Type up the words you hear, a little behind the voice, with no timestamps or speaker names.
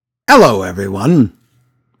Hello, everyone.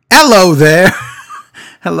 Hello there.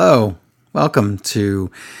 Hello. Welcome to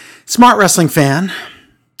Smart Wrestling Fan,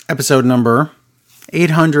 episode number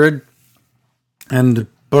 800 and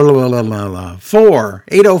 804.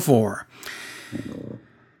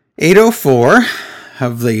 804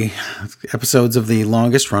 of the episodes of the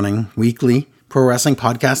longest running weekly pro wrestling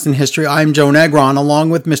podcast in history. I'm Joe Negron, along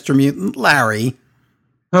with Mr. Mutant Larry.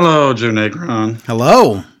 Hello, Joe Negron.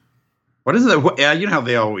 Hello. What is it? Yeah, you know how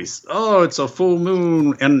they always, it's a full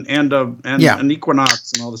moon and an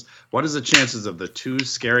equinox and all this. What is the chances of the two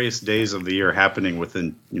scariest days of the year happening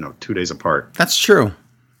within, 2 days apart? That's true.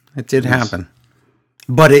 It did happen.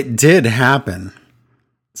 But it did happen.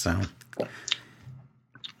 So.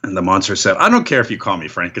 And the monster said, I don't care if you call me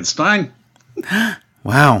Frankenstein.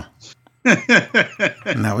 Wow.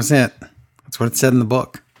 And that was it. That's what it said in the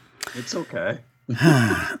book. It's okay.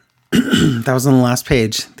 That was on the last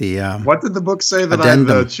page. What did the book say that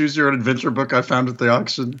the Choose Your Own Adventure book I found at the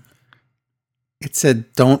auction? It said,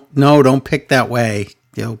 don't pick that way.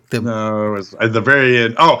 No, it was at the very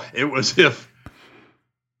end. Oh, it was if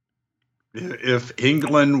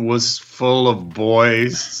England was full of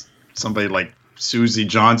boys, somebody like Susie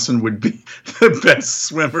Johnson would be the best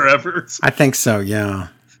swimmer ever. I think so, yeah.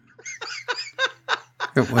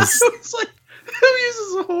 It was... It's like, who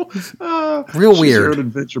uses a whole real weird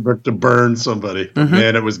adventure book to burn somebody? Mm-hmm.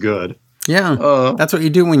 Man, it was good. Yeah, that's what you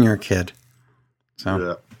do when you're a kid. So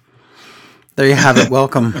yeah. There you have it.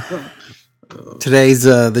 Welcome. Today's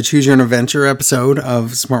the Choose Your Own Adventure episode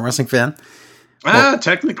of Smart Wrestling Fan.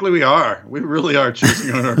 Technically we are. We really are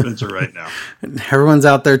choosing our own adventure right now. Everyone's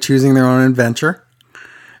out there choosing their own adventure.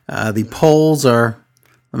 The polls are.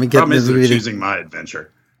 Choosing my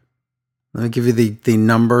adventure. Let me give you the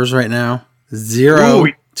numbers right now. 0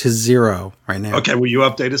 to 0 right now. Okay, will you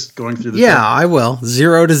update us going through the Yeah, tape? I will.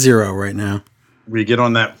 0 to 0 right now. We get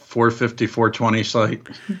on that 450, 420 site?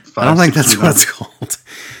 I don't think that's what it's called.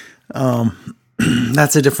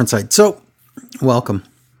 That's a different site. So, welcome.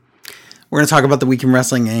 We're going to talk about the week in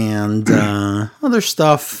wrestling and other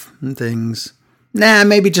stuff and things.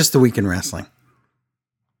 Maybe just the week in wrestling.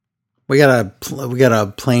 We got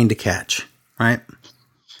a plane to catch, right?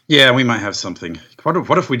 Yeah, we might have something.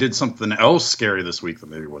 What if we did something else scary this week that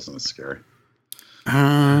maybe wasn't as scary?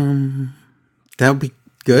 That would be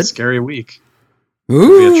good. A scary week.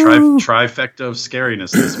 Ooh. Be a trifecta of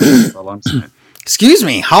scariness this week. That's all I'm saying. Excuse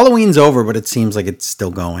me. Halloween's over, but it seems like it's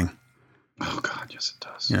still going. Oh, God, yes, it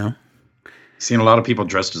does. Yeah. Seen a lot of people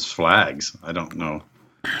dressed as flags. I don't know.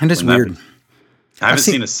 And it's weird. I haven't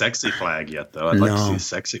seen a sexy flag yet, though. I'd like to see a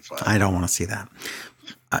sexy flag. I don't want to see that.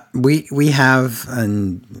 We have,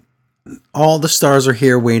 and all the stars are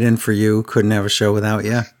here waiting for you. Couldn't have a show without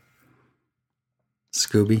you.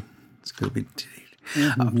 Scooby.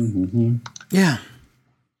 Mm-hmm. Yeah.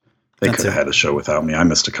 They could have had a show without me. I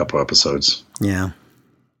missed a couple episodes. Yeah.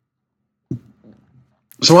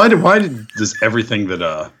 So why does everything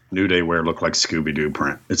that New Day wear look like Scooby-Doo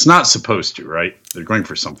print? It's not supposed to, right? They're going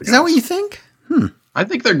for something else. Is that what you think? I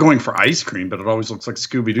think they're going for ice cream, but it always looks like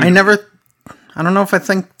Scooby-Doo. I don't know if I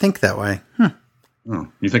think that way. Oh,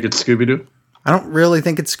 you think it's Scooby-Doo? I don't really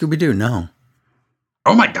think it's Scooby-Doo, no.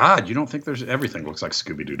 Oh my God, you don't think everything looks like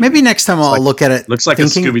Scooby-Doo? Maybe next time I'll look at it. Looks like a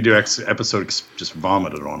Scooby-Doo episode just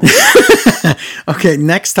vomited on it. Okay,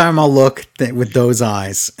 next time I'll look with those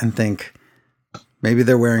eyes and think, maybe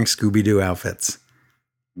they're wearing Scooby-Doo outfits.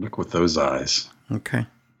 Look with those eyes. Okay.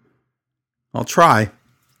 I'll try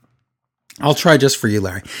just for you,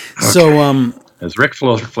 Larry. Okay. So, is Ric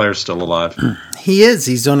Flair still alive? He is.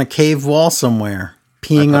 He's on a cave wall somewhere,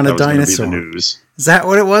 peeing on a dinosaur. Be the news. Is that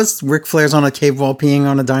what it was? Ric Flair's on a cave wall peeing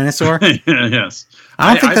on a dinosaur? Yes.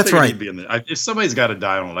 I don't think that's right. If somebody's got to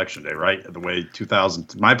die on election day, right? The way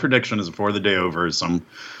 2000. My prediction is before the day over is some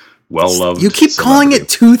well-loved. You keep calling it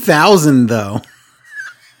 2000, though.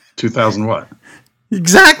 2000 what?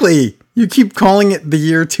 Exactly. You keep calling it the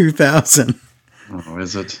year 2000. Oh,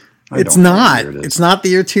 is it? It's not. It's not the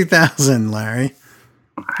year 2000, Larry.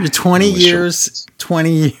 You're 20 years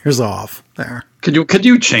off there. Could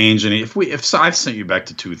you change any? If I've sent you back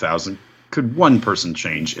to 2000, could one person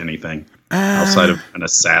change anything outside of an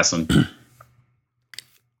assassin?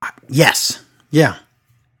 Yes. Yeah.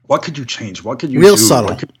 What could you change? What could you Real do?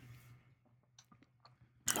 Subtle.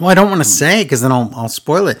 Well, I don't want to say because then I'll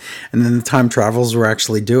spoil it. And then the time travelers will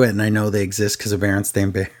actually do it, and I know they exist because of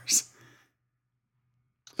Berenstain Bears.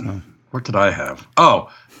 What did I have?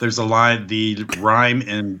 Oh, there's a line. The rhyme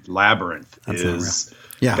in Labyrinth is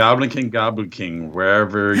Goblin King,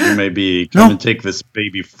 wherever you may be, come and take this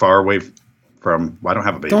baby far away from. Well, I don't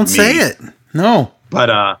have a baby. Don't say it. No.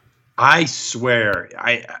 But I swear,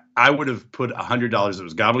 I would have put $100. It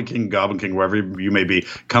was Goblin King, wherever you may be.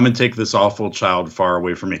 Come and take this awful child far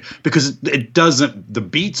away from me, because it doesn't. The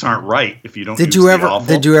beats aren't right if you don't. Did you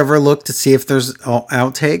ever look to see if there's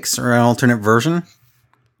outtakes or an alternate version?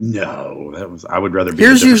 No, I would rather be.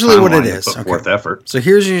 Here's usually what it is. Put forth effort. So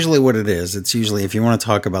here's usually what it is. It's usually, if you want to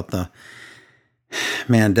talk about the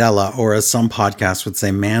Mandela, or as some podcasts would say,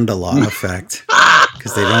 Mandela effect,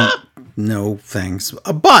 because they don't know things.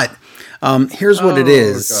 But here's what it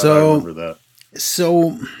is. God,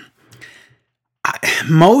 so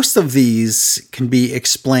most of these can be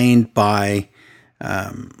explained by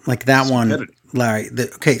like that one, Larry.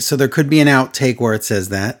 Okay, so there could be an outtake where it says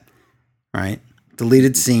that, right?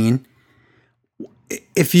 Deleted scene.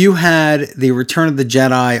 If you had the Return of the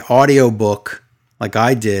Jedi audiobook, like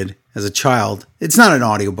I did as a child, it's not an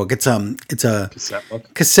audiobook. It's a cassette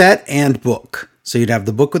book. Cassette and book. So you'd have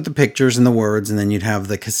the book with the pictures and the words, and then you'd have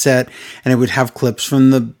the cassette, and it would have clips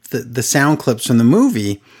from the sound clips from the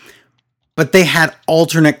movie, but they had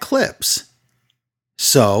alternate clips.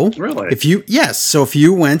 So really, if you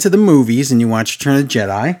went to the movies and you watched Return of the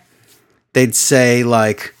Jedi, they'd say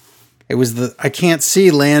like, it was I can't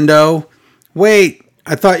see, Lando. Wait,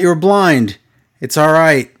 I thought you were blind. It's all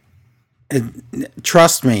right.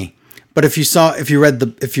 Trust me. But if you read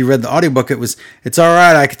the audiobook, it's all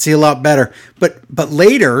right. I could see a lot better. But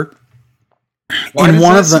later, why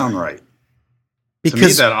does that sound right?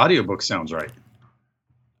 Because to me, that audiobook sounds right.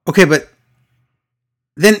 Okay, but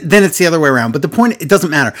then it's the other way around. But the point, it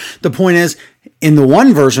doesn't matter. The point is, in the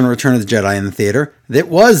one version of Return of the Jedi in the theater, that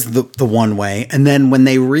was the one way. And then when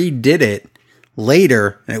they redid it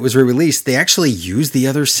later and it was re-released, they actually used the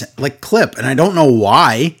other like clip. And I don't know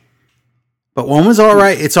why. But one was all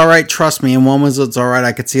right, it's all right, trust me, and one was it's all right,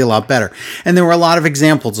 I could see a lot better. And there were a lot of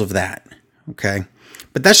examples of that. Okay,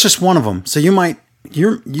 but that's just one of them. So I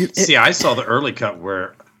saw the early cut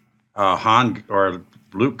where Han or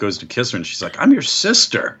Luke goes to kiss her, and she's like, "I'm your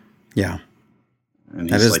sister." Yeah, and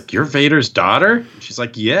he's like, "You're Vader's daughter?" And she's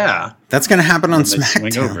like, "Yeah." That's going to happen on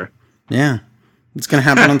SmackDown. Swing over. Yeah, it's going to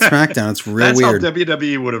happen on SmackDown. It's real weird. That's how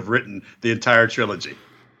WWE would have written the entire trilogy.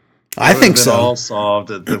 I think so. All solved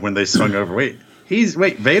when they swung over. Wait,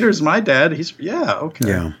 Vader's my dad. Okay.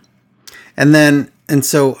 Yeah. And then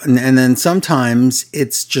sometimes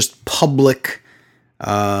it's just public.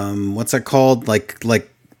 What's that called? Like.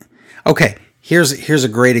 Okay, here's a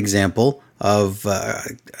great example of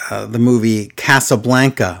the movie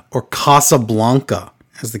Casablanca, or Casablanca,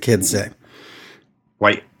 as the kids say.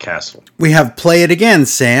 White Castle. We have Play It Again,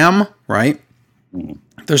 Sam. Right?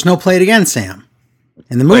 There's no Play It Again, Sam.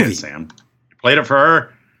 In the movie, Sam, you played it for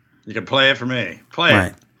her. You can play it for me. Play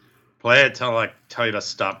it. Play it till I tell you to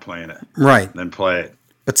stop playing it. Right. Then play it.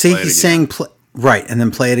 But see, he's saying right, and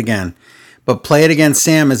then play it again. But Play It Again,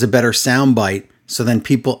 Sam is a better soundbite. So then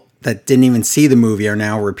people that didn't even see the movie are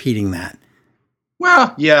now repeating that.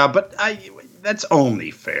 Well, yeah, but that's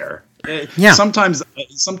only fair. Yeah. Sometimes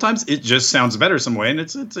it just sounds better some way, and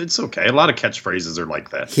it's okay. A lot of catchphrases are like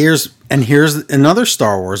that. Here's another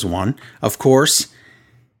Star Wars one. Of course,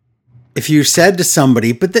 if you said to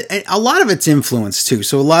somebody, but a lot of it's influence too.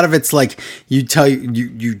 So a lot of it's like you try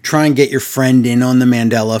and get your friend in on the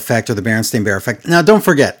Mandela effect or the Berenstain Bear effect. Now, don't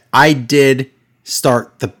forget, I did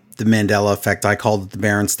start the Mandela effect. I called it the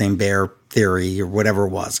Berenstain Bear theory or whatever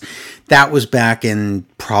it was. That was back in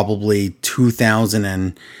probably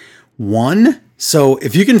 2001. So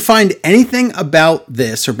if you can find anything about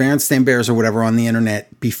this or Berenstain Bears or whatever on the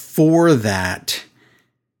internet before that,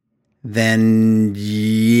 then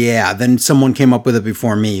someone came up with it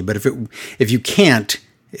before me. But if you can't,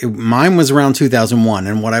 mine was around 2001.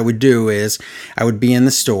 And what I would do is I would be in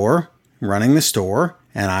the store, running the store,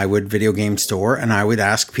 and I would video game store, and I would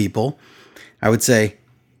ask people, I would say,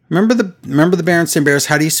 remember the Berenstain Bears?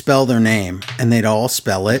 How do you spell their name? And they'd all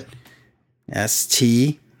spell it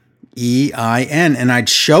Stein. And I'd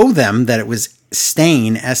show them that it was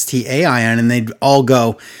Stain, Stain, and they'd all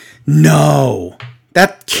go, no,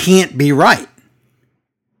 that can't be right.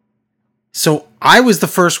 So I was the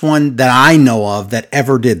first one that I know of that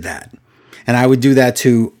ever did that. And I would do that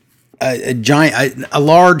to a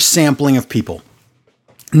large sampling of people,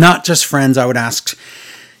 not just friends. I would ask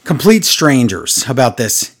complete strangers about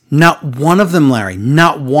this. Not one of them, Larry,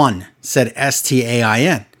 not one said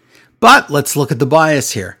Stain. But let's look at the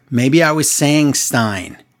bias here. Maybe I was saying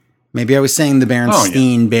Stein. Maybe I was saying the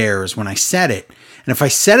Berenstain Bears when I said it. And if I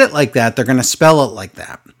said it like that, they're going to spell it like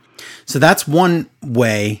that. So that's one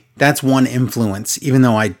way. That's one influence, even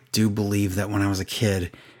though I do believe that when I was a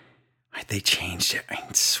kid, they changed it. I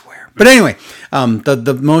swear. But anyway,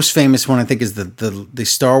 the most famous one, I think, is the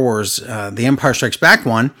Star Wars, the Empire Strikes Back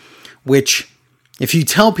one, which if you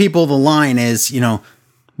tell people the line is,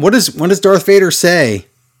 what does Darth Vader say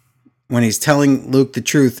when he's telling Luke the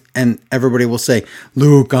truth? And everybody will say,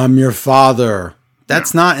 Luke, I'm your father.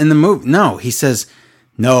 That's not in the movie. No, he says,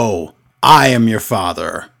 no, I am your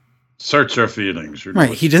father. Search your feelings.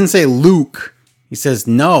 Right. He didn't say Luke. He says,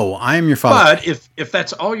 no, I am your father. But if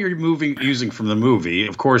that's all you're using from the movie,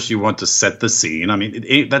 of course you want to set the scene. I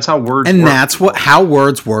mean, that's how words work. And that's how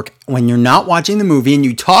words work. When you're not watching the movie and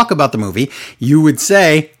you talk about the movie, you would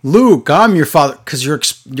say, Luke, I'm your father, because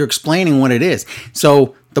you're explaining what it is.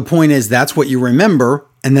 So the point is that's what you remember,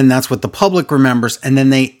 and then that's what the public remembers, and then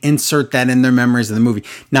they insert that in their memories of the movie.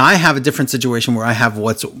 Now, I have a different situation where I have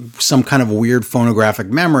what's some kind of weird phonographic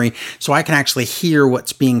memory, so I can actually hear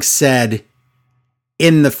what's being said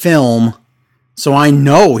in the film, so I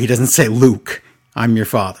know he doesn't say, Luke, I'm your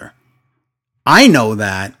father. I know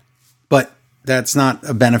that, but that's not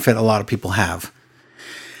a benefit a lot of people have.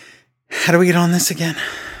 How do we get on this again?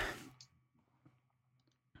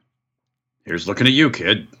 Here's looking at you,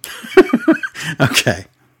 kid. Okay,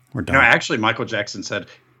 we're done. Actually, Michael Jackson said,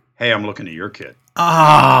 hey, I'm looking at your kid.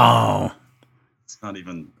 Oh. It's not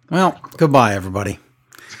even... Well, goodbye, everybody.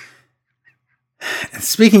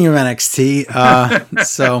 Speaking of NXT, all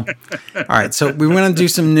right, so we want to do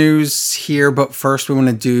some news here, but first we want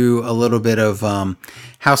to do a little bit of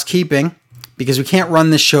housekeeping, because we can't run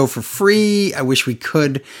this show for free. I wish we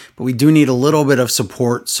could, but we do need a little bit of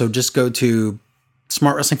support, so just go to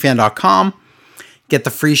smartwrestlingfan.com, get the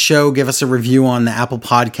free show, give us a review on the Apple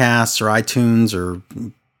Podcasts or iTunes or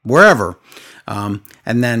wherever,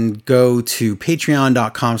 and then go to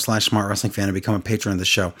patreon.com/smartwrestlingfan to become a patron of the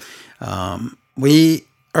show. We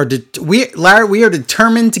are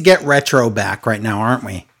determined to get retro back right now, aren't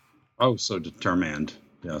we? Oh, so determined.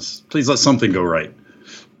 Yes. Please let something go right.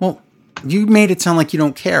 Well, you made it sound like you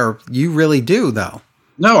don't care. You really do, though.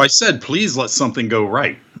 No, I said, please let something go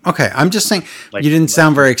right. Okay, I'm just saying you didn't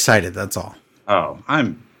sound very excited. That's all. Oh,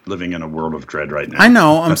 I'm living in a world of dread right now. I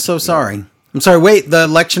know. I'm so sorry. I'm sorry. Wait, the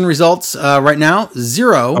election results right now,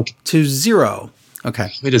 0-0.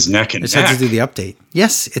 Okay. It is neck and neck. I just had to do the update.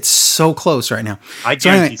 Yes, it's so close right now. I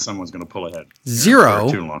guarantee someone's going to pull ahead.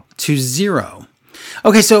 0-0.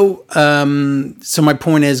 Okay, so my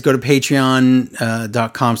point is go to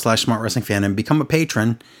patreon.com/smartwrestlingfan and become a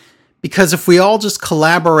patron, because if we all just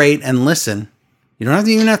collaborate and listen, you don't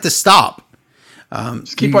even have to stop.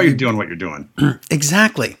 Just keep what you're doing what you're doing.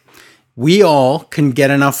 Exactly. We all can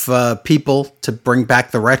get enough people to bring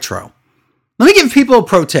back the retro. Let me give people a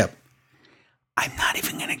pro tip. I'm not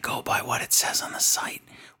even going to go by what it says on the site.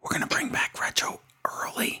 We're going to bring back retro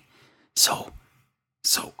early. So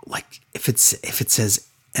like if it says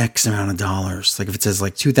X amount of dollars, like if it says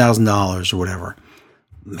like $2,000 or whatever,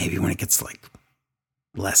 maybe when it gets like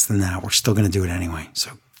less than that, we're still going to do it anyway.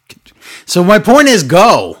 So my point is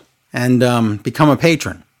go and become a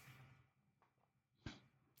patron,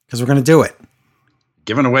 because we're going to do it.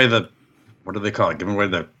 Giving away what do they call it? Giving away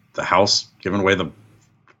the house, giving away the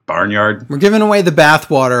barnyard. We're giving away the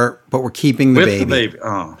bathwater, but we're keeping the baby. The baby.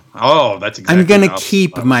 Oh, that's exactly. I'm going to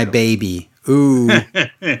keep my baby. Ooh.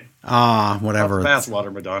 Whatever.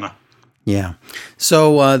 Bathwater, Madonna. Yeah.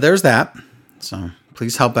 So there's that. So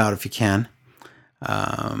please help out if you can.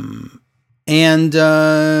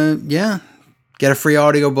 Get a free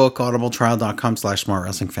audiobook,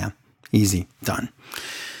 audibletrial.com/smartwrestlingfan. Easy. Done.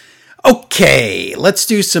 Okay, let's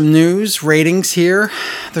do some news ratings here.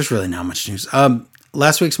 There's really not much news.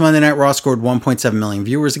 Last week's Monday Night Raw scored 1.7 million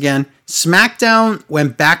viewers again. SmackDown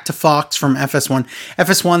went back to Fox from FS1.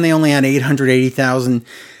 FS1, they only had 880,000.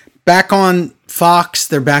 Back on Fox,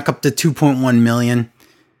 they're back up to 2.1 million.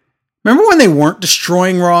 Remember when they weren't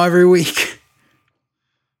destroying Raw every week?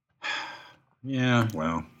 Yeah,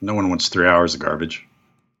 well, no one wants 3 hours of garbage.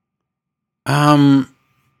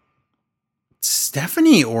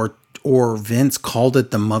 Stephanie or Vince called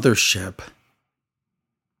it the mothership.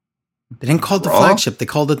 They didn't call it the flagship. They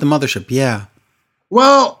called it the mothership. Yeah.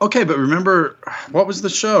 Well, okay, but remember, what was the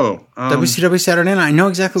show? WCW Saturday Night. I know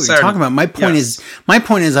exactly what you're talking about. My point is, I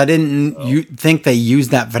didn't think they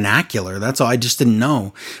used that vernacular. That's all. I just didn't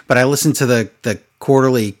know. But I listened to the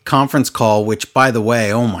quarterly conference call, which, by the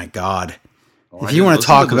way, oh my God. If you want to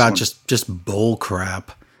talk about just bull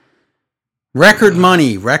crap. Record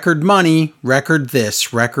money, record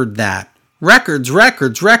this, record that. Records.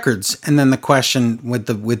 And then the question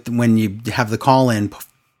when you have the call-in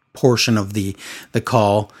portion of the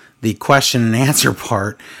call, the question and answer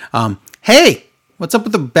part. Hey, what's up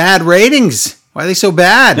with the bad ratings? Why are they so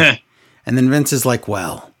bad? And then Vince is like,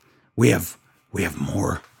 well, we have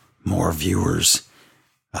more viewers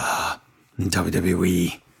in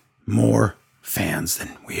WWE, more fans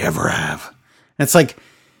than we ever have. And it's like,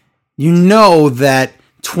 you know that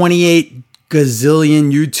 28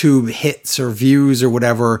 gazillion YouTube hits or views or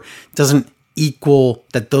whatever doesn't equal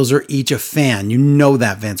that those are each a fan. You know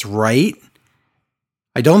that, Vince, right?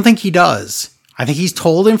 I don't think he does. I think he's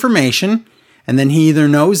told information, and then he either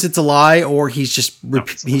knows it's a lie or he's just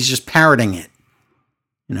parroting it.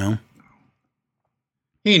 You know?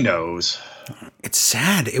 He knows. It's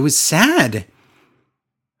sad. It was sad.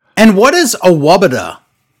 And what is a Wabada?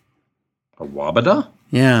 A Wabada?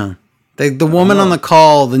 Yeah. The woman on the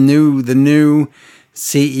call, the new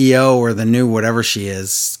CEO or the new whatever she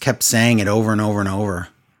is, kept saying it over and over and over.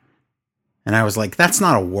 And I was like, that's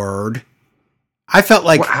not a word. I felt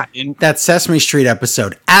like that Sesame Street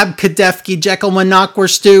episode, Abkadefki Jekyll Monoquer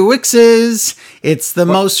Stu Wixes. It's the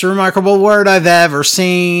most remarkable word I've ever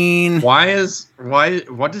seen. What is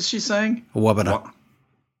she saying? Wabada.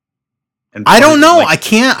 I don't know. I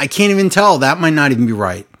can't even tell. That might not even be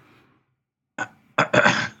right.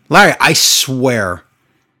 Larry, I swear.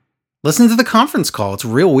 Listen to the conference call. It's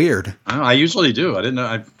real weird. I usually do. I didn't know.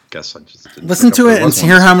 I guess I just didn't listen to it and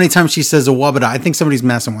hear how many times she says a Wabada. I think somebody's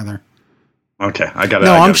messing with her. Okay, I got it.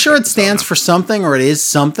 No, I'm sure it stands for something or it is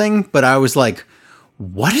something, but I was like,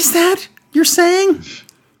 what is that you're saying?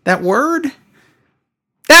 That word?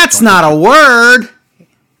 That's not a word.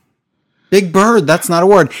 Big Bird, that's not a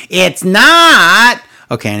word. It's not.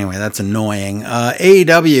 Okay, anyway, that's annoying.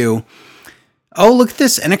 AEW. Oh, look at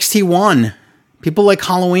this. NXT 1. People like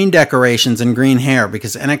Halloween decorations and green hair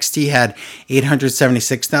because NXT had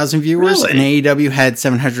 876,000 viewers and AEW had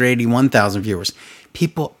 781,000 viewers.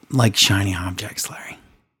 People like shiny objects, Larry.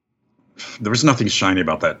 There was nothing shiny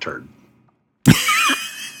about that turd.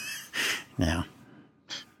 Yeah.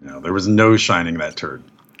 No, there was no shining that turd.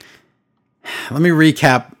 Let me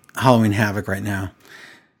recap Halloween Havoc right now.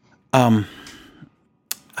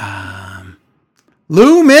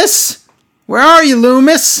 Loomis! Where are you,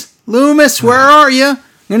 Loomis? Loomis, where are you? I'm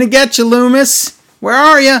gonna get you, Loomis. Where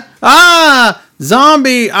are you? Ah!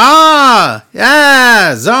 Zombie! Ah!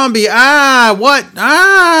 Yeah! Zombie! Ah! What?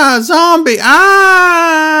 Ah! Zombie!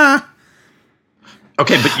 Ah!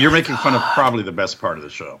 Okay, but you're making fun of probably the best part of the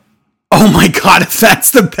show. Oh my god, if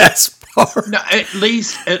that's the best part. No, at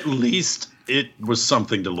least it was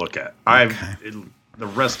something to look at. The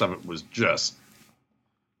rest of it was just.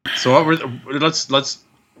 So what were let's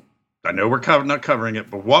I know we're not covering it,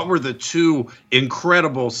 but what were the two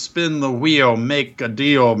incredible spin the wheel, make a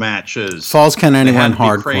deal matches? Falls Count Anywhere and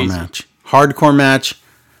hardcore match.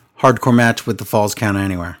 Hardcore match with the Falls Count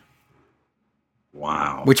Anywhere.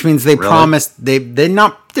 Wow. Which means they promised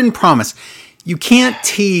didn't promise. You can't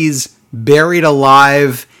tease Buried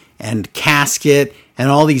Alive and Casket and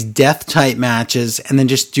all these death type matches and then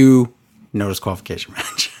just do no disqualification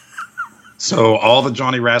match. So all the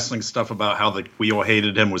Johnny Wrestling stuff about how the wheel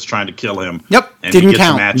hated him was trying to kill him. Yep, and didn't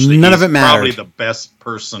count. None of it mattered. Probably the best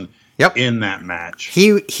person in that match.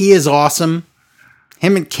 He is awesome.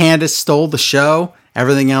 Him and Candice stole the show.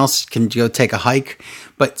 Everything else can go take a hike.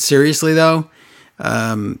 But seriously though,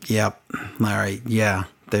 Larry,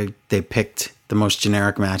 they picked the most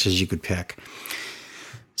generic matches you could pick.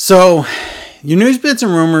 So your news bits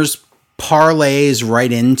and rumors parlays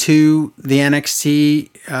right into the NXT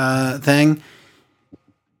thing.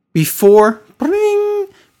 Before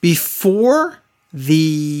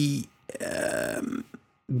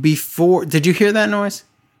did you hear that noise?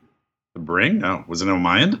 The bring? No. Was it on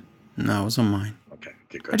my end? No, it was on mine. Okay,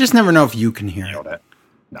 good. I just never know if you can hear it. That.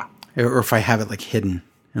 No. Or if I have it like hidden.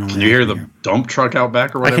 Can you hear the dump truck out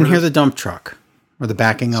back or whatever? I can hear the dump truck. Or the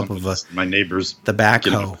backing up of my neighbor's the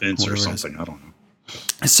backhoe fence or something. I don't know.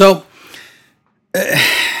 So,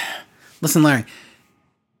 listen, Larry,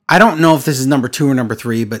 I don't know if this is number 2 or number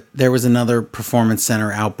 3, but there was another Performance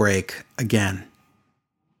Center outbreak again.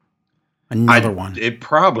 Another one. It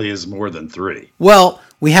probably is more than 3. Well,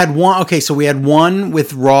 we had one. Okay, so we had one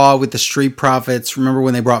with Raw with the Street Profits. Remember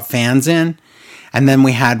when they brought fans in? And then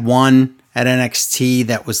we had one at NXT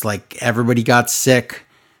that was like everybody got sick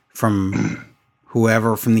from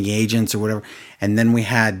whoever, from the agents or whatever. And then we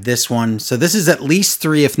had this one. So this is at least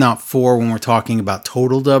 3, if not 4, when we're talking about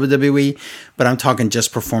total WWE. But I'm talking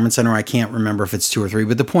just Performance Center. I can't remember if it's 2 or 3.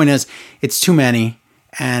 But the point is, it's too many.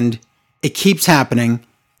 And it keeps happening.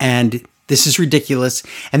 And this is ridiculous.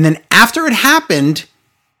 And then after it happened,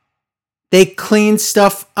 they cleaned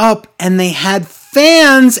stuff up. And they had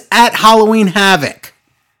fans at Halloween Havoc.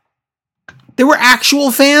 There were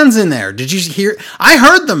actual fans in there. Did you hear? I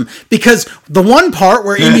heard them because the one part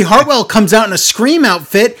where Indy Hartwell comes out in a Scream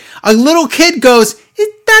outfit, a little kid goes, "Is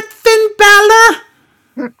that Finn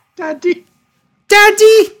Balor? Daddy.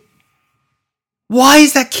 Daddy? Why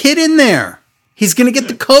is that kid in there?" He's going to get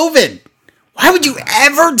the COVID. Why would you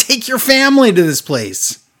ever take your family to this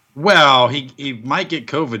place? Well, he might get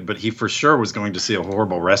COVID, but he for sure was going to see a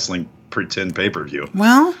horrible wrestling pretend pay-per-view.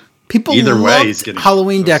 Well, people either way, loved he's getting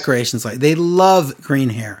Halloween decorations. Like they love green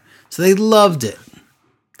hair, so they loved it.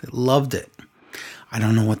 They loved it. I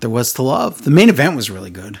don't know what there was to love. The main event was really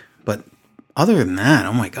good, but other than that,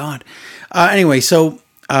 oh my god. Anyway, so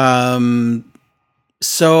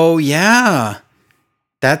yeah,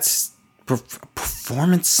 that's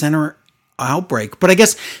Performance Center outbreak. But I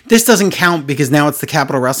guess this doesn't count because now it's the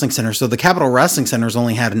Capitol Wrestling Center. So the Capitol Wrestling Center's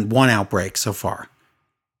only had one outbreak so far.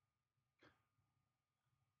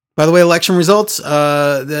 By the way, election results,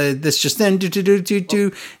 this just then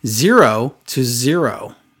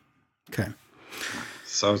 0-0. Okay.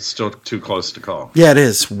 So it's still too close to call. Yeah, it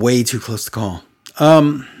is way too close to call.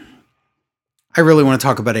 I really want to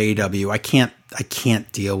talk about AEW. I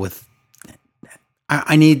can't deal with.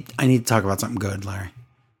 I need to talk about something good, Larry.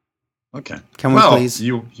 Okay. Can we please?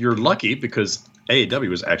 You're lucky because AEW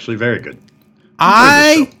was actually very good.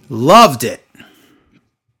 I loved it.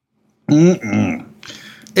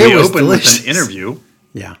 It was opened delicious. With an interview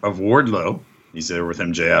of Wardlow. He's there with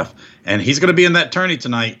MJF. And he's going to be in that tourney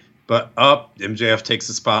tonight. But MJF takes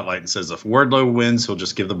the spotlight and says, if Wardlow wins, he'll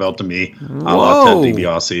just give the belt to me. A la Ted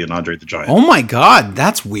DiBiase and Andre the Giant. Oh, my God.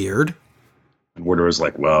 That's weird. And Wardlow was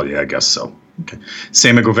like, well, yeah, I guess so. Okay.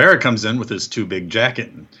 Sammy Guevara comes in with his too big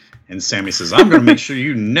jacket. And Sammy says, I'm going to make sure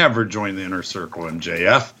you never join the inner circle,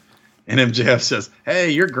 MJF. And MJF says, hey,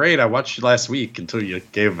 you're great. I watched you last week until you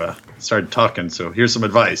started talking. So here's some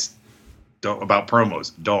advice about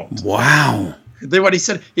promos. Don't. Wow. Then what he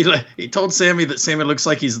said, he told Sammy that Sammy looks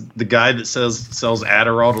like he's the guy that sells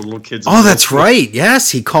Adderall to little kids. Oh, that's right. Yes,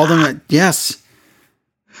 he called him. Yes.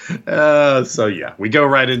 So yeah, we go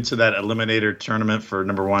right into that eliminator tournament for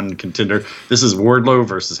number one contender. This is Wardlow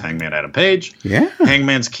versus Hangman Adam Page. Yeah.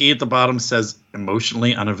 Hangman's key at the bottom says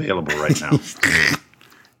emotionally unavailable right now.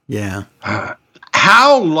 Yeah.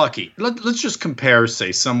 How lucky. Let's just compare,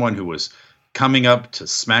 say, someone who was coming up to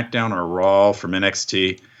SmackDown or Raw from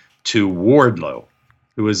NXT to Wardlow,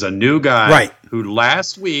 who is a new guy who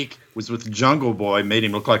last week was with Jungle Boy, made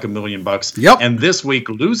him look like $1 million. Yep. And this week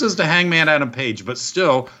loses to Hangman Adam Page, but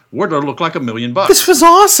still Wardlow looked like $1 million. This was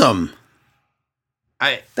awesome.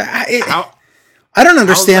 I don't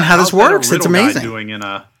understand how this works. It's amazing. Doing in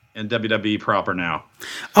WWE proper now.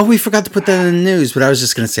 Oh, we forgot to put that in the news, but I was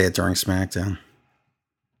just going to say it during SmackDown.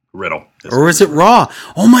 Riddle. Or is it Raw?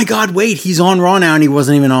 Oh my God! Wait, he's on Raw now, and he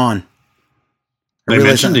wasn't even on. They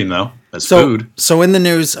mentioned him though as food. So in the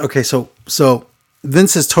news, okay, so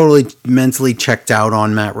Vince is totally mentally checked out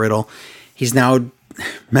on Matt Riddle.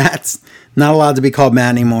 Matt's not allowed to be called Matt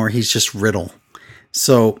anymore. He's just Riddle.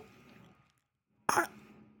 So I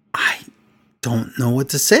don't know what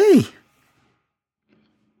to say.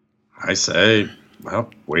 I say,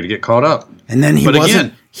 well, way to get caught up. And then he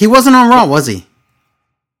wasn't on Raw, was he?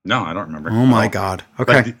 No, I don't remember. Oh my God.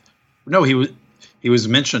 Okay. No, he was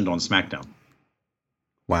mentioned on SmackDown.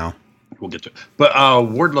 Wow. We'll get to it. But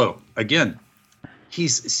Wardlow, again,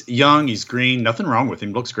 he's young, he's green, nothing wrong with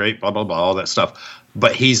him, looks great, blah, blah, blah, all that stuff.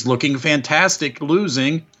 But he's looking fantastic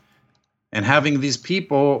losing and having these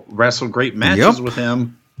people wrestle great matches with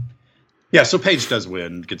him. Yeah, so Page does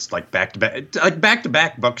win, gets like back-to-back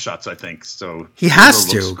buckshots, I think. So he has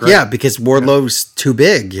to, yeah, because Wardlow's too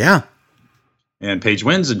big, yeah. And Page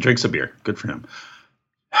wins and drinks a beer. Good for him.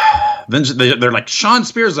 Then they're like, Sean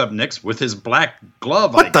Spears up next with his black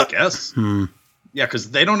glove, I guess. Yeah, because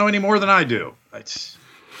they don't know any more than I do.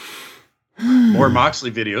 More Moxley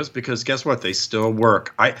videos, because guess what? They still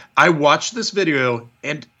work. I watched this video,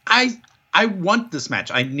 and I want this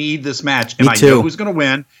match. I need this match. And I know who's going to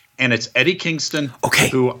win, and it's Eddie Kingston,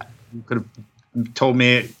 who could have told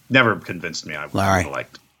me, never convinced me I would have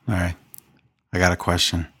liked. All right. I got a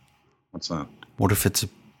question. What's that? What if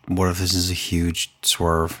this is a huge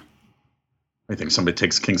swerve? I think somebody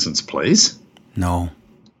takes Kingston's place? No.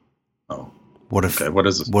 Oh. What if? Okay, what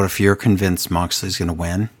is this? What if you're convinced Moxley's going to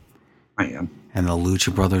win? I am. And the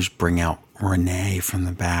Lucha Brothers bring out Renee from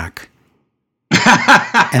the back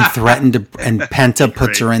and threaten to, and Penta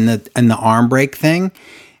puts her in the arm break thing,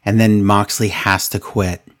 and then Moxley has to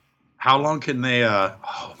quit. How long can they?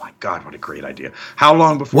 Oh my God, what a great idea! How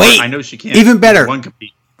long before? Wait, I know she can't. Even better. One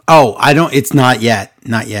compete. Oh, I don't. It's not yet.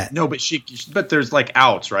 Not yet. No, but there's like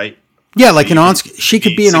outs, right? Yeah, like she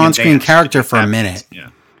could be an on-screen character for a minute. Yeah.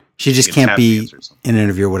 She just can't be in an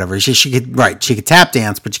interview or whatever. She could tap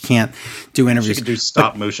dance, but you can't do interviews. She could do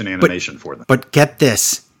stop motion animation for them. But get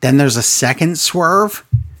this. Then there's a second swerve.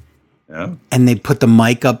 Yeah. And they put the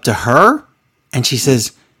mic up to her, and she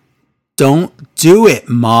says, "Don't do it,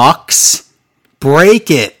 Mox.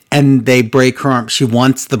 break it, and they break her arm. She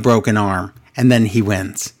wants the broken arm, and then he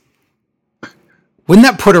wins. Wouldn't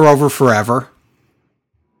that put her over forever?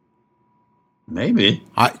 Maybe.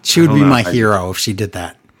 She would be my hero if she did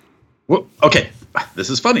that. Well, okay. This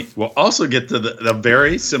is funny. We'll also get to the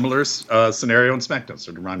very similar scenario in SmackDown,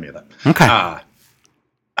 so remind me of that. Okay.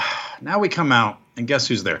 Now we come out, and guess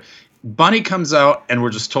who's there? Bunny comes out, and we're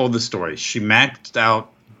just told the story. She maxed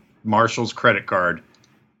out Marshall's credit card.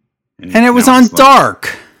 And it was on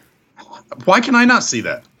Dark. Why can I not see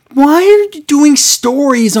that? Why are you doing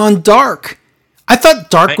stories on Dark? I thought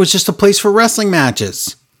Dark was just a place for wrestling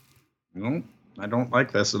matches. No, I don't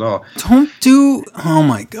like this at all. Don't do... Oh,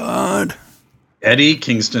 my God. Eddie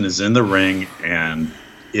Kingston is in the ring and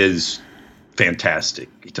is fantastic.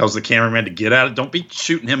 He tells the cameraman to get out of... Don't be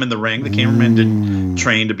shooting him in the ring. The cameraman didn't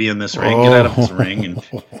train to be in this ring. Get out of his ring. And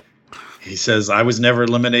he says, I was never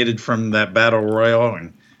eliminated from that battle royal.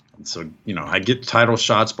 And so, I get title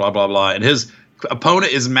shots, blah, blah, blah. And his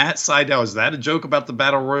opponent is Matt Sydal. Is that a joke about the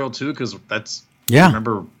battle royal, too? Because that's... Yeah.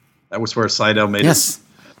 Remember, that was where Sydal made his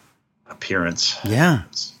appearance. Yeah.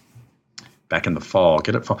 Back in the fall.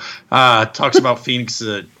 Get it? Fall. Talks about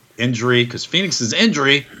Phoenix's injury, because Phoenix's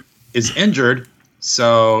injury is injured.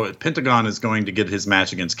 So Pentagon is going to get his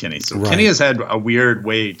match against Kenny. So Kenny has had a weird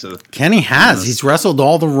way to... Kenny has. He's wrestled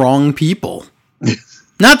all the wrong people.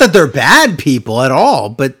 Not that they're bad people at all,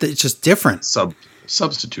 but it's just different.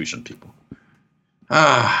 Substitution people.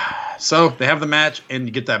 So they have the match, and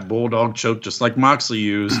you get that bulldog choke just like Moxley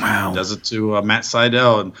used. Wow. Does it to Matt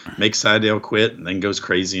Sydal and makes Sydal quit, and then goes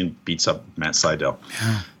crazy and beats up Matt Sydal.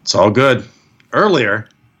 Yeah. It's all good. Earlier,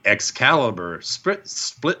 Excalibur split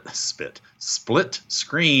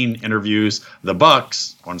screen interviews the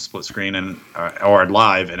Bucks on split screen and or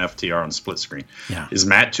live and FTR on split screen. Yeah. Is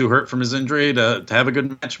Matt too hurt from his injury to have a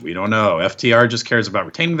good match? We don't know. FTR just cares about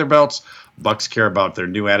retaining their belts. Bucks care about their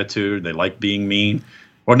new attitude. They like being mean.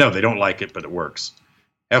 Well, no, they don't like it, but it works.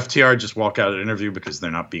 FTR just walk out of the interview because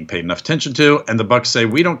they're not being paid enough attention to, and the Bucks say,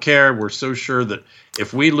 we don't care. We're so sure that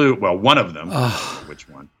if we lose, well, one of them, which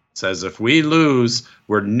one, says if we lose,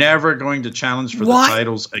 we're never going to challenge for the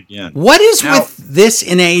titles again. What is with this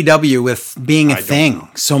in AEW with being a thing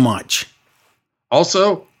so much?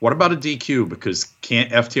 Also, what about a DQ? Because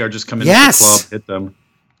can't FTR just come into the club, hit them?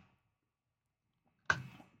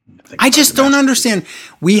 I just don't understand.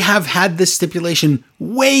 We have had this stipulation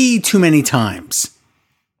way too many times.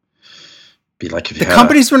 Be like if the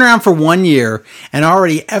company's been around for 1 year, and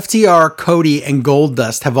already FTR, Cody, and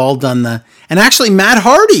Goldust have all done and actually Matt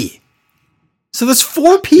Hardy. So there's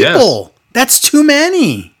 4 people. Yes. That's too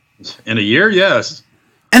many. In a year, yes.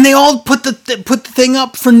 And they all put the thing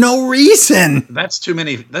up for no reason. That's too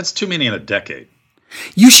many. That's too many in a decade.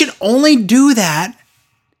 You should only do that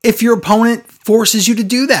if your opponent forces you to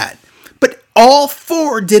do that. But all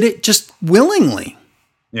 4 did it just willingly.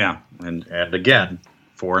 Yeah, and again,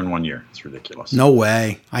 4 in 1 year. It's ridiculous. No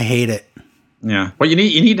way. I hate it. Yeah. Well, you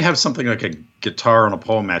need to have something like a guitar on a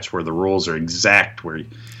pole match where the rules are exact, where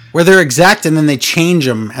they're exact and then they change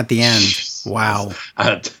them at the end. Wow.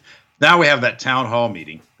 Now we have that town hall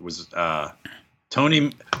meeting. It was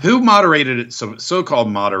Tony, who moderated it, so-called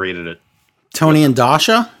moderated it. Tony and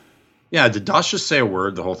Dasha? Yeah, did Dasha say a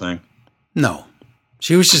word the whole thing? No.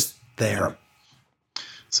 She was just there.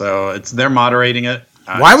 So they're moderating it.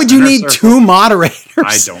 Why would you need 2 moderators?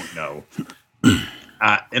 I don't know.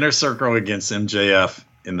 Inner Circle against MJF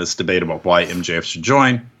in this debate about why MJF should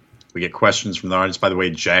join. We get questions from the audience. By the way,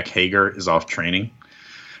 Jack Hager is off training.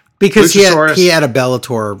 Because he had a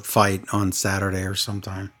Bellator fight on Saturday or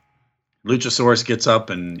sometime. Luchasaurus gets up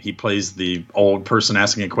and he plays the old person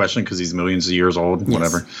asking a question because he's millions of years old,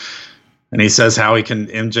 whatever. And he says how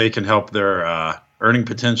MJ can help their earning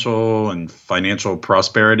potential and financial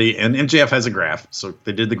prosperity. And MJF has a graph, so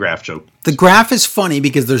they did the graph joke. The graph is funny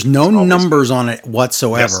because there's no numbers on it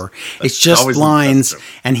whatsoever. Yes, it's just lines.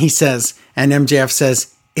 And he says, and MJF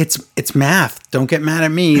says, it's math. Don't get mad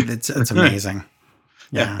at me. It's amazing.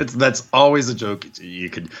 Yeah, that's always a joke. You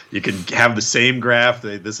could have the same graph.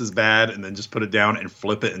 This is bad, and then just put it down and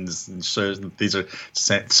flip it, and show these are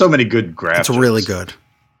so many good graphs. It's really good.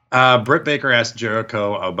 Britt Baker asked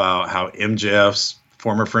Jericho about how MJF's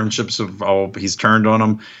former friendships he's turned on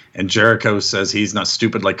him, and Jericho says he's not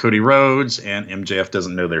stupid like Cody Rhodes, and MJF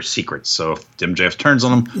doesn't know their secrets. So if MJF turns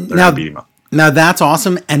on him, they're gonna beat him up. Now that's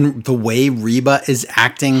awesome, and the way Reba is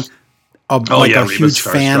acting. A huge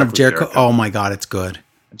fan of Jericho. Oh my God, it's good.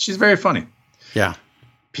 And she's very funny. Yeah.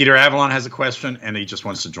 Peter Avalon has a question, and he just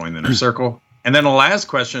wants to join the Inner Circle. And then the last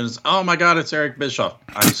question is, oh my God, it's Eric Bischoff.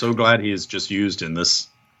 I'm so glad he is just used in this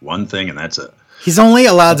one thing, and that's it. He's only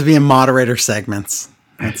allowed to be in moderator segments.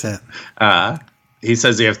 That's it. he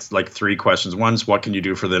says he has like 3 questions. One's what can you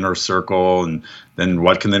do for the inner circle, and then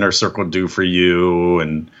what can the inner circle do for you,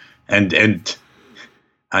 and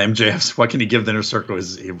MJF's what can he give the inner circle?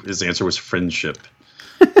 His answer was friendship.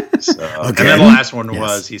 So, okay. And then the last one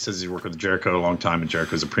was he says he's worked with Jericho a long time, and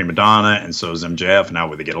Jericho's a prima donna, and so is MJF.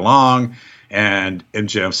 Now they get along, and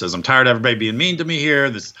MJF says, "I'm tired of everybody being mean to me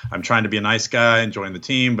here. I'm trying to be a nice guy, enjoying the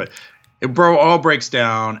team, but." It all breaks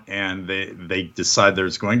down, and they decide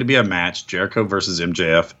there's going to be a match, Jericho versus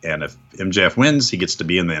MJF, and if MJF wins, he gets to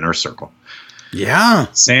be in the inner circle. Yeah.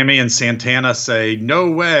 Sammy and Santana say,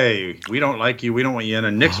 no way, we don't like you, we don't want you in,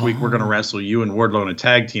 and next week we're going to wrestle you and Wardlow in a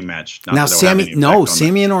tag team match. Now,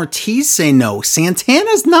 Sammy and Ortiz say no.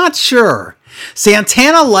 Santana's not sure.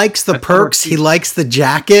 Santana likes the perks, he likes the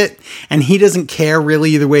jacket, and he doesn't care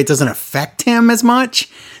really either way. It doesn't affect him as much.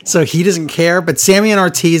 So he doesn't care, but Sammy and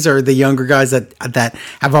Ortiz are the younger guys that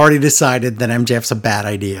have already decided that MJF's a bad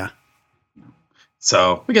idea.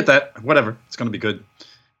 So we get that. Whatever. It's going to be good.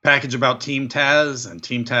 Package about Team Taz, and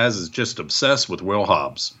Team Taz is just obsessed with Will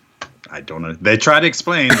Hobbs. I don't know. They try to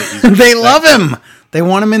explain that he's they love him. They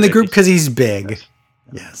want him in the group because he's big.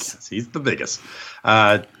 Yes, he's the biggest.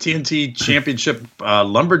 TNT Championship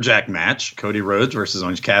Lumberjack match, Cody Rhodes versus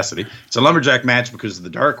Orange Cassidy. It's a Lumberjack match because the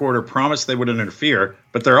Dark Order promised they wouldn't interfere,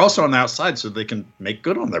 but they're also on the outside so they can make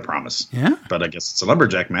good on their promise. Yeah. But I guess it's a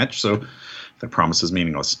Lumberjack match, so their promise is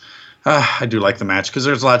meaningless. I do like the match because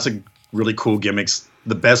there's lots of really cool gimmicks.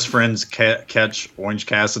 The best friends catch Orange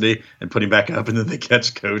Cassidy and put him back up, and then they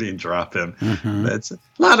catch Cody and drop him. Mm-hmm. That's a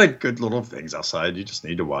lot of good little things outside. You just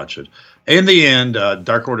need to watch it. In the end,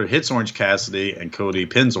 Dark Order hits Orange Cassidy, and Cody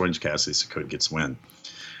pins Orange Cassidy, so Cody gets win.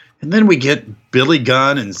 And then we get Billy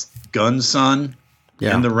Gunn and Gunn's son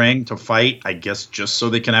in the ring to fight, I guess, just so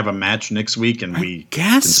they can have a match next week, and we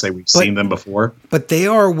can say we've seen them before. But they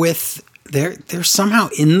are they're somehow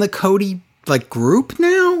in the Cody group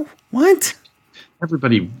now? What?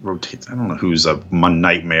 Everybody rotates. I don't know who's a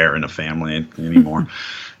nightmare in a family anymore.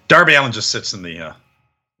 Darby Allin just sits in the.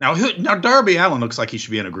 Now Darby Allin looks like he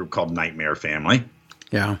should be in a group called Nightmare Family.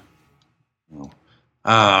 Yeah.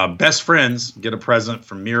 Best friends get a present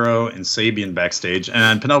from Miro and Sabian backstage,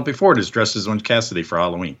 and Penelope Ford is dressed as Orange Cassidy for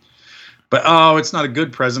Halloween. But it's not a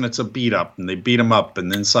good present. It's a beat up, and they beat him up.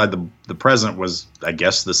 And inside the present was, I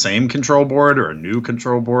guess, the same control board or a new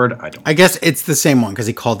control board. I guess it's the same one because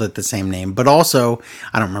he called it the same name. But also,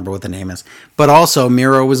 I don't remember what the name is. But also,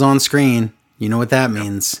 Miro was on screen. You know what that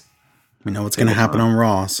means. We know what's going to happen on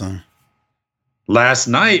Raw. So last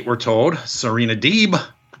night, we're told Serena Deeb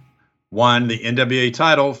won the NWA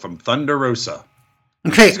title from Thunder Rosa.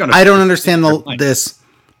 Okay, I don't understand this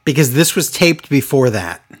because this was taped before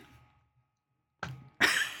that.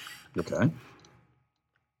 Okay.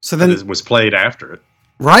 So then it was played after it.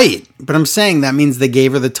 Right. But I'm saying that means they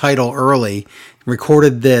gave her the title early,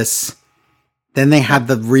 recorded this, then they had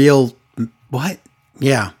the real what?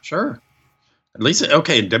 Yeah. Sure. At least in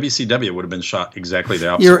WCW it would have been shot exactly the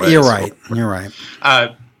opposite way. You're right. You're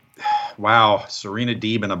right. Wow, Serena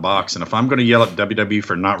Deeb in a box. And if I'm going to yell at WWE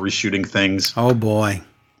for not reshooting things. Oh boy.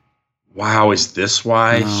 Wow, is this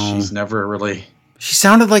why she's never really She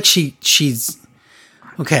sounded like she's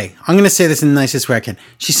okay, I'm going to say this in the nicest way I can.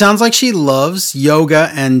 She sounds like she loves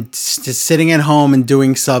yoga and just sitting at home and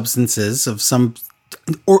doing substances of some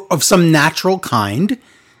natural kind.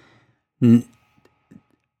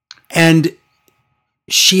 And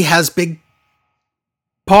she has big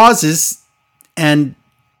pauses and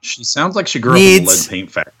she sounds like she grew up in a lead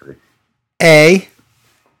paint factory. A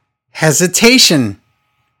hesitation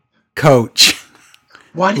coach.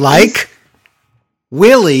 What? Like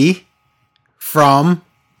Willie from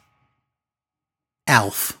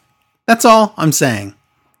Alf. That's all I'm saying.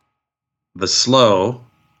 The slow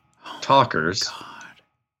talkers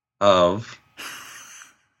of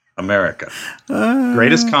America.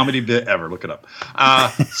 Greatest comedy bit ever. Look it up.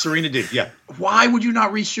 Serena Deeb. Yeah. Why would you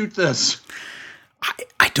not reshoot this?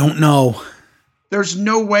 I don't know. There's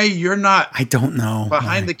no way you're not. I don't know.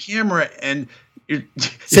 Behind the camera and you're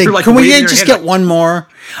like, can we just get one more?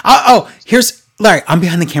 Here's Larry. I'm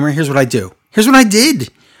behind the camera. Here's what I do. Here's what I did.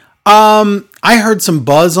 I heard some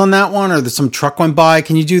buzz on that one, or some truck went by.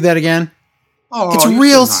 Can you do that again? Oh, it's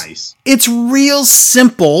real so nice. It's real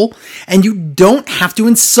simple, and you don't have to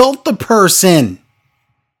insult the person.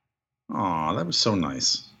 Oh, that was so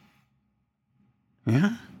nice.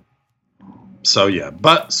 Yeah. So yeah,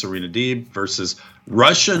 but Serena Deeb versus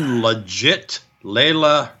Russian legit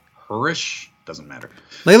Layla Hirsch. Doesn't matter.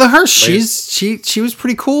 Layla Hirsch. She was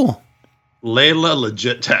pretty cool. Layla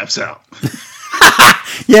legit taps out.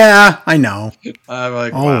 Yeah, I know. I'm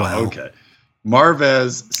like, wow, okay.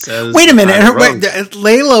 Marvez says, wait a minute.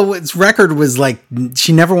 Layla's record was like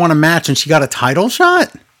she never won a match and she got a title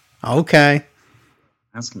shot? Okay.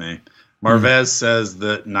 Ask me. Marvez says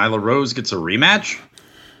that Nyla Rose gets a rematch?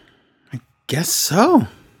 I guess so.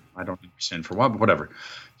 I don't understand for what, but whatever.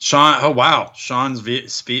 Sean, oh wow. Sean's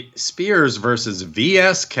Spears versus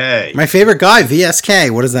VSK. My favorite guy,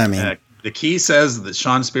 VSK. What does that mean? The key says that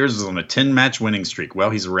Sean Spears is on a 10-match winning streak.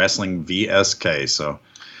 Well, he's wrestling VSK, so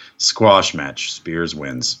squash match. Spears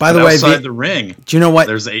wins. By the way, outside the ring, do you know what?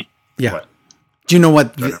 There's a What? Do you know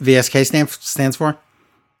what VSK stands for?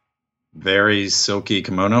 Very silky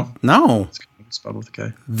kimono. No. It's spelled with a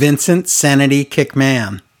K. Vincent Sanity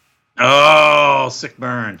Kickman. Oh, sick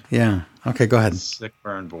burn. Yeah. Okay, go ahead. Sick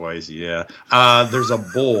burn, boys. Yeah. There's a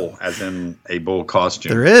bull, as in a bull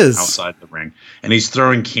costume. There is. Outside the ring. And he's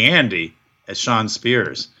throwing candy at Sean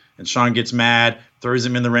Spears. And Sean gets mad, throws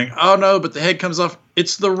him in the ring. Oh, no, but the head comes off.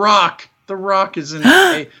 It's The Rock. The Rock is in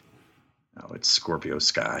a... No, it's Scorpio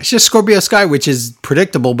Sky. It's just Scorpio Sky, which is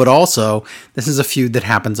predictable, but also this is a feud that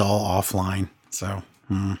happens all offline. So,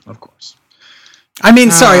 Of course. I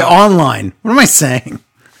mean, sorry, online. What am I saying?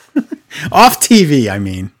 Off TV, I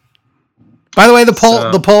mean. By the way,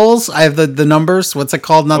 the polls, I have the numbers. What's it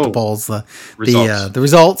called? Not the polls. The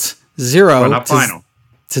results. 0 not final.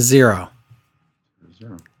 To 0.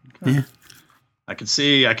 0. Okay. Yeah. I can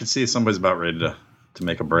see somebody's about ready to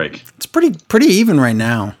make a break. It's pretty even right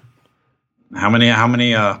now. How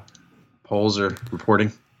many polls are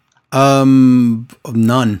reporting?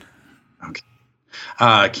 None. Okay.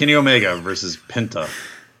 Kenny Omega versus Penta.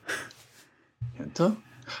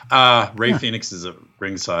 Ray Phoenix is at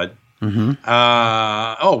ringside.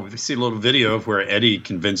 Mm-hmm. We see a little video of where Eddie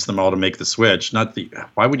convinced them all to make the switch.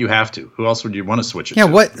 Why would you have to? Who else would you want to switch it to?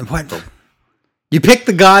 What? You picked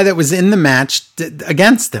the guy that was in the match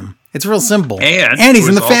against him. It's real simple. And he's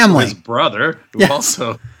in the family. His brother, who's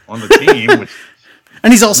also on the team.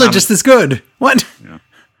 And he's also just as good. What? Yeah.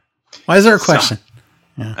 Why is there a question?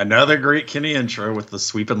 Yeah. Another great Kenny intro with the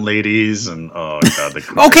sweeping ladies and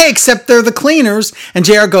okay, except they're the cleaners, and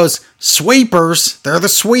JR goes, sweepers. They're the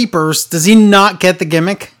sweepers. Does he not get the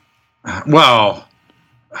gimmick? Well,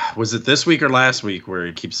 was it this week or last week where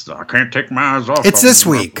he keeps? I can't take my eyes off. It's this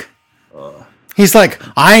week. He's like,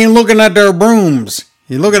 I ain't looking at their brooms.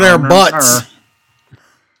 You look at their butts.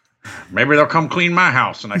 Maybe they'll come clean my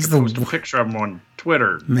house, and I can post a picture of them on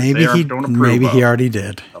Twitter. Maybe he already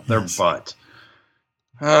did. Of their butt.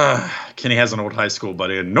 Kenny has an old high school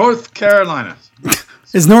buddy in North Carolina.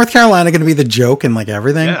 Is North Carolina going to be the joke in like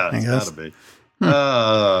everything? Yeah, it's got to be.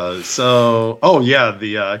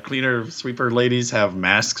 The cleaner sweeper ladies have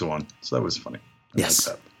masks on, so that was funny. Yes.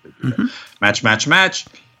 Like that. Match.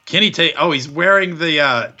 Kenny he's wearing the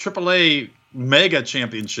AAA Mega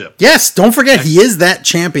Championship. Yes, don't forget he is that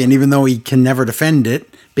champion, even though he can never defend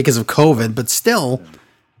it because of COVID. But still,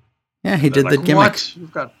 he did the gimmick. What?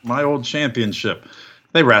 You've got my old championship.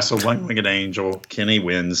 They wrestle One-Winged Angel. Kenny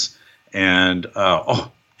wins. And,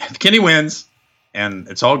 Kenny wins. And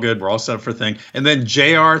it's all good. We're all set for a thing. And then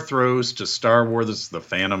JR throws to Star Wars The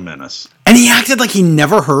Phantom Menace. And he acted like he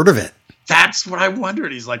never heard of it. That's what I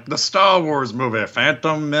wondered. He's like, the Star Wars movie,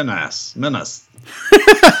 Phantom Menace.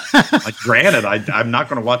 Like, granted, I'm not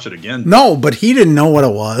going to watch it again. No, but he didn't know what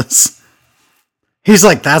it was. He's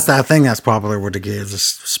like, that's that thing that's popular with the kids.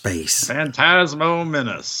 Space. Phantasmo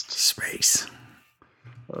Menace. Space.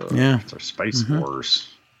 It's our Space Wars.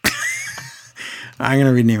 I'm going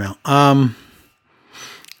to read an email.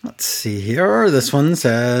 Let's see here. This one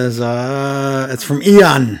says, it's from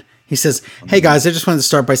Ian. He says, hey guys, I just wanted to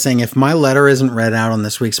start by saying if my letter isn't read out on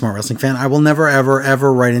this week's Smart Wrestling Fan, I will never, ever,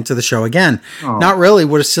 ever write into the show again. Oh. Not really.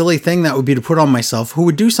 What a silly thing that would be to put on myself. Who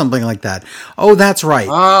would do something like that? Oh, that's right.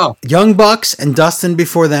 Oh. Young Bucks and Dustin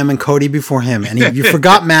before them and Cody before him. And you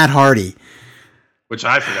forgot Matt Hardy. Which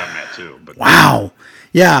I forgot Matt too. But wow.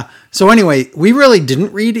 Yeah. So anyway, we really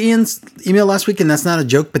didn't read Ian's email last week, and that's not a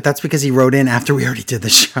joke, but that's because he wrote in after we already did the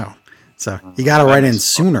show. So you got to write in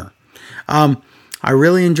sooner. I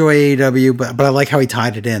really enjoy AEW, but I like how he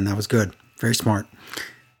tied it in. That was good. Very smart.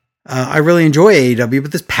 I really enjoy AEW,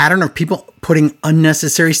 but this pattern of people putting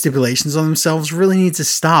unnecessary stipulations on themselves really needs to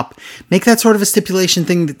stop. Make that sort of a stipulation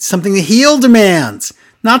thing that's something the heel demands,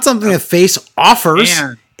 not something the face offers.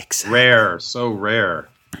 Exactly. Rare. So rare.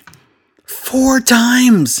 4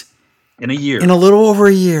 times. In a year. In a little over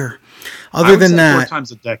a year. Other than that. 4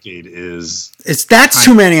 times a decade is... That's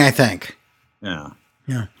too many, I think. Yeah.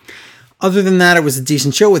 Yeah. Other than that, it was a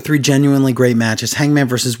decent show with 3 genuinely great matches. Hangman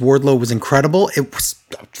versus Wardlow was incredible.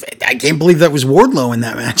 I can't believe that was Wardlow in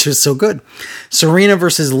that match. It was so good. Serena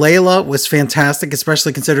versus Layla was fantastic,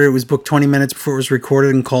 especially considering it was booked 20 minutes before it was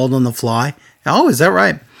recorded and called on the fly. Oh, is that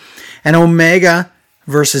right? And Omega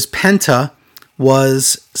versus Penta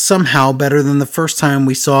was somehow better than the first time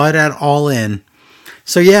we saw it at All In.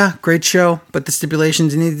 So yeah, great show, but the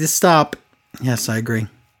stipulations needed to stop. Yes, I agree.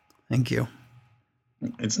 Thank you.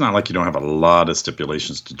 It's not like you don't have a lot of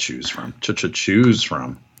stipulations to choose from. Choose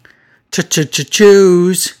from.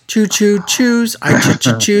 Choose. Choose. I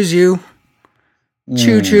choose you.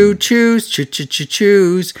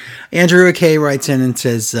 Choose. Andrew AK writes in and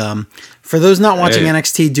says, for those not watching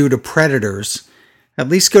NXT due to Predators, at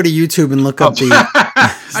least go to YouTube and look up the...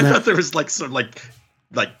 I thought there was like some like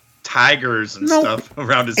tigers and stuff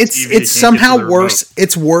around his TV. It's somehow worse.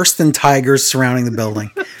 It's worse than tigers surrounding the building.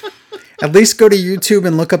 At least go to YouTube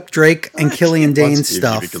and look up Drake and Killian Dane's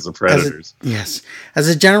stuff. Because of Predators. Yes. As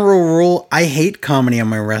a general rule, I hate comedy on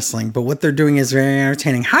my wrestling, but what they're doing is very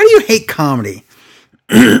entertaining. How do you hate comedy?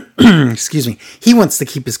 Excuse me. He wants to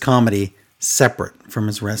keep his comedy separate from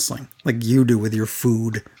his wrestling, like you do with your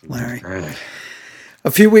food, Larry. Right.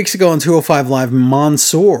 A few weeks ago on 205 Live,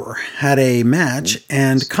 Mansoor had a match,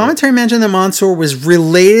 and commentary mentioned that Mansoor was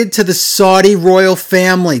related to the Saudi royal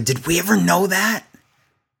family. Did we ever know that?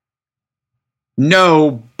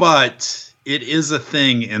 No, but it is a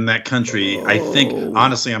thing in that country. I think,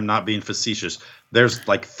 honestly, I'm not being facetious. There's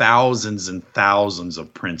like thousands and thousands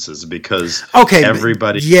of princes because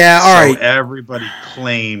everybody. Yeah, all right. Everybody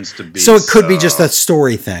claims to be. So it could be just a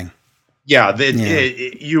story thing. Yeah,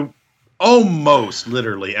 you almost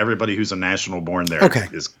literally everybody who's a national born there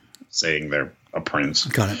is saying they're a prince.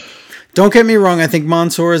 Got it. Don't get me wrong. I think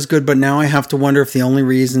Mansoor is good, but now I have to wonder if the only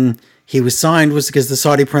reason he was signed was because the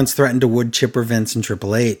Saudi prince threatened to wood chipper Vince and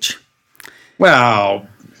Triple H. Well,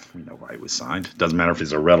 we know why he was signed. Doesn't matter if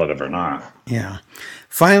he's a relative or not. Yeah.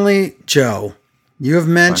 Finally, Joe, you have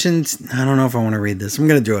mentioned, I don't know if I want to read this. I'm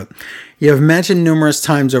going to do it. You have mentioned numerous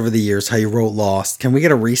times over the years how you wrote Lost. Can we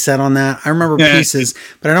get a reset on that? I remember pieces,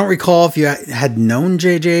 but I don't recall if you had known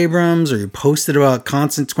J.J. Abrams or you posted about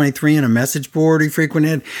Constant 23 on a message board you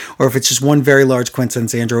frequented, or if it's just one very large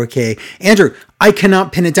coincidence, Andrew. Okay. Andrew, I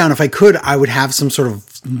cannot pin it down. If I could, I would have some sort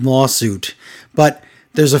of lawsuit. But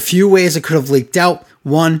there's a few ways it could have leaked out.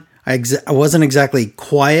 One, I wasn't exactly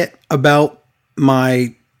quiet about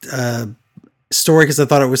my story because I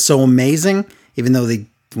thought it was so amazing, even though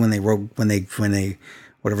when they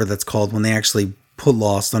whatever that's called, when they actually put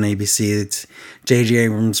Lost on ABC, it's J.J.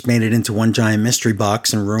 Abrams made it into one giant mystery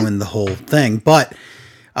box and ruined the whole thing. But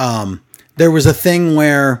there was a thing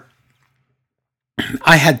where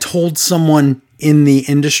I had told someone in the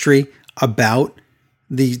industry about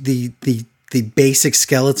the basic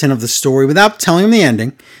skeleton of the story without telling him the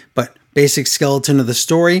ending, but basic skeleton of the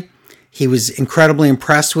story. He was incredibly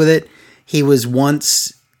impressed with it. He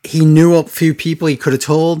knew a few people he could have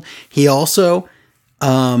told. He also,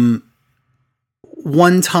 one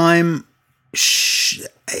time,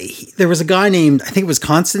 there was a guy named, I think it was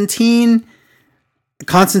Constantine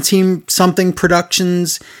something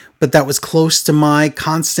Productions, but that was close to my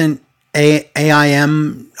Constant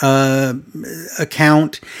AIM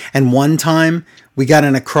account. And one time we got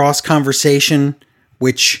in a cross conversation,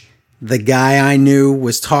 which the guy I knew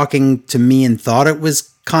was talking to me and thought it was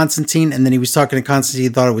Constantine, and then he was talking to Constantine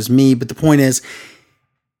and thought it was me. But the point is,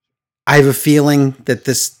 I have a feeling that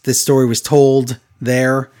this story was told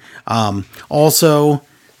there. Also,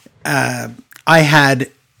 I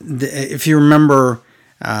had, if you remember,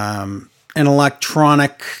 an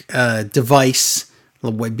electronic device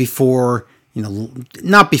before,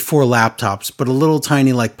 not before laptops, but a little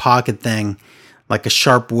tiny like pocket thing, like a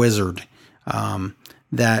Sharp Wizard,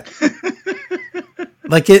 that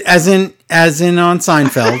like it as in on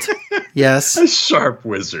Seinfeld. Yes. A Sharp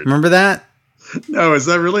Wizard. Remember that? No, is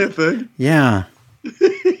that really a thing? Yeah.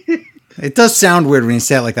 It does sound weird when you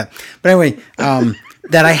say it like that. But anyway,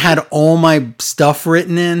 that I had all my stuff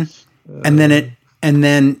written in, and then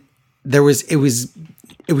it was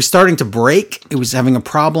starting to break. It was having a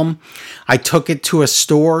problem. I took it to a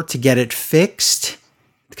store to get it fixed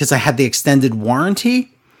because I had the extended warranty.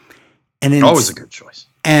 And always a good choice.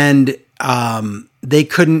 And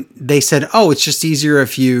they said, oh, it's just easier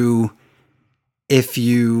if you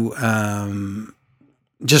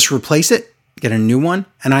just replace it, get a new one.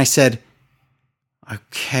 And I said,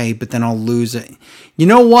 okay, but then I'll lose it. You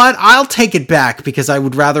know what? I'll take it back because I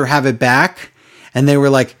would rather have it back. And they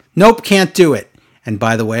were like, nope, can't do it. And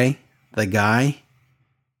by the way, the guy,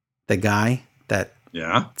 that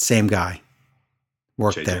same guy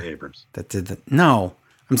worked J.J. there. Abrams. That did that. No,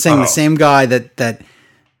 I'm saying the same guy that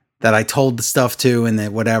I told the stuff to and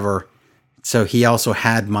that whatever. So he also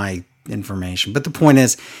had my information. But the point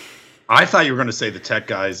is, I thought you were going to say the tech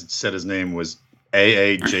guy said his name was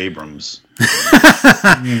A.A. Jabrams.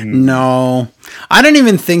 No, I don't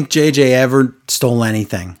even think JJ ever stole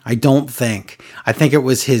anything. I don't think. I think it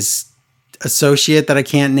was his associate that I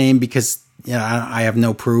can't name because I have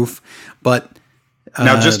no proof. But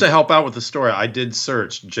now, just to help out with the story, I did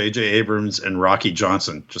search J.J. Abrams and Rocky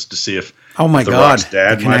Johnson just to see if Rock's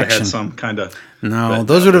dad might have had some kind of. No,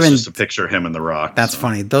 those would have been just a picture of him and The Rock. That's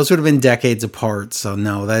funny. Those would have been decades apart. So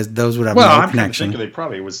no, those would have no connection. Thinking they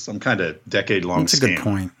probably was some kind of decade-long. That's scam. a good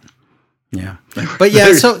point. Yeah, but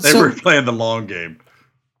yeah, they were playing the long game.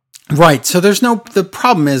 Right. So the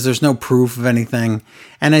problem is there's no proof of anything,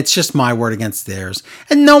 and it's just my word against theirs.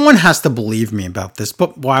 And no one has to believe me about this,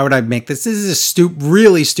 but why would I make this? This is a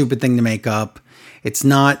really stupid thing to make up. It's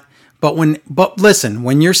not, but listen,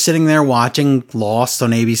 when you're sitting there watching Lost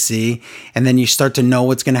on ABC, and then you start to know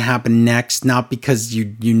what's going to happen next, not because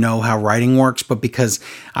you know how writing works, but because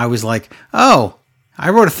I was like, oh,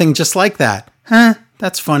 I wrote a thing just like that. Huh?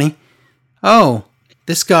 That's funny. Oh,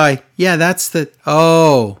 this guy. Yeah, that's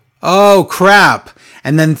oh, crap.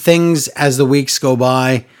 And then things as the weeks go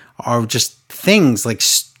by are just things like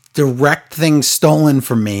direct things stolen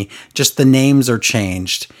from me. Just the names are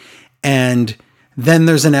changed. And then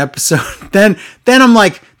there's an episode. Then I'm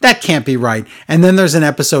like, that can't be right. And then there's an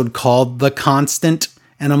episode called The Constant.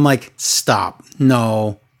 And I'm like, stop.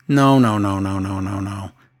 No.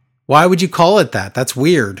 Why would you call it that? That's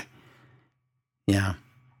weird. Yeah.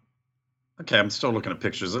 Okay, I'm still looking at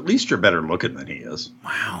pictures. At least you're better looking than he is.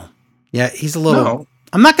 Wow. Yeah, he's a little. No.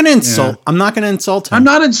 I'm not going to insult. Yeah. I'm not going to insult him.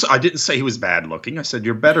 I didn't say he was bad looking. I said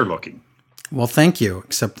you're better looking. Well, thank you.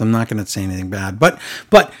 Except I'm not going to say anything bad. But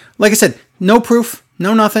like I said, no proof,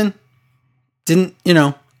 no nothing. Didn't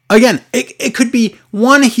Again, it could be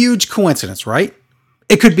one huge coincidence, right?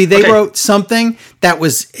 It could be they wrote something that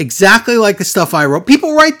was exactly like the stuff I wrote.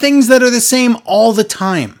 People write things that are the same all the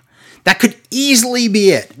time. That could easily be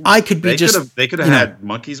it. They could have had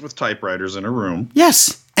monkeys with typewriters in a room.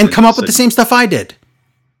 Yes, and come up with the same stuff I did.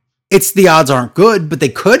 It's the odds aren't good, but they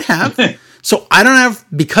could have. So I don't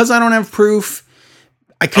have proof.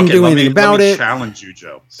 I couldn't do anything about it. Let me challenge you,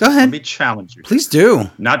 Joe. Go ahead. Let me challenge you. Please do.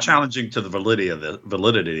 Not challenging to the validity of this.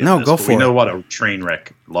 No, go for it. We know what a train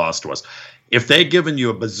wreck Lost was. If they'd given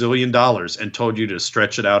you $1 bazillion and told you to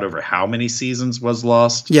stretch it out over how many seasons was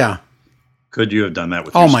Lost? Yeah. Could you have done that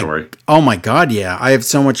with your story? Oh my God, yeah. I have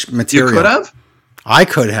so much material. You could have? I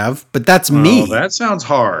could have, but that's me. That sounds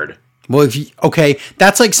hard. Well,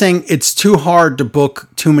 that's like saying it's too hard to book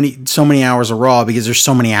so many hours of Raw because there's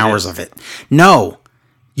so many hours of it. No.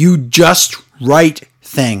 You just write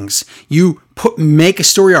things. You make a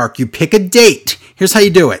story arc. You pick a date. Here's how you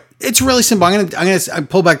do it. It's really simple. I'm gonna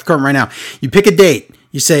pull back the curtain right now. You pick a date.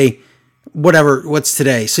 You say what's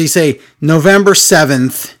today? So you say November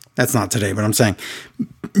 7th. That's not today, but I'm saying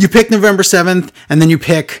you pick November 7th and then you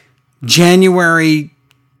pick January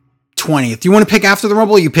 20th. You want to pick after the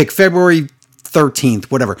Rumble? You pick February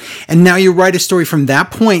 13th, whatever. And now you write a story from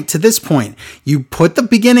that point to this point. You put the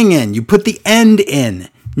beginning in, you put the end in.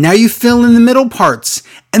 Now you fill in the middle parts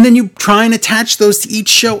and then you try and attach those to each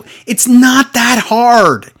show. It's not that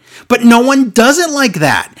hard, but no one does it like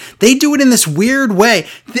that. They do it in this weird way.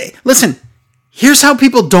 Listen, here's how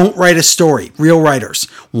people don't write a story, real writers.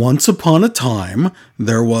 Once upon a time,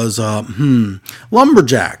 there was a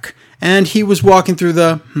lumberjack, and he was walking through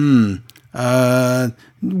the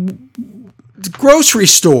grocery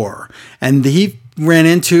store, and he ran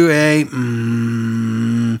into a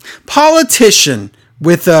politician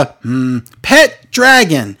with a pet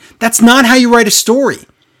dragon. That's not how you write a story.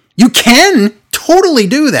 You can totally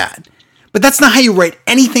do that. But that's not how you write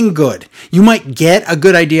anything good. You might get a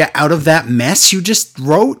good idea out of that mess you just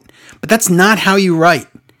wrote, but that's not how you write.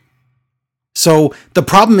 So the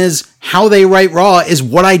problem is how they write Raw is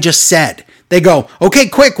what I just said. They go, okay,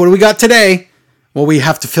 quick, what do we got today? Well, we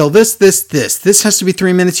have to fill this. This has to be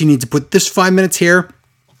 3 minutes. You need to put this 5 minutes here.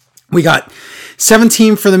 We got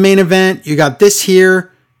 17 for the main event. You got this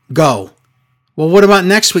here. Go. Well, what about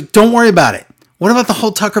next week? Don't worry about it. What about the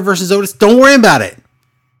whole Tucker versus Otis? Don't worry about it.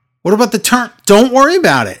 What about the turn? Don't worry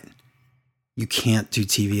about it. You can't do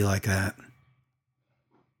TV like that.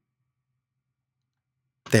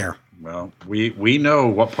 There. Well, we know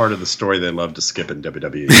what part of the story they love to skip in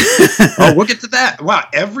WWE. Oh, we'll get to that. Wow,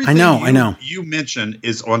 everything I know. You mentioned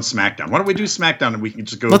is on SmackDown. Why don't we do SmackDown and we can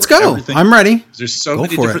just go Let's over go. everything? I'm ready. There's so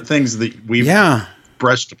many different things that we've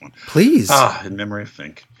brushed upon. Please. In memory of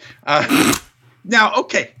Fink. Now,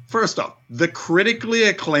 okay, first off, the critically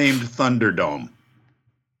acclaimed Thunderdome.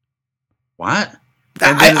 What?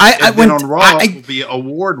 And then on Raw, it will be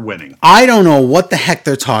award winning. I don't know what the heck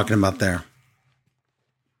they're talking about there.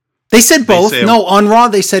 They said both. No, on Raw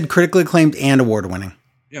they said critically acclaimed and award winning.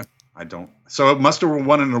 Yeah, I don't. So it must have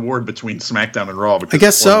won an award between SmackDown and Raw. I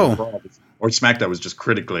guess so. Or SmackDown was just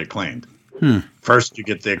critically acclaimed. First you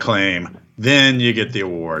get the acclaim, then you get the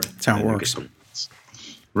award. That's how it works.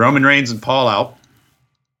 Roman Reigns and Paul out.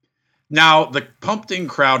 Now, the pumped-in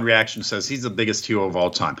crowd reaction says he's the biggest heel of all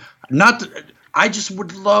time. I just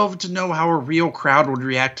would love to know how a real crowd would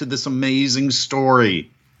react to this amazing story.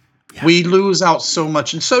 Yeah. We lose out so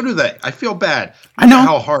much, and so do they. I feel bad. I know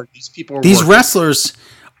how hard these people are These working. wrestlers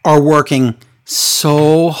are working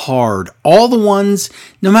so hard. All the ones,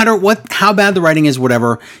 no matter how bad the writing is,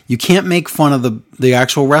 whatever, you can't make fun of the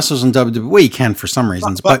actual wrestlers in WWE. You can for some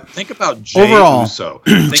reasons, but think about Jey Uso.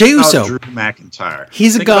 Jey Uso, Drew McIntyre.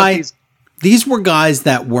 He's a guy. These were guys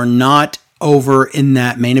that were not over in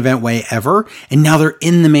that main event way ever, and now they're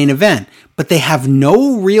in the main event, but they have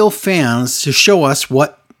no real fans to show us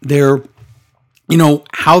what they're,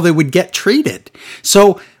 how they would get treated.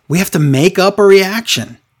 So we have to make up a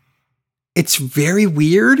reaction. It's very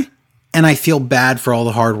weird, and I feel bad for all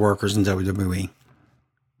the hard workers in WWE.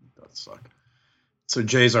 That suck. So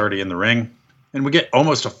Jay's already in the ring, and we get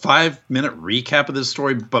almost a 5-minute recap of this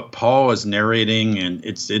story, but Paul is narrating, and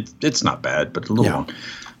it's not bad, but a little long.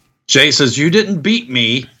 Jay says, "You didn't beat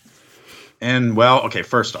me," and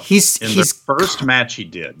first off, he's the first match he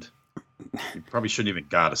did. He probably shouldn't even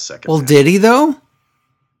got a second. Well, match. Did he though?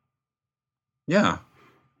 Yeah.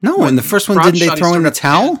 No, in the first one, didn't they throw in the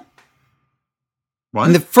towel? What?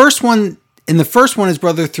 In the first one, his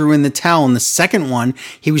brother threw in the towel. In the second one,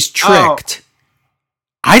 he was tricked.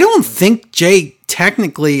 I don't think Jay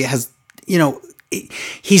technically has,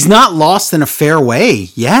 he's not lost in a fair way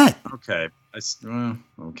yet. Okay.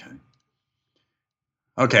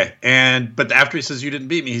 Okay. But after he says, "You didn't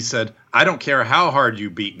beat me," he said, "I don't care how hard you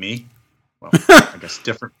beat me." Well, I guess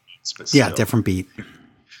different beats, but still. Yeah, different beat.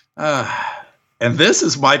 And this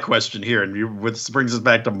is my question here, and this brings us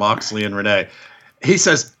back to Moxley and Renee. He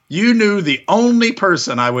says, "You knew the only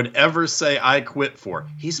person I would ever say I quit for."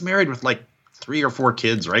 He's married with like 3 or 4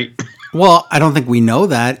 kids, right? Well, I don't think we know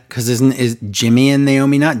that because is Jimmy and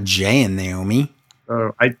Naomi not Jay and Naomi?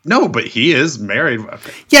 I know, but he is married.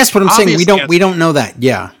 Okay. Yes, but I'm saying we don't know that.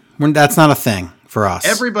 Yeah, that's not a thing for us.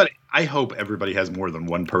 I hope everybody has more than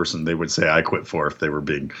one person they would say I quit for if they were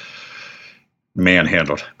being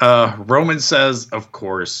manhandled. Roman says, "Of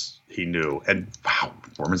course he knew," and wow,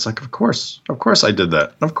 Roman's like, "Of course I did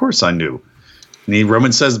that. Of course I knew." And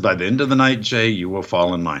Roman says, "By the end of the night, Jay, you will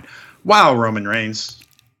fall in line." Wow, Roman Reigns,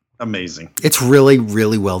 amazing. It's really,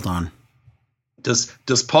 really well done.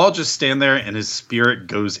 Does Paul just stand there and his spirit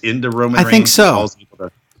goes into Roman Reigns? I think so.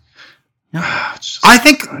 I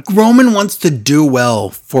think Roman wants to do well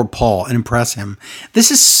for Paul and impress him. This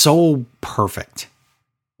is so perfect.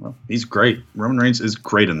 Well, he's great. Roman Reigns is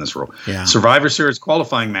great in this role. Yeah. Survivor Series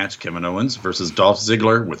qualifying match, Kevin Owens versus Dolph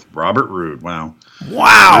Ziggler with Robert Roode. Wow.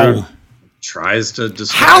 Roode tries to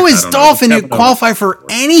distract. How is Dolph and you qualify for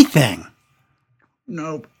anything?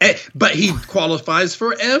 No, but he qualifies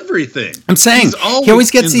for everything. I'm saying he always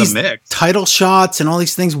gets these title shots and all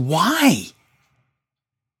these things. Why?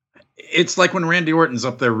 It's like when Randy Orton's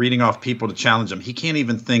up there reading off people to challenge him. He can't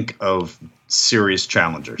even think of serious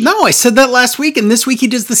challengers. No, I said that last week, and this week he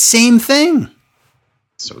does the same thing.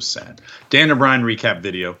 So sad. Dan O'Brien recap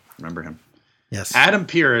video. Remember him? Yes. Adam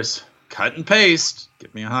Pearce, cut and paste.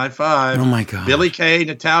 Give me a high five. Oh, my God. Billie Kay,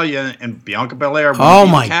 Natalya, and Bianca Belair. Oh,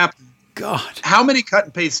 my God. How many cut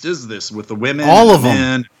and paste is this with the women? All of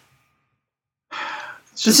them.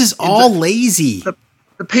 This is all lazy.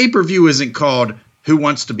 The pay-per-view isn't called Who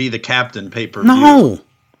Wants to Be the Captain pay-per-view. No.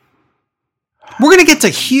 We're going to get to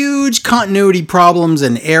huge continuity problems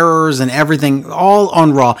and errors and everything all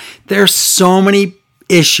on Raw. There's so many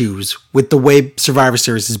issues with the way Survivor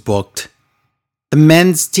Series is booked. The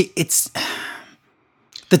men's it's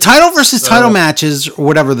the title versus title matches or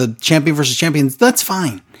whatever, the champion versus champions, that's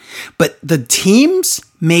fine. But the teams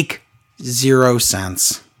make zero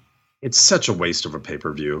sense. It's such a waste of a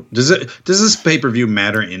pay-per-view. Does this pay-per-view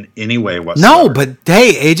matter in any way whatsoever? No, but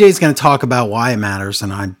hey, AJ's going to talk about why it matters,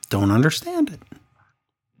 and I don't understand it.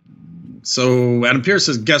 So Adam Pearce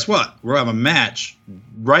says, guess what? We'll have a match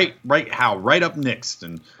right up next,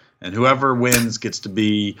 and whoever wins gets to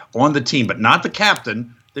be on the team, but not the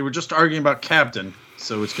captain. They were just arguing about captain,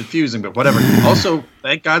 so it's confusing, but whatever. Also,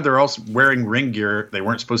 thank God they're also wearing ring gear. They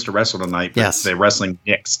weren't supposed to wrestle tonight, but they're wrestling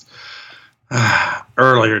next.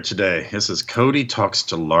 Earlier today, this is Cody talks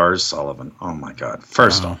to Lars Sullivan. Oh my God!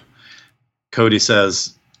 First off, Cody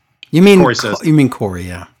says, "You mean Corey?"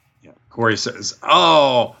 Yeah. Corey says,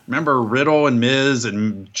 "Oh, remember Riddle and Miz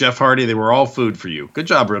and Jeff Hardy? They were all food for you. Good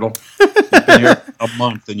job, Riddle. You've been here a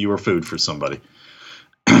month and you were food for somebody."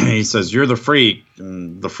 He says, "You're the freak."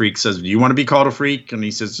 And the freak says, "Do you want to be called a freak?" And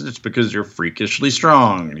he says, "It's because you're freakishly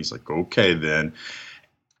strong." And he's like, "Okay, then."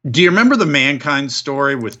 Do you remember the Mankind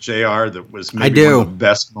story with JR that was maybe one of the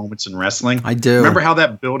best moments in wrestling? I do. Remember how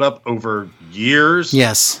that built up over years?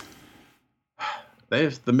 Yes.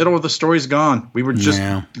 The middle of the story's gone.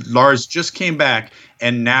 Lars just came back,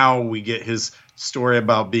 and now we get his story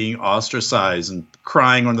about being ostracized and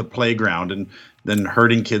crying on the playground and then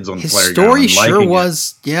hurting kids on the playground. His story sure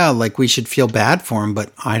was, like we should feel bad for him,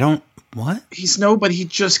 but I don't, what? But he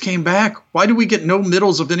just came back. Why do we get no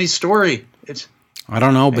middles of any story? I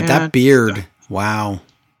don't know, but that beard, wow.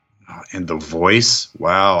 And the voice,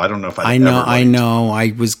 wow. I don't know if I know.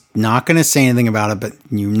 I was not going to say anything about it, but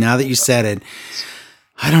now that you said it,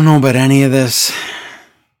 I don't know about any of this.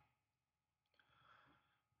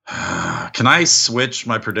 Can I switch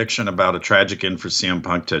my prediction about a tragic end for CM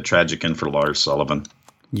Punk to a tragic end for Lars Sullivan?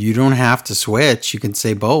 You don't have to switch. You can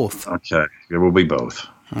say both. Okay. It will be both.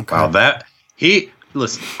 Okay. Wow.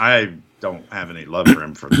 Listen, I don't have any love for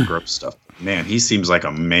him for the gross stuff. Man, he seems like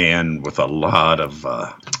a man with a lot of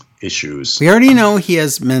issues. We already know he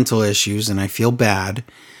has mental issues, and I feel bad,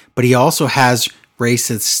 but he also has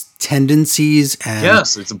racist tendencies, and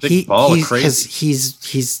yes, it's a big ball of crazy.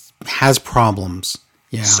 He's has problems.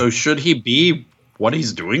 Yeah. So should he be what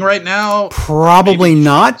he's doing right now? Probably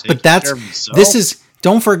not, but this is,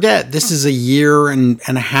 don't forget, this is a year and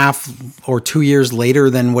a half or 2 years later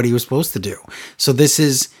than what he was supposed to do. So this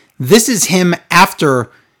is him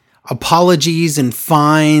after apologies and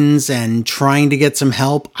fines and trying to get some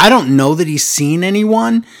help. I don't know that he's seen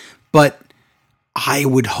anyone, but I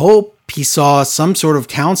would hope he saw some sort of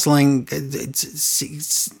counseling,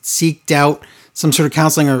 seeked out some sort of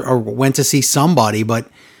counseling or went to see somebody, but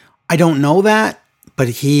I don't know that, but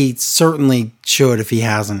he certainly should if he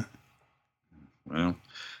hasn't. Well,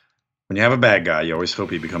 when you have a bad guy, you always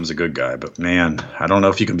hope he becomes a good guy, but man, I don't know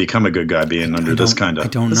if you can become a good guy being under this kind of,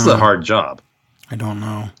 this is a hard job. I don't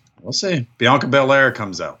know. We'll see. Bianca Belair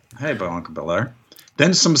comes out. Hey, Bianca Belair.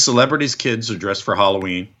 Then some celebrities' kids are dressed for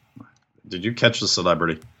Halloween. Did you catch the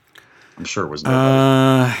celebrity? I'm sure it was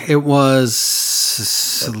nobody. It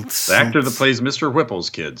was the actor that plays Mr.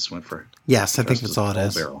 Whipple's kids went for. Yes, I think that's all it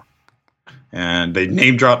is. Barrel. And they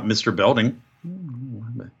name dropped Mr. Belding.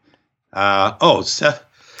 Seth.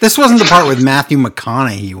 This wasn't the part with Matthew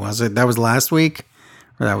McConaughey, was it? That was last week,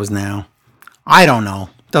 or that was now? I don't know.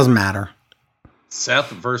 Doesn't matter. Seth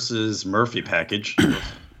versus Murphy package.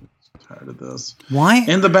 Tired of this. Why?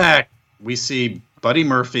 In the back, we see Buddy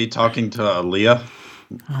Murphy talking to Aaliyah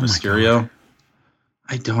Mysterio.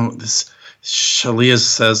 Shalia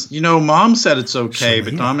says, Mom said it's okay,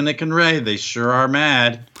 but Dominic and Ray, they sure are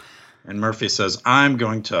mad. And Murphy says, I'm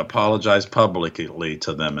going to apologize publicly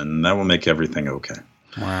to them, and that will make everything okay.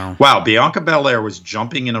 Wow. Bianca Belair was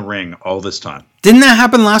jumping in a ring all this time. Didn't that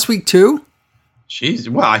happen last week too?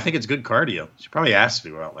 I think it's good cardio. She probably asked to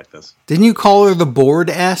go out like this. Didn't you call her the board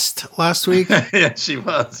est last week? Yeah, she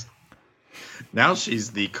was. Now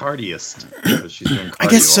she's the cardiest. She's doing cardio I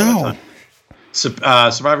guess so.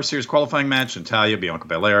 Survivor Series qualifying match: Natalya, Bianca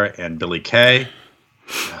Belair, and Billie Kay.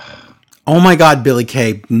 Oh my God, Billie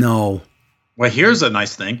Kay! No. Well, here's a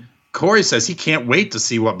nice thing. Corey says he can't wait to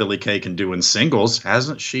see what Billie Kay can do in singles.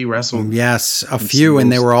 Hasn't she wrestled? Yes, a few, and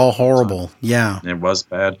they were all horrible. Yeah. It was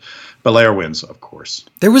bad. Belair wins, of course.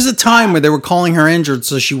 There was a time where they were calling her injured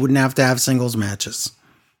so she wouldn't have to have singles matches.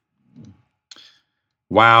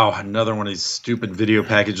 Wow, another one of these stupid video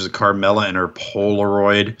packages of Carmella and her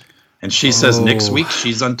Polaroid. And she says next week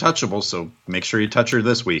she's untouchable, so make sure you touch her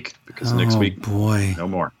this week, because next week, no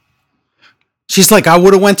more. She's like, I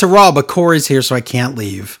would have went to Raw, but Corey's here, so I can't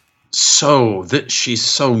leave. So she's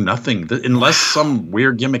so nothing. Unless some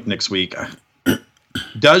weird gimmick next week.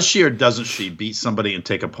 Does she or doesn't she beat somebody and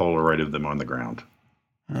take a Polaroid of them on the ground?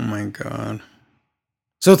 Oh my God.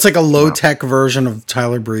 So it's like a low-tech version of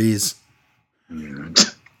Tyler Breeze. Wow.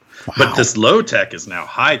 But this low-tech is now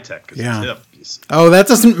high-tech. Yeah. Oh, that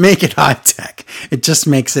doesn't make it high-tech. It just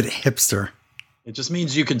makes it hipster. It just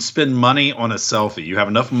means you can spend money on a selfie. You have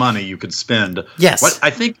enough money you could spend. Yes. I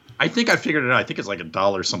think I figured it out. I think it's like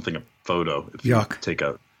 $1 something a photo. If you take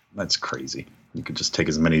that's crazy. You could just take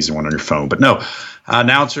as many as you want on your phone. But no,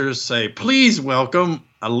 announcers say, please welcome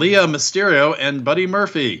Aaliyah Mysterio and Buddy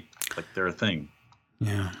Murphy. Like they're a thing.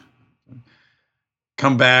 Yeah.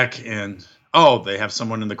 Come back and, they have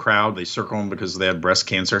someone in the crowd. They circle them because they had breast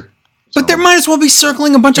cancer. But there might as well be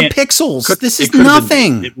circling a bunch of pixels. This is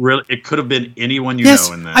nothing. It could have been anyone you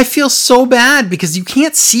know in that. I feel so bad because you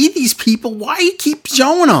can't see these people. Why do you keep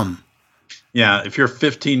showing them? Yeah, if you're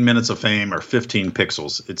 15 minutes of fame or 15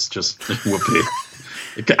 pixels, it's just whoopee.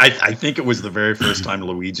 I think it was the very first time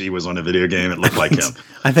Luigi was on a video game. It looked like him.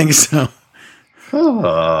 I think so. For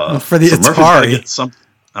the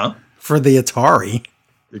Atari. For the Atari.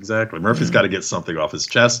 Exactly. Murphy's got to get something off his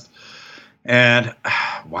chest. And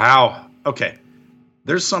wow. Okay.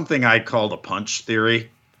 There's something I call the punch theory,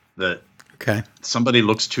 that somebody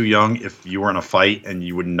looks too young if you were in a fight and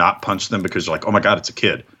you would not punch them because you're like, oh my God, it's a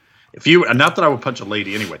kid. If you, and not that I would punch a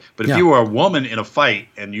lady anyway, but if you were a woman in a fight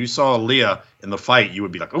and you saw Aaliyah in the fight, you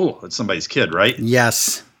would be like, oh, that's somebody's kid, right?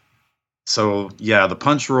 Yes. So yeah, the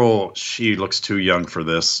punch rule, she looks too young for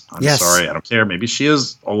this. I'm sorry. I don't care. Maybe she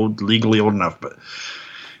is legally old enough, but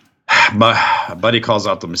my buddy calls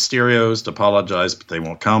out the Mysterios to apologize, but they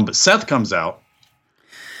won't come. But Seth comes out.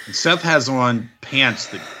 And Seth has on pants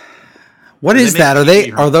that. What is that?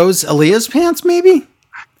 Are those Aaliyah's pants? Maybe.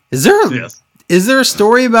 Is there a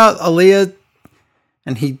story about Aaliyah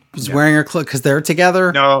and he was wearing her clothes because they're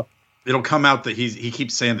together? No, it'll come out that he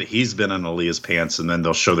keeps saying that he's been in Aaliyah's pants, and then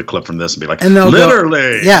they'll show the clip from this and be like, and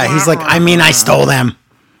literally. He's like, I mean, I stole them.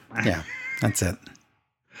 Yeah, that's it.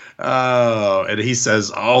 Oh, and he says,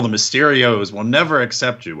 the Mysterios will never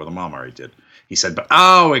accept you. Well, the mom already did. He said, but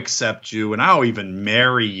I'll accept you, and I'll even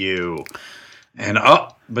marry you. And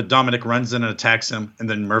but Dominic runs in and attacks him, and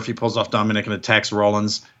then Murphy pulls off Dominic and attacks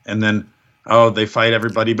Rollins, and then they fight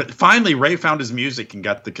everybody. But finally, Ray found his music and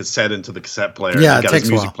got the cassette into the cassette player. Yeah, and got his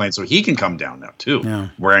music playing, so he can come down now too.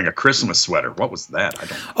 Wearing a Christmas sweater. What was that? I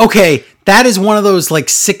don't know. Okay, that is one of those like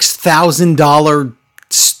 $6,000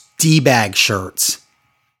 D-bag shirts.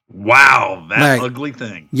 Wow, that ugly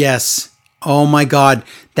thing. Yes. Oh my God.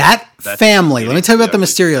 That's family, let me tell you about the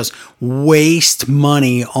Mysterios, waste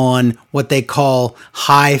money on what they call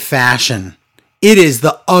high fashion. It is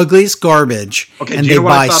the ugliest garbage, and they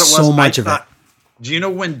buy so much of it. Do you know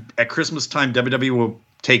when at Christmas time WWE will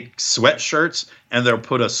take sweatshirts and they'll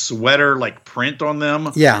put a sweater like print on them?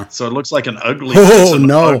 Yeah. So it looks like an ugly,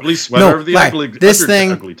 ugly sweater of the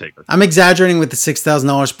ugly taker. I'm exaggerating with the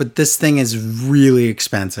 $6,000, but this thing is really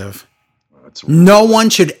expensive. No one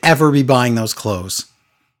should ever be buying those clothes.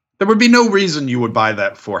 There would be no reason you would buy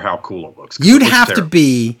that for how cool it looks. You'd have to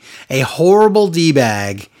be a horrible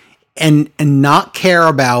D-bag and not care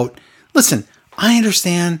about. Listen, I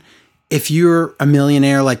understand if you're a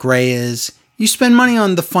millionaire like Ray is, you spend money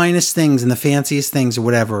on the finest things and the fanciest things or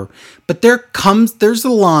whatever. But there's a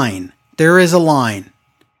line. There is a line.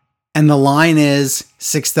 And the line is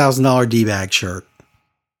 $6,000 D-bag shirt.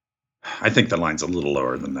 I think the line's a little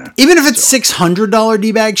lower than that. Even if it's $600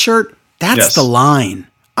 D-bag shirt, that's the line.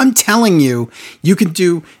 I'm telling you, you can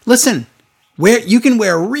you can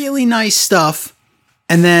wear really nice stuff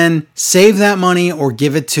and then save that money or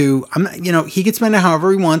give it to, he can spend it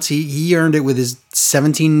however he wants. He earned it with his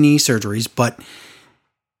 17 knee surgeries, but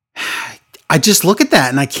I just look at that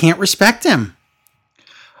and I can't respect him.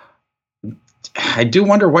 I do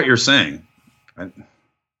wonder what you're saying.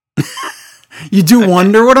 You do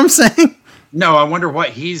wonder what I'm saying? No, I wonder what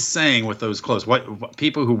he's saying with those clothes. What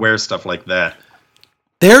people who wear stuff like that.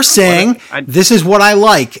 They're saying, this is what I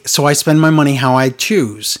like, so I spend my money how I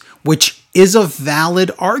choose, which is a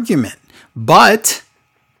valid argument. But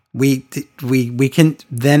we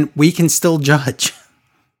can still judge.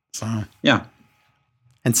 So yeah.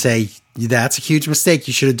 And say, that's a huge mistake.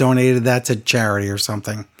 You should have donated that to charity or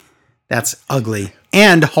something. That's ugly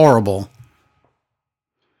and horrible.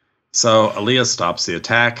 So Aaliyah stops the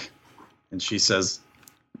attack, and she says,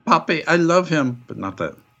 Papi, I love him. But not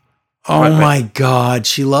that. Oh, my God.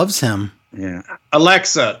 She loves him. Yeah.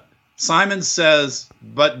 Alexa, Simon says,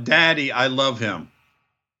 but Daddy, I love him.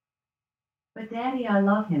 But Daddy, I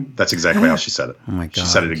love him. That's exactly how she said it. Oh, my God. She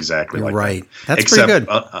said it exactly like right. That. That's pretty good.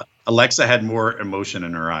 Alexa had more emotion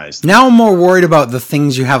in her eyes. Now I'm more worried about the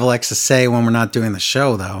things you have Alexa say when we're not doing the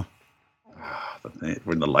show, though.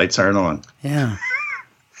 When the lights aren't on. Yeah.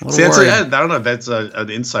 See, I don't know if that's an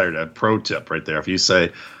insider, a pro tip right there. If you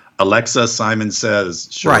say, Alexa, Simon says,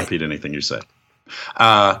 she'll repeat anything you say.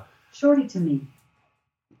 Shorty to me.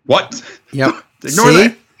 What? Yep. Ignore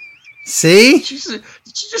that. See? Did you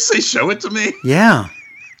just say show it to me? Yeah.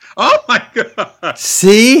 Oh, my God.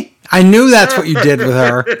 See? I knew that's what you did with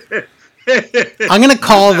her. I'm going to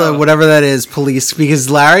call the whatever that is police because,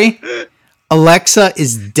 Larry, Alexa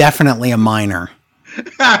is definitely a minor.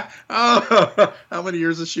 Oh, how many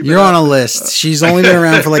years has she been? You're on a list. She's only been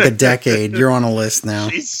around for like a decade. You're on a list now.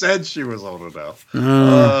 She said she was old enough.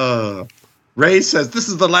 Ray says, this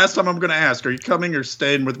is the last time I'm going to ask, are you coming or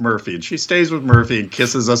staying with Murphy? And she stays with Murphy and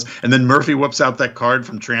kisses us. And then Murphy whips out that card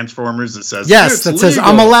from Transformers that says, yes, that says,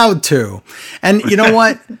 I'm allowed to. And you know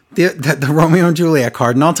what? the Romeo and Juliet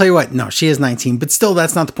card. And I'll tell you what, no, she is 19, but still,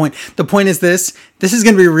 that's not the point. The point is this is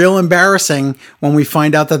going to be real embarrassing when we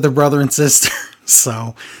find out that they're brother and sister.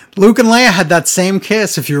 So Luke and Leia had that same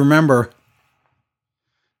kiss, if you remember.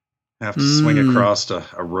 Have to swing across a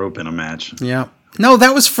rope in a match. Yeah. No,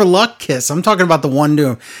 that was for luck kiss. I'm talking about the one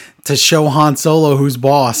to show Han Solo who's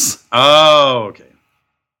boss. Oh, okay.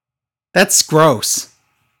 That's gross.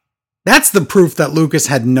 That's the proof that Lucas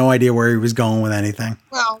had no idea where he was going with anything.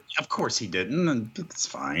 Well, of course he didn't, and it's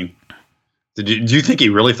fine. Do you think he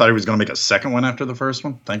really thought he was going to make a second one after the first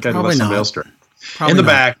one? Thank God he left somebody else straight. In the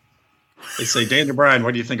back, they say, Daniel Bryan,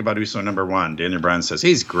 what do you think about Uso number 1? Daniel Bryan says,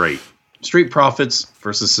 he's great. Street Profits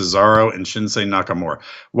versus Cesaro and Shinsuke Nakamura.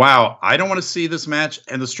 Wow, I don't want to see this match,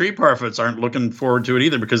 and the Street Profits aren't looking forward to it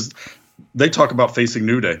either because they talk about facing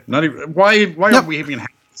New Day. Not even, why aren't we even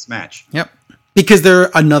having this match? Yep. Because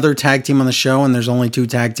they're another tag team on the show, and there's only 2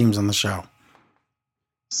 tag teams on the show.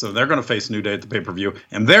 So they're going to face New Day at the pay-per-view,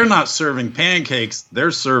 and they're not serving pancakes,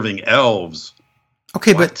 they're serving elves.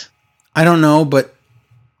 Okay, but I don't know, but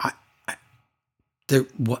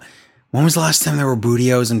when was the last time there were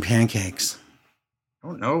bootios and pancakes? I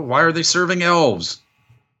don't know. Why are they serving elves?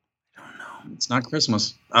 I don't know. It's not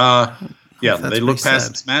Christmas. Yeah, they look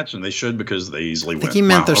past this match, and they should because they easily win. I think he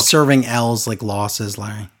meant they're serving elves like losses,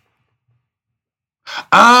 Larry.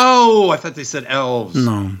 Oh, I thought they said elves.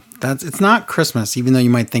 No, it's not Christmas, even though you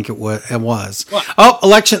might think it was. What? Oh,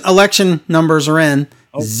 election numbers are in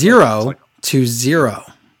 0-0.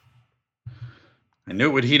 I knew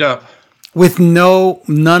it would heat up. With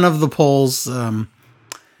none of the polls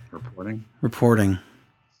reporting.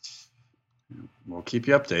 We'll keep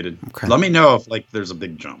you updated. Okay. Let me know if there's a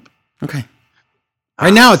big jump. Okay.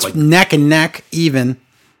 Right now it's neck and neck, even.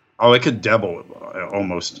 Oh, it could double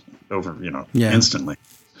almost over, instantly.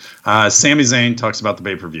 Sami Zayn talks about the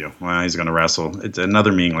pay-per-view. Well, he's going to wrestle. It's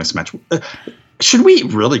another meaningless match. Should we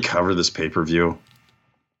really cover this pay-per-view?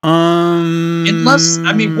 Unless,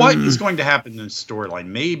 what is going to happen in the storyline?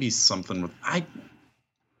 Maybe something with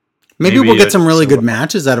Maybe we'll get some really good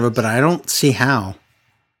matches out of it, but I don't see how.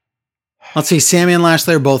 Let's see. Sammy and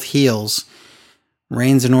Lashley are both heels.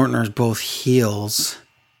 Reigns and Orton are both heels.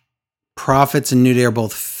 Profits and New Day are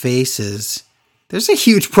both faces. There's a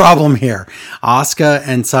huge problem here. Asuka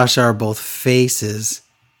and Sasha are both faces.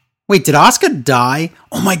 Wait, did Asuka die?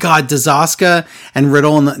 Oh my God, does Asuka and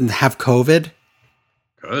Riddle have COVID?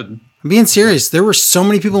 Good. I'm being serious. There were so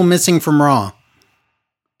many people missing from Raw.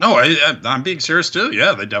 No, I'm being serious too.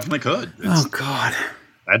 Yeah, they definitely could. Oh God,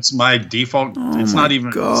 that's my default. It's not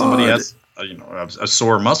even somebody has a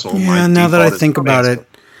sore muscle. Yeah, now that I think about it,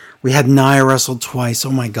 we had Nia wrestle twice.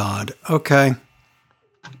 Oh my God. Okay.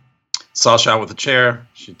 Sasha out with a chair.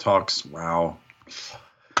 She talks. Wow.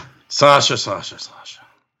 Sasha.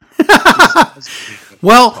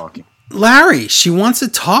 Well, talking. Larry, she wants to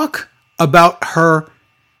talk about her.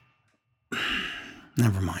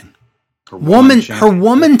 Never mind. Her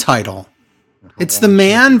woman title. It's the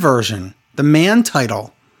man version. The man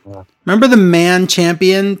title. Yeah. Remember the man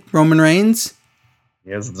champion, Roman Reigns?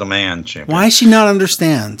 Yes, the man champion. Why does she not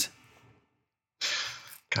understand?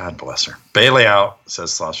 God bless her. Bayley out,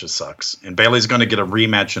 says Sasha sucks. And Bayley's going to get a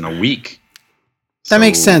rematch in a week. That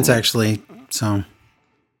makes sense, actually.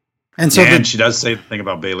 And she does say the thing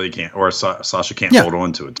about Bayley Sasha can't hold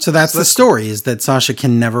on to it. So that's the story, is that Sasha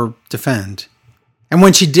can never defend. And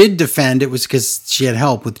when she did defend, it was because she had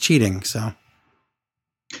help with cheating. So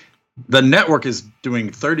the network is doing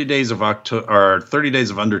 30 days of 30 days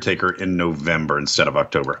of Undertaker in November instead of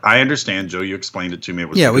October. I understand, Joe. You explained it to me.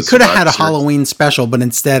 We could have had a Halloween special, but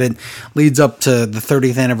instead it leads up to the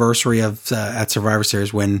 30th anniversary of at Survivor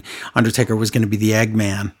Series when Undertaker was going to be the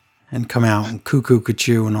Eggman and come out and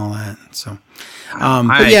cuckoo and all that. So,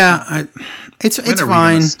 it's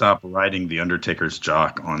fine. Stop riding the Undertaker's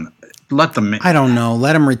jock on. Let them. I don't know.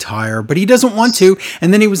 Let him retire, but he doesn't want to.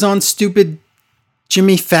 And then he was on stupid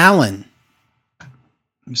Jimmy Fallon.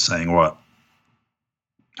 I'm saying what?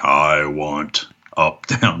 I want up,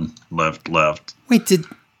 down, left. Wait, did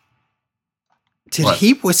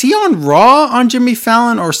was he on Raw on Jimmy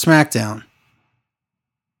Fallon or SmackDown?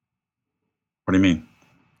 What do you mean?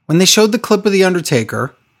 When they showed the clip of the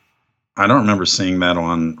Undertaker, I don't remember seeing that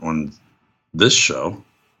on this show.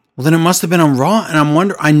 Well, then it must have been on Raw, and I'm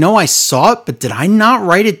wondering. I know I saw it, but did I not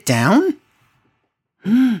write it down?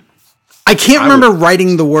 I can't remember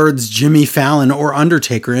writing the words Jimmy Fallon or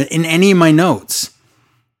Undertaker in any of my notes.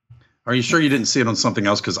 Are you sure you didn't see it on something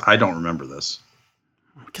else? Because I don't remember this.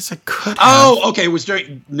 guess I could. Okay. It was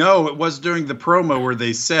during the promo where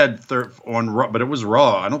they said on Raw, but it was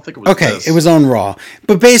Raw. I don't think it was. Okay, it was on Raw.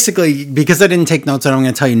 But basically, because I didn't take notes, I'm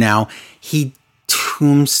going to tell you now. He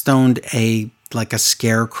tombstoned a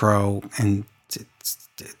scarecrow, and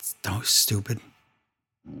it's so stupid.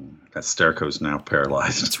 That scarecrow's now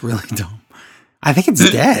paralyzed. It's really dumb. I think it's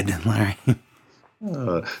dead, Larry.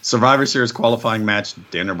 Survivor Series qualifying match: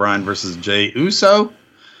 Daniel Bryan versus Jey Uso.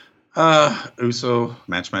 Uso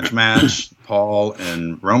match. Paul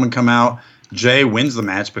and Roman come out. Jey wins the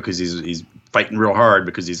match because he's fighting real hard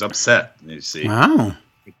because he's upset. You see. Wow.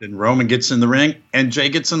 But then Roman gets in the ring and Jey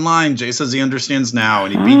gets in line. Jey says he understands now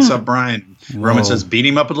and he beats up Bryan. Whoa. Roman says beat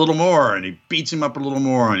him up a little more and he beats him up a little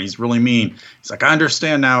more and he's really mean. He's like, I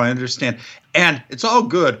understand now. I understand. And it's all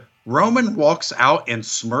good. Roman walks out and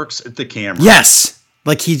smirks at the camera. Yes.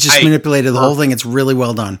 Like he just manipulated the whole thing. It's really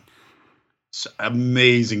well done.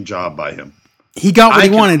 Amazing job by him. He got what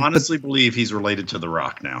he wanted. I honestly believe he's related to The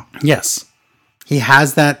Rock now. Yes. He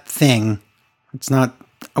has that thing. It's not,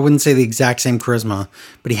 I wouldn't say the exact same charisma,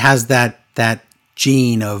 but he has that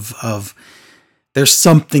gene of there's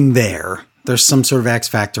something there. There's some sort of X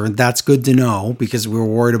factor, and that's good to know because we were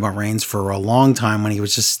worried about Reigns for a long time when he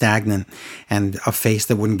was just stagnant and a face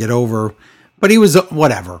that wouldn't get over. But he was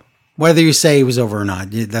whatever. Whether you say he was over or not,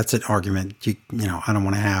 that's an argument I don't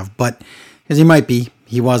want to have. But because he might be,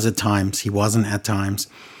 he was at times. He wasn't at times.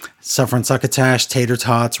 Suffering succotash, tater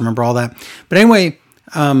tots, remember all that. But anyway,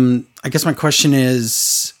 I guess my question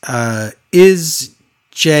is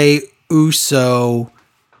Jey Uso,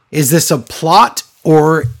 is this a plot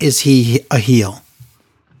or is he a heel?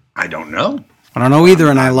 I don't know. I don't know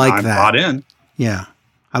either, and I like I'm that. bought in. Yeah.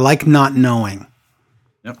 I like not knowing.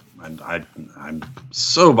 Yep. I'm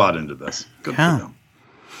so bought into this. Good for them.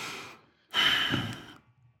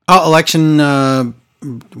 Oh, election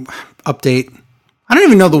update. I don't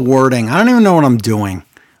even know the wording. I don't even know what I'm doing.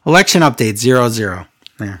 Election update 0-0.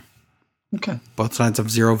 There. Okay. Both sides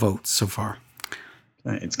have 0 votes so far.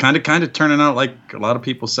 Okay. It's kind of turning out like a lot of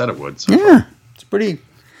people said it would. So yeah. far. It's pretty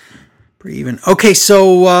even. Okay,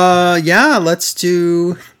 so let's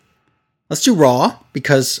do Raw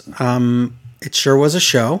because it sure was a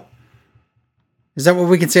show. Is that what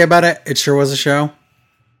we can say about it? It sure was a show.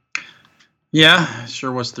 Yeah, it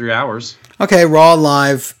sure was 3 hours. Okay, Raw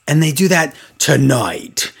live, and they do that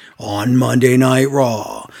tonight on Monday Night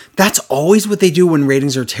Raw. That's always what they do when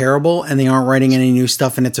ratings are terrible and they aren't writing any new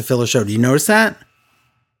stuff and it's a filler show. Do you notice that?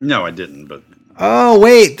 No, I didn't, but... Oh,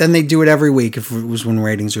 wait, then they do it every week if it was when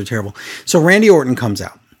ratings are terrible. So Randy Orton comes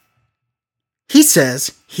out. He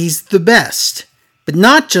says he's the best, but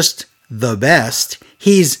not just the best.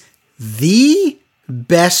 He's the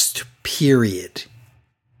best, period.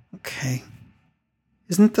 Okay.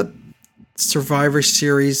 Isn't the Survivor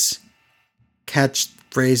Series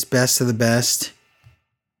catchphrase best of the best?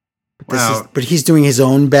 But he's doing his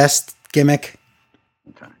own best gimmick.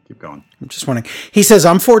 Okay, keep going. I'm just wondering. He says,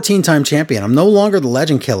 I'm 14-time champion. I'm no longer the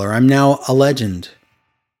legend killer. I'm now a legend.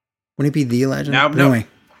 Wouldn't he be the legend? Now, anyway. No.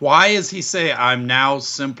 Why does he say I'm now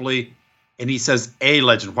simply... And he says a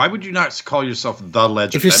legend. Why would you not call yourself the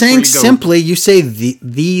legend? If you're saying simply, you say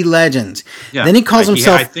the legend. Yeah, then he calls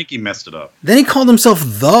himself... I think he messed it up. Then he called himself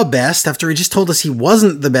the best after he just told us he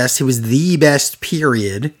wasn't the best. He was the best,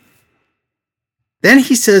 period. Then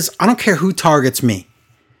he says, I don't care who targets me.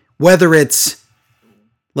 Whether it's,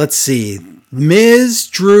 let's see, Miz,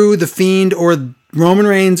 Drew, The Fiend, or Roman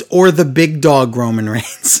Reigns, or the big dog Roman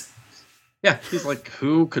Reigns. Yeah, he's like,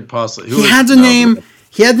 who could possibly... He had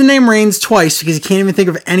the name Reigns twice because he can't even think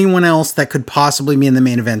of anyone else that could possibly be in the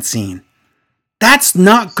main event scene. That's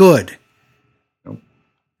not good. Nope.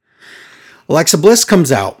 Alexa Bliss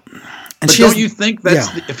comes out. And but don't you think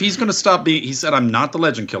that's... Yeah. If he's going to stop being... He said, I'm not the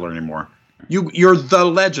legend killer anymore. You're the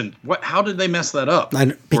legend. What? How did they mess that up?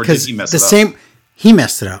 Because or did he mess it up? He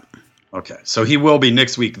messed it up. Okay, so he will be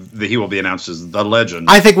next week. He will be announced as the legend.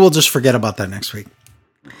 I think we'll just forget about that next week.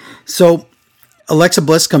 So Alexa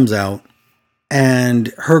Bliss comes out,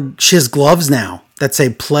 and she has gloves now that say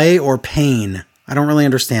play or pain. I don't really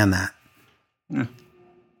understand that. Yeah.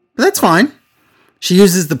 But that's fine. She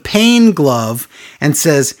uses the pain glove and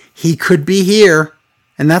says he could be here.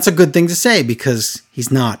 And that's a good thing to say because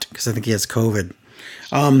he's not, because I think he has COVID.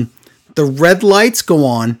 The red lights go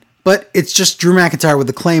on, but it's just Drew McIntyre with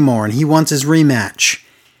the Claymore, and he wants his rematch.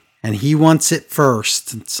 And he wants it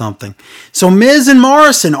first. It's something. So Miz and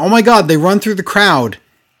Morrison, oh my God, they run through the crowd.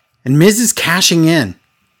 And Miz is cashing in.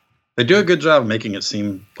 They do a good job of making it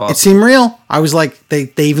seem possible. It seemed real. I was like,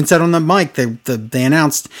 they even said on the mic, they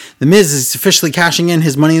announced the Miz is officially cashing in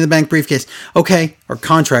his Money in the Bank briefcase. Okay, or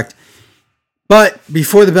contract. But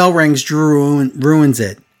before the bell rings, Drew ruins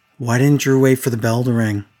it. Why didn't Drew wait for the bell to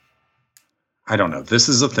ring? I don't know. This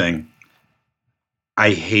is a thing.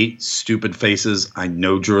 I hate stupid faces. I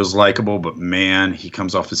know Drew is likable, but man, he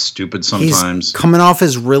comes off as stupid sometimes. He's coming off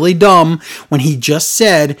as really dumb when he just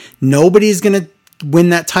said nobody's going to win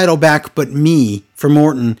that title back but me from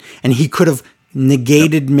Orton, and he could have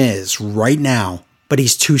negated Miz right now, but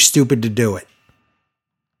he's too stupid to do it.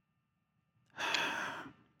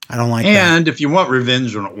 I don't like that. And if you want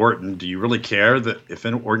revenge on Orton, do you really care that if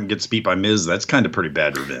Orton gets beat by Miz, that's kind of pretty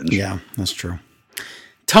bad revenge. Yeah, that's true.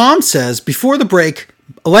 Tom says, before the break,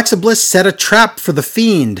 Alexa Bliss set a trap for the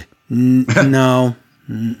Fiend. No.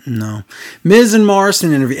 Miz and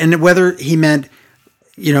Morrison interview. And whether he meant,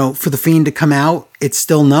 for the Fiend to come out, it's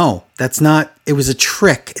still no. That's not, it was a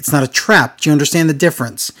trick. It's not a trap. Do you understand the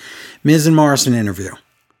difference? Miz and Morrison interview.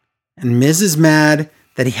 And Miz is mad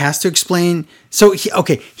that he has to explain. So, he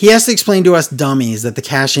has to explain to us dummies that the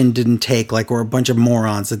cash-in didn't take, like we're a bunch of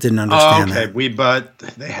morons that didn't understand that. But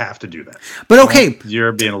they have to do that. But okay. Well,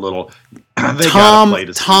 you're being a little...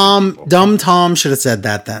 Dumb Tom should have said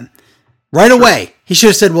that then. Right away. He should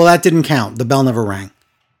have said, well, that didn't count. The bell never rang.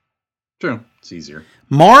 True. It's easier.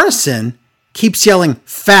 Morrison keeps yelling,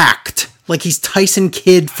 fact, like he's Tyson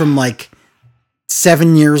Kidd from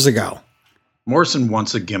 7 years ago. Morrison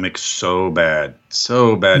wants a gimmick so bad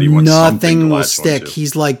he wants nothing will stick.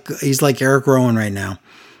 He's like Eric Rowan right now.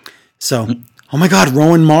 So, oh my God,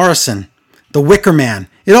 Rowan Morrison, the Wicker Man.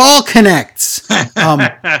 It all connects.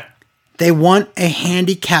 They want a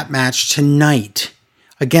handicap match tonight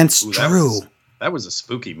against Drew. That was a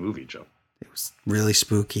spooky movie, Joe. It was really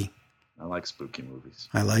spooky. I like spooky movies.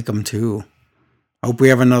 I like them too. I hope we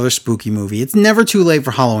have another spooky movie. It's never too late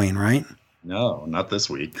for Halloween, right? No, not this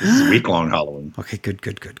week. This is week-long Halloween. Okay, good.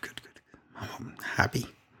 I'm happy.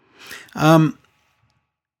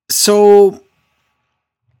 So,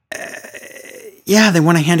 they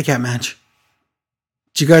want a handicap match.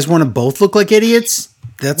 Do you guys want to both look like idiots?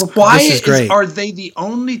 This is great. Are they the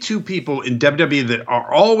only two people in WWE that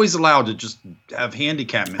are always allowed to just have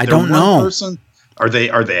handicap matches? I don't know. Person? Are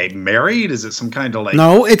they married? Is it some kind of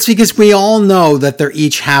No, it's because we all know that they're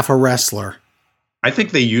each half a wrestler. I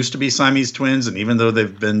think they used to be Siamese twins, and even though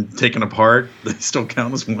they've been taken apart, they still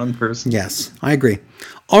count as one person. Yes, I agree.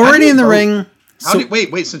 Already in the ring.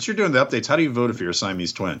 Wait. Since you're doing the updates, how do you vote if you're a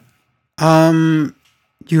Siamese twin?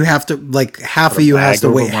 You have to half of you has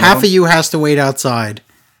to wait. Half of you has to wait outside.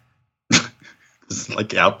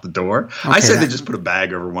 Out the door. Okay, I say they just put a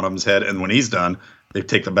bag over one of them's head, and when he's done, they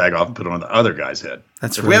take the bag off and put it on the other guy's head.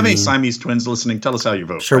 If we have any Siamese twins listening, tell us how you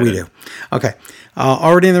vote. Sure, we do. Okay.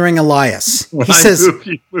 Already in the ring, Elias. He says, move,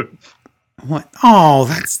 you move. What? Oh,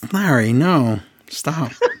 that's Larry. No.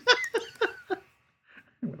 Stop.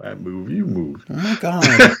 When I move, you move. Oh, my God.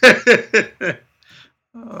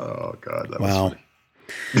 Oh, God. That was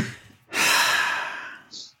funny.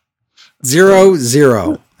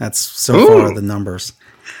 0-0. That's so far the numbers.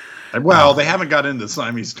 Well, they haven't got into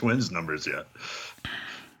Siamese twins numbers yet.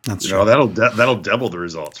 That's true. That'll double the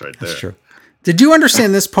results right there. That's true. Did you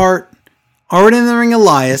understand this part? Already in the ring,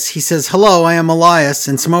 Elias. He says, "Hello, I am Elias,"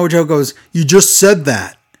 and Samoa Joe goes, "You just said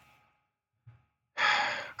that."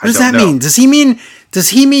 What does that mean? Does he mean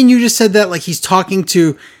you just said that like he's talking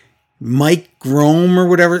to Mike Rome or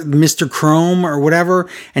whatever, Mr. Chrome or whatever,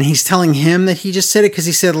 and he's telling him that he just said it because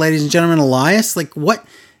he said, "Ladies and gentlemen, Elias"? Like what?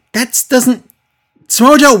 That doesn't.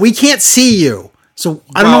 Samoa Joe, we can't see you, so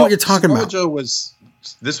I don't know what you're talking about.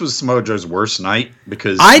 This was Samoa Joe's worst night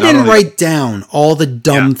because I didn't write down all the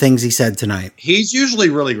dumb things he said tonight. He's usually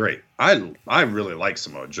really great. I really like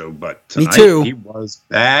Samoa Joe, but tonight Me too. He was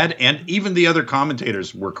bad, and even the other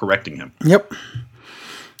commentators were correcting him. Yep.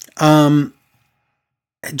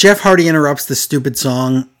 Jeff Hardy interrupts the stupid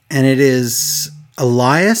song, and it is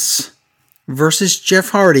Elias versus Jeff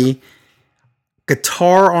Hardy,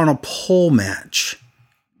 guitar on a pole match.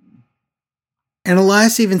 And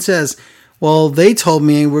Elias even says, well, they told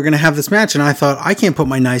me we're going to have this match, and I thought, I can't put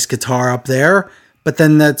my nice guitar up there. But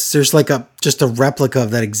then there's like just a replica of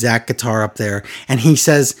that exact guitar up there. And he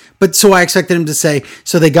says, but so I expected him to say,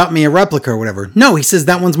 so they got me a replica or whatever. No, he says,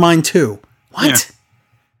 that one's mine too. What? Yeah.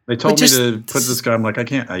 They told me to put this guy. I'm like, I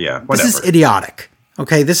can't. Yeah, whatever. This is idiotic.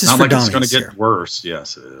 Okay, this is not for like dummies. It's going to get worse.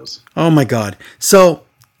 Yes, it is. Oh my God. So,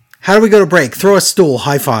 how do we go to break? Throw a stool.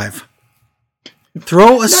 High five.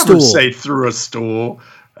 Throw a stool. Never say through a stool.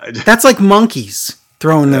 That's like monkeys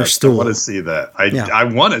throwing their stool. I want to see that. I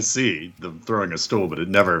want to see them throwing a stool, but it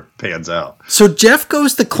never pans out. So Jeff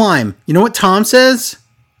goes to climb. You know what Tom says?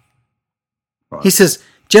 What? He says,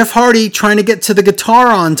 Jeff Hardy trying to get to the guitar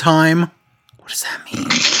on time. What does that mean?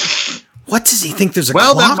 What does he think there's a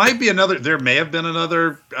clock? Well, that might be another. There may have been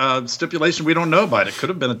another stipulation we don't know about. It could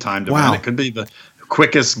have been a time demand. It could be the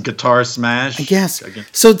quickest guitar smash. I guess.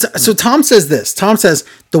 So Tom says this. Tom says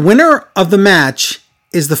the winner of the match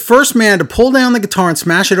is the first man to pull down the guitar and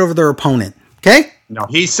smash it over their opponent. Okay? No,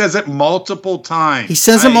 he says it multiple times. He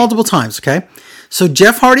says it multiple times. Okay? So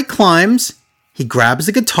Jeff Hardy climbs. He grabs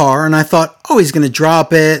the guitar, and I thought, oh, he's going to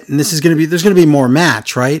drop it, and there's going to be more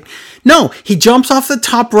match, right? No, he jumps off the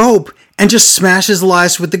top rope and just smashes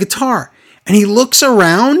Elias with the guitar. And he looks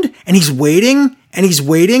around, and he's waiting,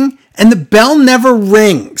 and the bell never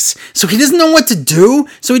rings. So he doesn't know what to do,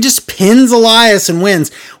 so he just pins Elias and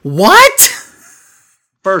wins. What?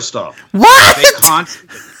 First off, what? They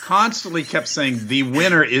constantly kept saying the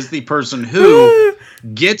winner is the person who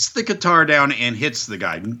gets the guitar down and hits the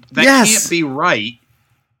guy. That can't be right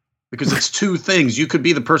because it's two things. You could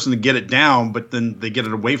be the person to get it down, but then they get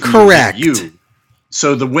it away from you.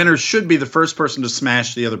 So the winner should be the first person to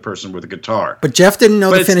smash the other person with a guitar. But Jeff didn't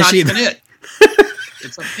know the finish either. Even it.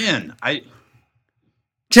 It's a pin.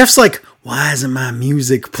 Jeff's like, why isn't my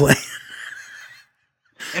music playing?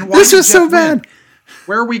 And why this was so bad.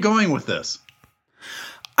 Where are we going with this?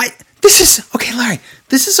 Larry,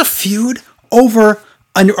 this is a feud over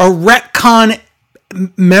a retcon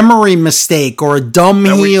memory mistake or a dumb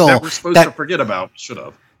heel that we're supposed to forget about. Should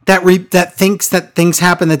have. That thinks that things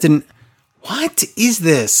happen that didn't. What is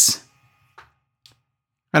this?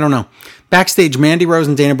 I don't know. Backstage, Mandy Rose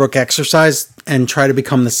and Dana Brooke exercise and try to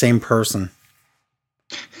become the same person.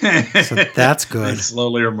 So that's good. They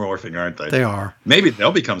slowly are morphing, aren't they? They are. Maybe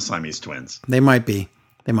they'll become Siamese twins. They might be.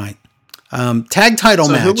 They might. Tag title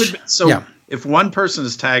match. If one person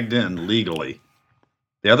is tagged in legally,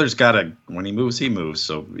 the other's got to, when he moves,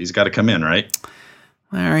 so he's got to come in, right?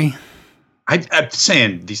 Larry. I'm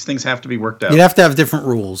saying these things have to be worked out. You'd have to have different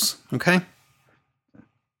rules, okay?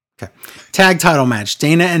 Okay. Tag title match.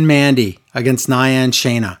 Dana and Mandy against Nia and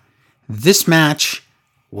Shayna. This match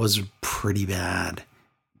was pretty bad.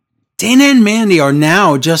 Dana and Mandy are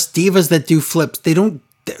now just divas that do flips. They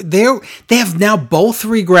have now both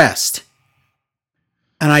regressed.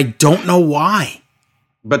 And I don't know why.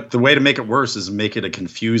 But the way to make it worse is make it a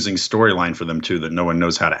confusing storyline for them too, that no one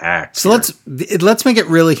knows how to act. So let's make it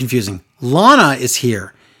really confusing. Lana is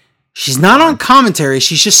here. She's not on commentary.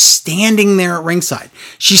 She's just standing there at ringside.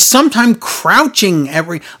 She's sometimes crouching I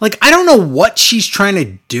don't know what she's trying to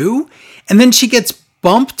do. And then she gets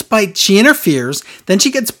she interferes. Then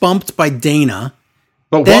she gets bumped by Dana.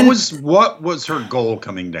 But what was her goal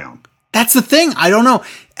coming down? That's the thing. I don't know.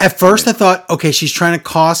 At first I thought, okay, she's trying to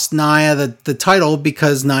cost Nia the title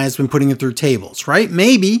because Nia's been putting it through tables, right?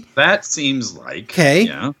 Maybe. That seems like. Okay.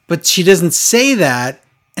 Yeah. But she doesn't say that.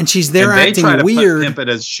 And she's there acting weird. Pimp it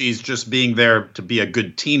as she's just being there to be a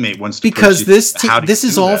good teammate. Because this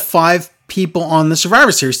is all 5 people on the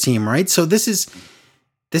Survivor Series team, right? So this is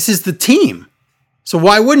the team. So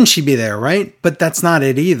why wouldn't she be there, right? But that's not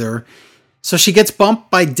it either. So she gets bumped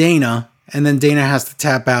by Dana, and then Dana has to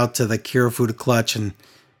tap out to the Kirifuda clutch, and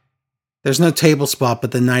there's no table spot,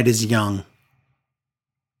 but the night is young.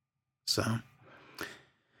 So,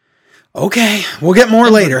 okay, we'll get more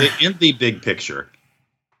later. In the big picture.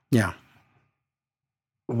 Yeah.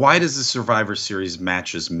 Why does the Survivor Series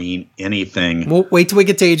matches mean anything? Well, wait till we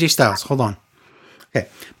get to AJ Styles. Hold on. Okay.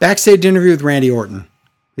 Backstage interview with Randy Orton.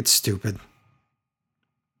 It's stupid.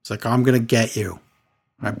 It's like, I'm going to get you.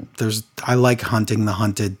 I like hunting the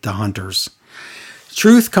hunted, the hunters.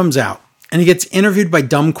 Truth comes out, and he gets interviewed by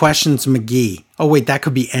Dumb Questions McGee. Oh, wait, that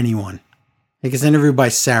could be anyone. He gets interviewed by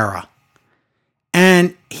Sarah.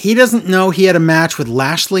 And he doesn't know he had a match with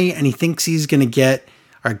Lashley, and he thinks he's going to get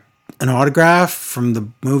an autograph from the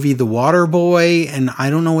movie The Water Boy, and I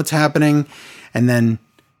don't know what's happening. And then,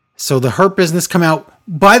 so the Hurt Business come out,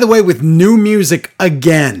 by the way, with new music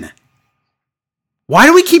again. Why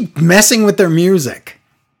do we keep messing with their music?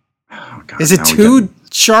 Oh, God, is it too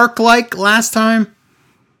shark-like last time?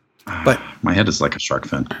 But my head is like a shark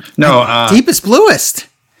fin. No, deepest bluest.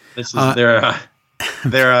 This is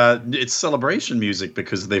it's celebration music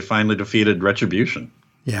because they finally defeated Retribution.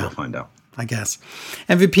 Yeah, we'll find out. I guess.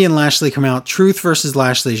 MVP and Lashley come out. Truth versus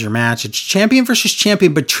Lashley is your match. It's champion versus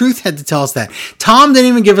champion, but Truth had to tell us that. Tom didn't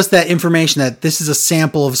even give us that information that this is a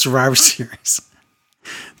sample of Survivor Series.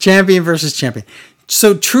 Champion versus champion.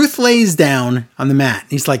 So Truth lays down on the mat.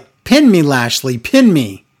 He's like, pin me, Lashley, pin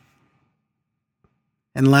me.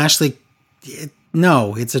 And Lashley,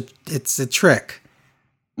 no, it's a trick.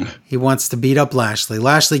 He wants to beat up Lashley.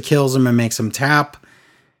 Lashley kills him and makes him tap.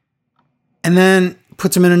 And then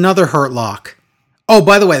puts him in another hurt lock. Oh,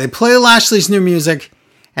 by the way, they play Lashley's new music,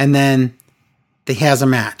 and then he has a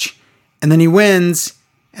match. And then he wins,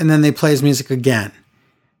 and then they play his music again.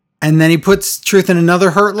 And then he puts Truth in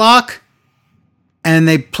another Hurt Lock, and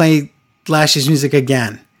they play Lashley's music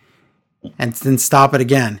again. And then stop it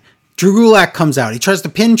again. Drew Gulak comes out. He tries to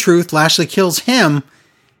pin Truth. Lashley kills him.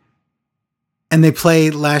 And they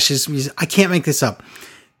play Lashley's music. I can't make this up.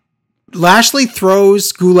 Lashley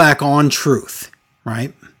throws Gulak on Truth,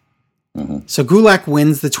 right? Mm-hmm. So Gulak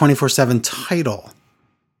wins the 24/7 title.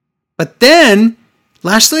 But then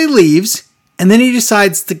Lashley leaves, and then he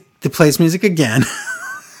decides to play his music again.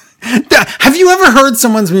 Have you ever heard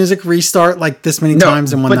someone's music restart like this many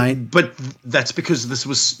times in one night? But that's because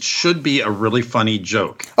this should be a really funny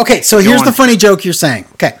joke. Okay, so here's the funny joke you're saying.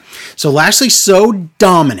 Okay, so Lashley's so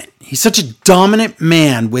dominant. He's such a dominant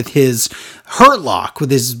man with his Hurt Lock,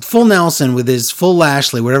 with his full Nelson, with his full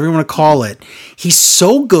Lashley, whatever you want to call it. He's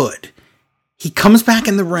so good. He comes back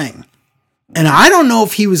in the ring. And I don't know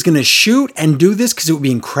if he was going to shoot and do this because it would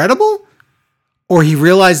be incredible, or he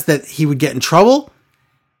realized that he would get in trouble.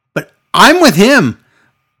 I'm with him.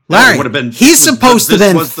 Larry, would have been, he's supposed to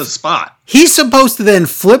then... was the spot. He's supposed to then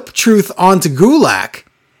flip Truth onto Gulak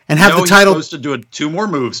and have the title... he's supposed to do 2 more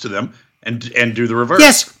moves to them and do the reverse.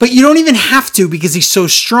 Yes, but you don't even have to because he's so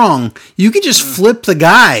strong. You could just flip the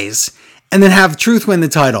guys and then have Truth win the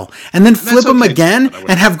title. And then flip him again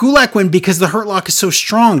and have Gulak win because the Hurt Lock is so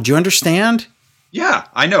strong. Do you understand? Yeah,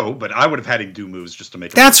 I know, but I would have had him do moves just to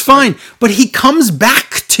make him... That's fine, but he comes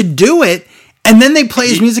back to do it. And then they play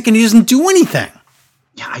his music and he doesn't do anything.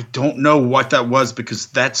 Yeah, I don't know what that was because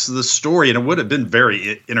that's the story. And it would have been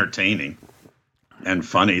very entertaining and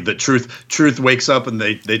funny. The Truth wakes up and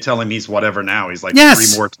they tell him he's whatever now. He's like 3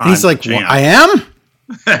 more times. And he's like, well, I am?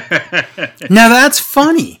 Now that's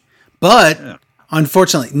funny. But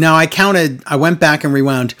unfortunately, now I went back and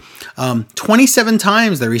rewound. 27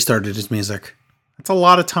 times they restarted his music. That's a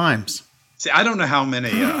lot of times. See, I don't know how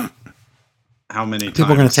many people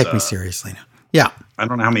are going to take me seriously now. Yeah. I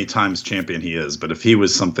don't know how many times champion he is, but if he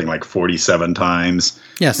was something like 47 times,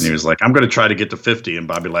 yes, and he was like, I'm going to try to get to 50, and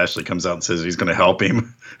Bobby Lashley comes out and says he's going to help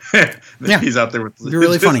him. He's out there with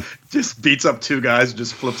really funny. Just beats up 2 guys,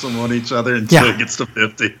 just flips them on each other until he gets to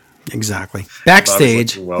 50. Exactly.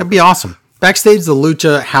 Backstage, that'd be awesome. Backstage, the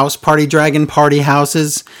Lucha House Party Dragon Party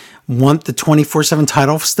houses want the 24/7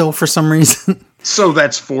 title still for some reason. So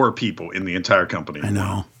that's 4 people in the entire company. I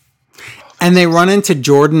know. And they run into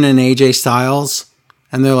Jordan and AJ Styles,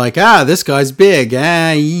 and they're like, this guy's big.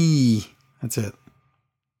 That's it.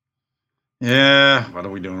 Yeah, what are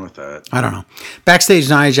we doing with that? I don't know. Backstage,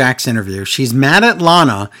 Nia Jax interview. She's mad at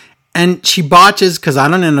Lana, and she botches because I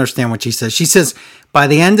don't understand what she says. She says, by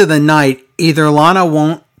the end of the night, either Lana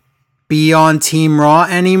won't be on Team Raw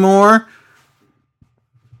anymore,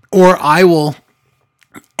 or I will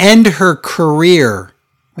end her career.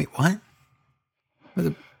 Wait, what?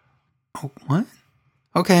 What?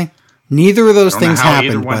 Okay. Neither of those things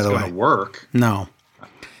happened, by the way. Work. No.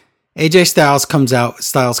 AJ Styles comes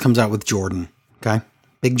out with Jordan. Okay.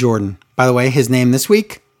 Big Jordan. By the way, his name this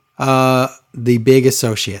week, the Big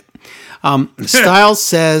Associate. Styles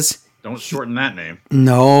says... Don't shorten that name.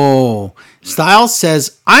 No. Styles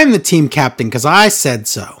says, I'm the team captain because I said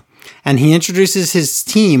so. And he introduces his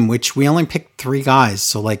team, which we only picked 3 guys.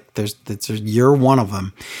 So, you're one of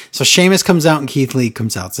them. So, Sheamus comes out and Keith Lee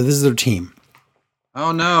comes out. So, this is their team.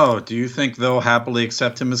 Oh, no. Do you think they'll happily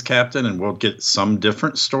accept him as captain and we'll get some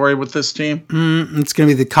different story with this team? It's going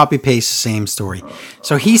to be the copy-paste same story.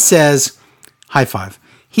 So, he says, high five.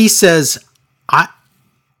 He says,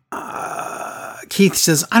 Keith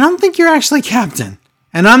says, I don't think you're actually captain.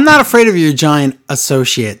 And I'm not afraid of your giant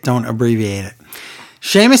associate. Don't abbreviate it.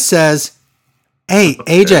 Sheamus says, hey,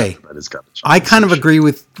 AJ, I kind of agree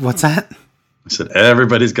with, what's that? I said,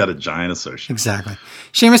 everybody's got a giant associate. Exactly.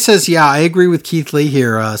 Sheamus says, yeah, I agree with Keith Lee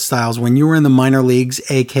here, Styles. When you were in the minor leagues,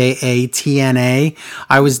 a.k.a. TNA,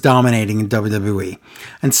 I was dominating in WWE.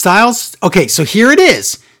 And Styles, okay, so here it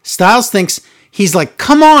is. Styles thinks, he's like,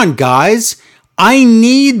 come on, guys. I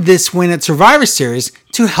need this win at Survivor Series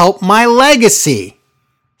to help my legacy.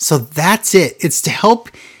 So that's it. It's to help.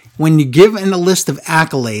 When you give in a list of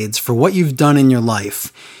accolades for what you've done in your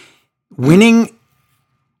life, winning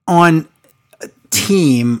on a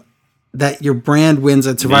team that your brand wins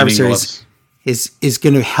at Survivor Series is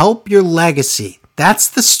going to help your legacy. That's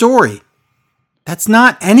the story. That's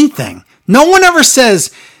not anything. No one ever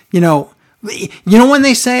says, you know when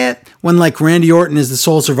they say it? When like Randy Orton is the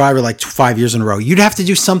sole survivor like 5 years in a row. You'd have to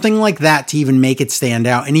do something like that to even make it stand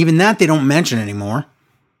out. And even that they don't mention anymore.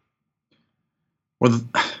 Well,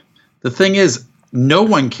 the thing is, no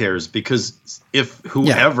one cares, because if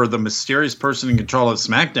whoever the mysterious person in control of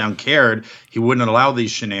SmackDown cared, he wouldn't allow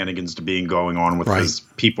these shenanigans to be going on with his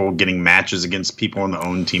people getting matches against people on the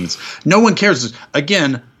own teams. No one cares.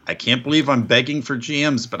 Again, I can't believe I'm begging for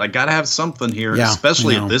GMs, but I got to have something here,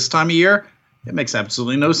 especially at this time of year. It makes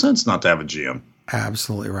absolutely no sense not to have a GM.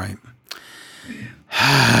 Absolutely right.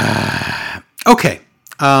 Okay.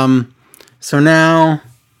 So now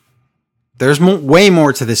there's way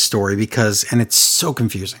more to this story and it's so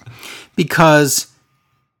confusing, because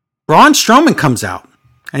Braun Strowman comes out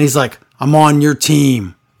and he's like, I'm on your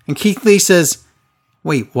team. And Keith Lee says,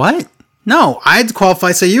 wait, what? No, I had to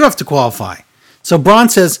qualify, so you have to qualify. So Braun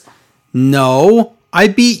says, no, I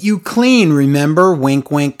beat you clean, remember? Wink,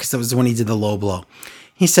 wink, because that was when he did the low blow.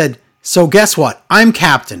 He said, so guess what? I'm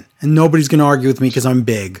captain, and nobody's going to argue with me because I'm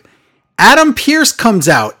big. Adam Pearce comes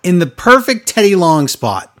out in the perfect Teddy Long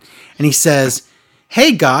spot, and he says,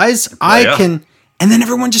 hey, guys, I can... And then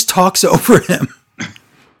everyone just talks over him.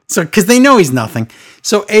 So, because they know he's nothing.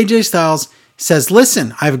 So AJ Styles says,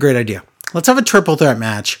 listen, I have a great idea. Let's have a triple threat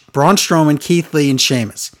match. Braun Strowman, Keith Lee, and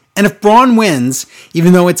Sheamus. And if Braun wins,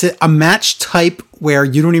 even though it's a match type where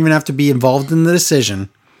you don't even have to be involved in the decision,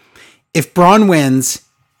 if Braun wins,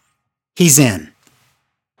 he's in.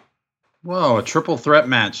 Whoa, a triple threat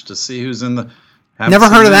match to see who's in the... Never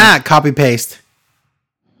heard of that. Copy paste.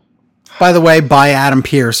 By the way, by Adam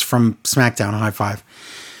Pearce from SmackDown. High five.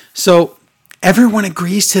 So everyone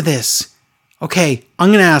agrees to this. Okay, I'm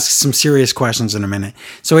going to ask some serious questions in a minute.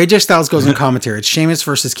 So AJ Styles goes in commentary. It's Sheamus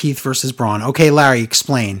versus Keith versus Braun. Okay, Larry,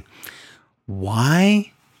 explain.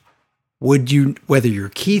 Why would you, whether you're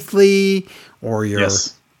Keith Lee or you're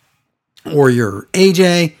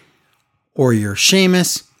AJ or you're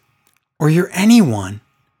Sheamus or you're anyone,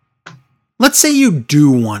 let's say you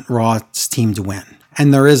do want Raw's team to win,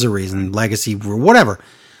 and there is a reason, legacy, whatever.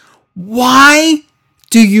 Why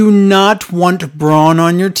do you not want Braun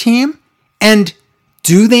on your team? And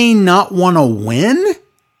do they not want to win?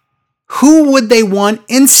 Who would they want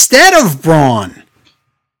instead of Braun?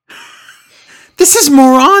 This is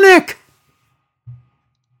moronic.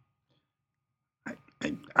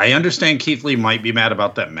 I understand Keith Lee might be mad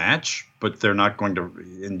about that match, but they're not going to,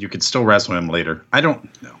 and you could still wrestle him later. I don't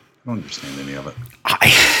understand any of it.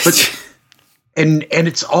 And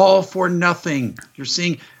it's all for nothing. You're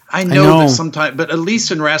seeing, I know that sometimes, but at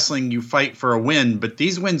least in wrestling you fight for a win, but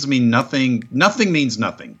these wins mean nothing. Nothing means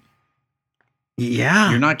nothing. Yeah.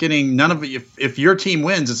 You're not getting none of it. If your team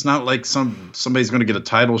wins, it's not like somebody's going to get a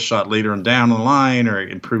title shot later and down the line, or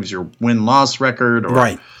it improves your win-loss record. Or,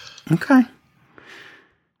 right. Okay.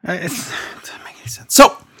 It doesn't make any sense.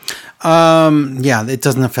 So, it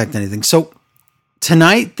doesn't affect anything. So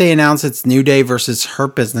tonight they announce it's New Day versus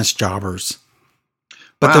Hurt Business Jobbers.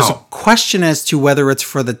 But there's a question as to whether it's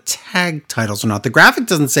for the tag titles or not. The graphic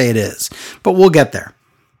doesn't say it is, but we'll get there.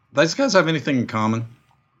 These guys have anything in common?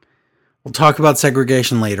 We'll talk about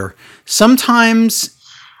segregation later. Sometimes,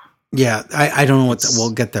 I don't know what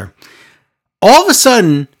we'll get there. All of a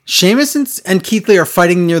sudden, Sheamus and Keith Lee are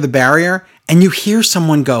fighting near the barrier, and you hear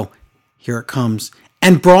someone go, here it comes.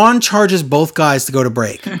 And Braun charges both guys to go to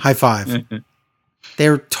break. High five.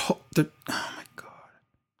 They're oh my God.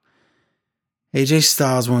 AJ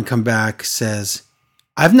Styles, when we come back, says,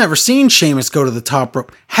 I've never seen Sheamus go to the top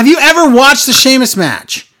rope. Have you ever watched the Sheamus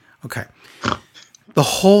match? Okay. The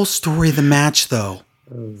whole story of the match, though,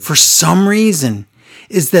 for some reason,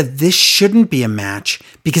 is that this shouldn't be a match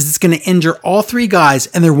because it's going to injure all three guys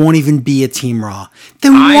and there won't even be a Team Raw.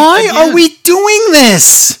 Then why are we doing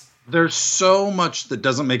this? There's so much that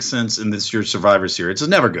doesn't make sense in this year's Survivor Series. It's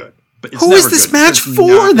never good. But it's Who is this match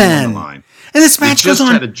for then? And this match goes on.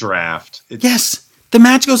 Just had a draft. Yes, the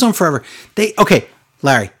match goes on forever.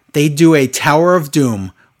 Larry, they do a Tower of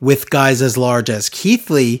Doom with guys as large as Keith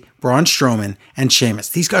Lee, Braun Strowman, and Sheamus.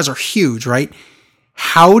 These guys are huge, right?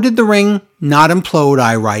 How did the ring not implode,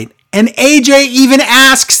 I write? And AJ even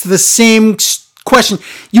asks the same question.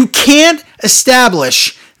 You can't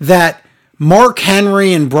establish that Mark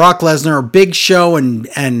Henry and Brock Lesnar or Big Show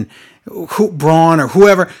and Braun or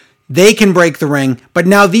whoever, they can break the ring. But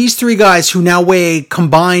now these three guys who now weigh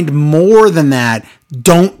combined more than that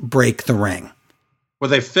don't break the ring. Well,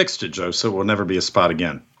 they fixed it, Joe, so it will never be a spot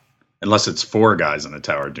again. Unless it's four guys in a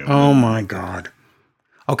Tower of Doom. Oh, my God.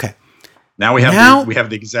 Okay. Now we have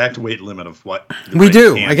the exact weight limit of what we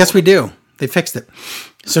do. I guess we do. They fixed it.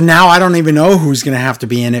 So now I don't even know who's going to have to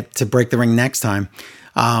be in it to break the ring next time.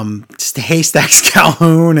 Just Haystacks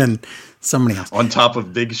Calhoun and somebody else. On top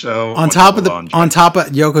of Big Show. On top of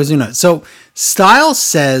Yokozuna. So Styles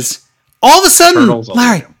says, all of a sudden,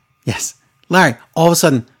 Larry, all of a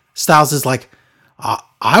sudden, Styles is like,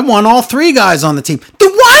 I want all 3 guys on the team.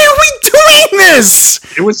 Then why are we doing this?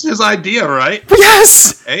 It was his idea, right?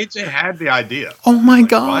 Yes. AJ had the idea. Oh my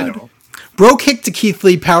God. Bro kick to Keith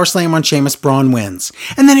Lee, power slam on Sheamus, Braun wins.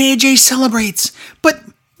 And then AJ celebrates. But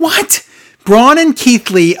what? Braun and Keith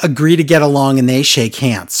Lee agree to get along and they shake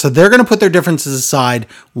hands. So they're going to put their differences aside.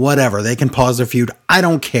 Whatever. They can pause their feud. I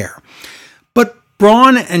don't care. But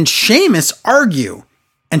Braun and Sheamus argue.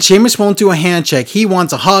 And Sheamus won't do a handshake. He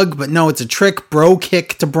wants a hug, but no, it's a trick. Bro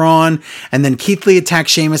kick to Braun. And then Keith Lee attacks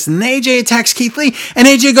Sheamus. And then AJ attacks Keith Lee. And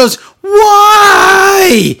AJ goes,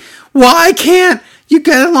 why? Why can't you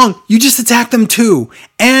get along? You just attacked them too.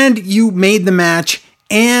 And you made the match.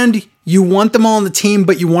 And you want them all on the team,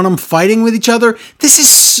 but you want them fighting with each other. This is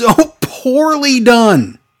so poorly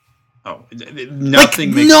done. Oh,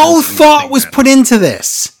 nothing. Like, no thought was put into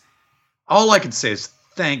this. All I can say is,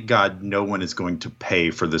 thank God no one is going to pay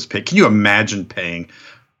for this pay. Can you imagine paying?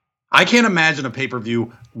 I can't imagine a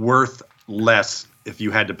pay-per-view worth less if you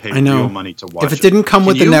had to pay real money to watch it. If it didn't come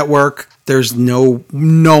with the network, there's no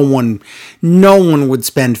one would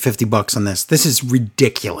spend $50 on this. This is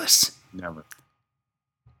ridiculous. Never.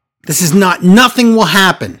 This is nothing will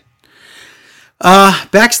happen.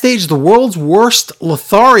 Backstage, the world's worst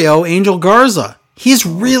Lothario, Angel Garza. He's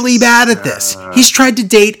really bad at this. He's tried to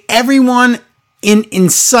date everyone in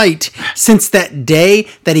sight since that day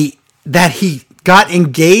that he got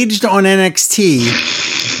engaged on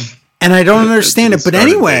NXT. And I don't understand it. But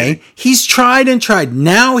anyway, he's tried and tried.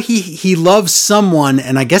 Now he loves someone,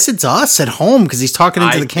 and I guess it's us at home because he's talking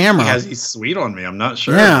into the camera. He's sweet on me. I'm not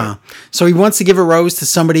sure. Yeah. So he wants to give a rose to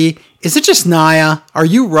somebody. Is it just Nia? Are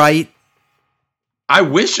you right? I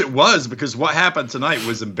wish it was, because what happened tonight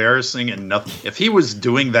was embarrassing and nothing. If he was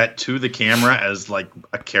doing that to the camera as like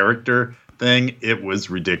a character thing, it was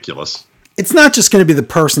ridiculous. It's not just going to be the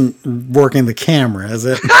person working the camera, is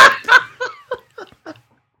it?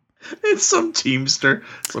 It's some Teamster,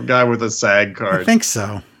 some guy with a SAG card. I think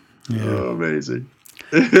so. Yeah. Oh, amazing.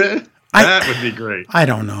 That would be great. I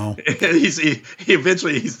don't know. He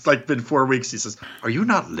eventually, he's like been 4 weeks. He says, "Are you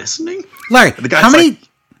not listening, Larry?" And the guy's how many? Like,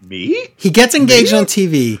 me? He gets engaged on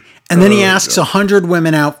TV, and then he asks 100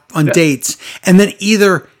 women out on dates, and then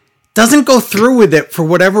either doesn't go through with it for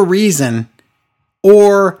whatever reason,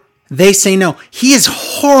 or they say no. He is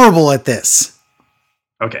horrible at this.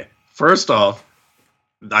 Okay, first off,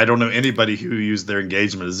 I don't know anybody who used their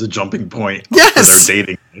engagement as a jumping point for Yes. their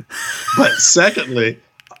dating. But secondly,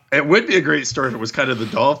 it would be a great story if it was kind of the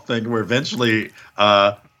Dolph thing, where eventually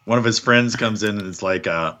one of his friends comes in and it's like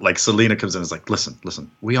Selena comes in and is like,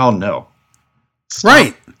 listen, we all know.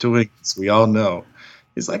 Stop doing this. We all know.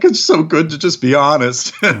 He's like, it's so good to just be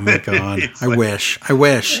honest. Oh my God. I wish.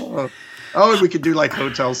 Oh, and we could do like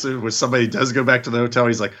hotel soon where somebody does go back to the hotel.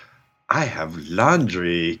 He's like, I have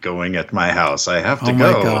laundry going at my house. I have to go.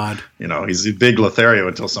 Oh my God. You know, he's a big Lothario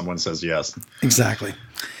until someone says yes. Exactly.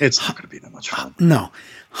 It's not going to be that much fun. No.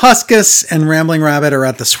 Huskus and Rambling Rabbit are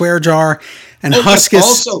at the swear jar. And Huskus...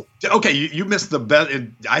 Also, okay, you missed the best.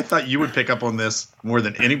 I thought you would pick up on this more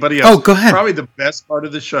than anybody else. Oh, go ahead. Probably the best part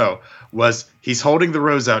of the show was he's holding the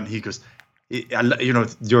rose out and he goes, you know,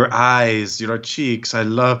 your eyes, your cheeks,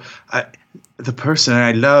 the person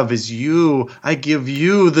I love is you. I give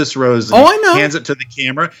you this rose. And I know. Hands it to the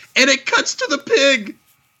camera, and it cuts to the pig.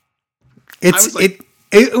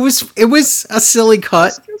 It was a silly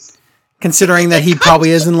cut, considering that he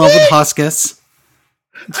probably is in love with Huskus.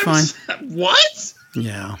 It's fine. What?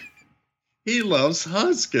 Yeah. He loves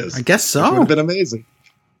Huskus. I guess so. It would have been amazing.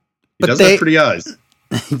 He does have pretty eyes.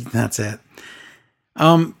 That's it.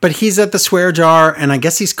 But he's at the swear jar, and I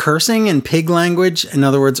guess he's cursing in pig language. In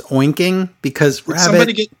other words, oinking, because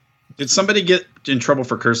Did somebody get in trouble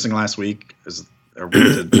for cursing last week? Are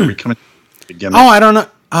we coming again? Oh, I don't know.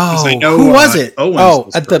 Oh, who was it?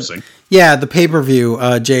 Owens was cursing. The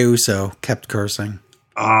pay-per-view, Jey Uso kept cursing.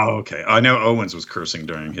 Oh, okay. I know Owens was cursing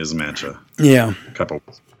during his match. Yeah. A couple.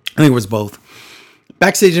 I think it was both.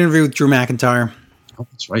 Backstage interview with Drew McIntyre. Oh,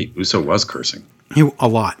 that's right. Uso was cursing. A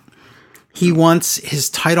lot. He wants his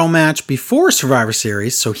title match before Survivor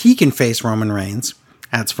Series so he can face Roman Reigns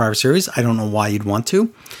at Survivor Series. I don't know why you'd want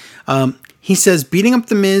to. He says beating up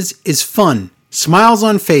The Miz is fun. Smiles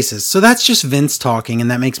on faces. So that's just Vince talking, and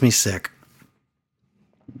that makes me sick.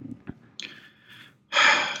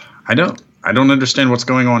 I don't understand what's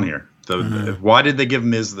going on here. Why did they give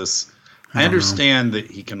Miz this? I understand that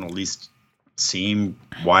he can at least seem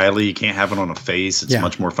wily. You can't have it on a face. It's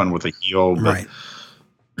much more fun with a heel. But right.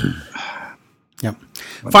 Yep.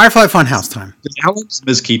 Firefly Funhouse time. How long does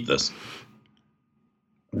Miz keep this?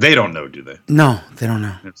 They don't know, do they? No, they don't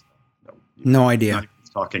know. No idea. Not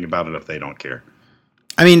talking about it if they don't care.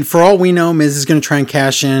 I mean, for all we know, Miz is going to try and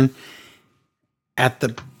cash in at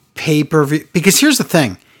the pay-per-view. Because here's the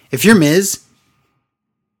thing. If you're Miz,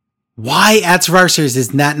 why at Survivor Series is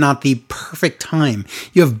that not the perfect time?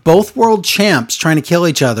 You have both world champs trying to kill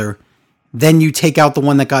each other. Then you take out the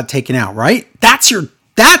one that got taken out, right? That's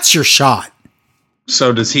your shot.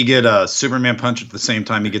 So does he get a Superman punch at the same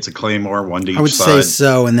time he gets a Claymore, one to each side? I would say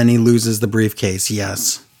so, and then he loses the briefcase,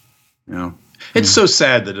 yes. Yeah. It's so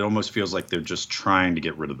sad that it almost feels like they're just trying to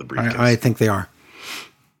get rid of the briefcase. I think they are.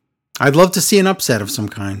 I'd love to see an upset of some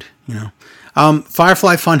kind, you know.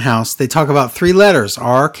 Firefly Funhouse, they talk about 3 letters,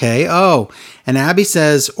 RKO. And Abby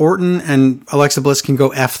says Orton and Alexa Bliss can go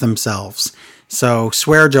F themselves. So,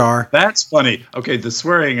 swear jar. That's funny. Okay, the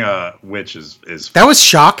swearing witch is that was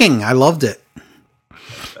shocking. I loved it.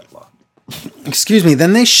 Excuse me.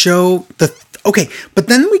 Then they show but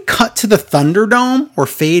then we cut to the Thunderdome or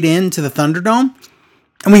fade into the Thunderdome,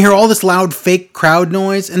 and we hear all this loud fake crowd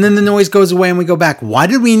noise, and then the noise goes away and we go back. Why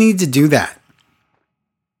did we need to do that?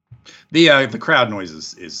 The crowd noise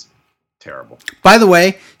is terrible. By the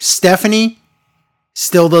way, Stephanie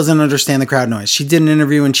still doesn't understand the crowd noise. She did an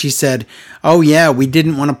interview and she said, "Oh yeah, we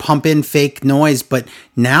didn't want to pump in fake noise, but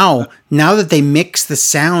now that they mix the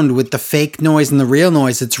sound with the fake noise and the real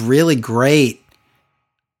noise, it's really great."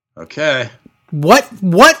 Okay.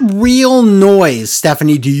 What real noise,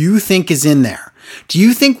 Stephanie, do you think is in there? Do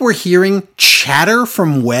you think we're hearing chatter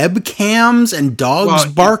from webcams and dogs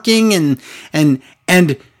barking and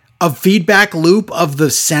a feedback loop of the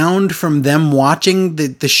sound from them watching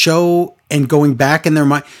the show and going back in their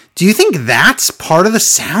mind? Do you think that's part of the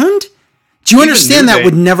sound? Do you understand that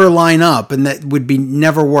would never line up and that would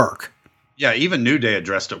never work? Yeah, even New Day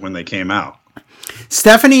addressed it when they came out.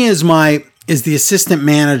 Stephanie is the assistant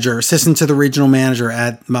to the regional manager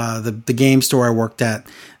at the game store I worked at,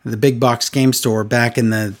 the big box game store back in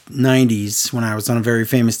the 90s when I was on a very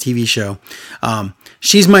famous TV show.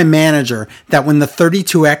 She's my manager that when the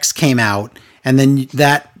 32X came out, and then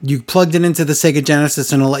that you plugged it into the Sega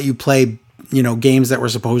Genesis and it'll let you play, you know, games that were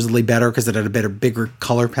supposedly better because it had a bigger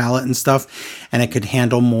color palette and stuff, and it could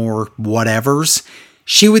handle more whatevers.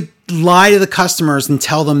 She would lie to the customers and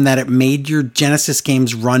tell them that it made your Genesis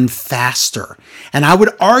games run faster. And I would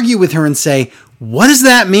argue with her and say, what does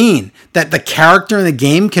that mean? That the character in the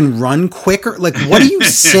game can run quicker? Like, what are you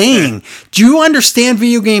saying? Do you understand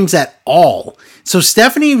video games at all? So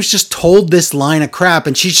Stephanie was just told this line of crap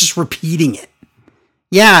and she's just repeating it.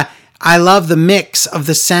 Yeah, I love the mix of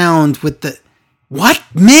the sound with the... What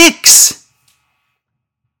mix?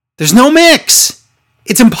 There's no mix.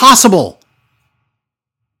 It's impossible.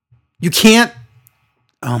 You can't...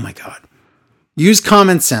 Oh my God. Use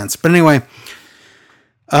common sense. But anyway,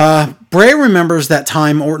 Bray remembers that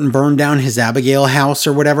time Orton burned down his Abigail house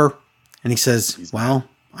or whatever. And he says, well,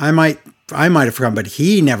 I might have forgotten, but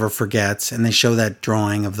he never forgets. And they show that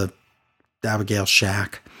drawing of the Abigail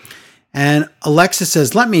shack. And Alexa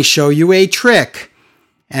says, let me show you a trick.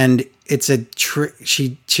 And it's a trick.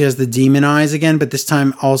 She has the demon eyes again, but this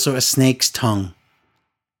time also a snake's tongue.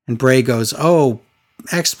 And Bray goes, oh,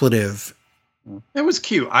 expletive. It was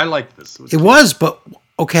cute. I liked this. It was, but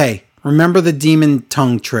okay. Remember the demon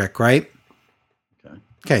tongue trick, right?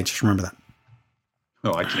 Okay, just remember that.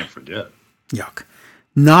 Oh, I can't forget. Yuck.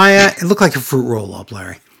 Nia, it looked like a fruit roll-up,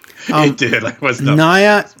 Larry. It did. I was not.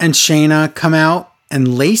 Nia and Shayna come out,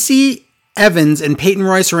 and Lacey Evans and Peyton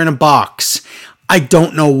Royce are in a box. I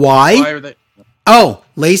don't know why. Why are they? Oh,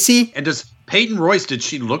 Lacey. And does Peyton Royce, did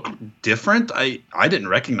she look different? I didn't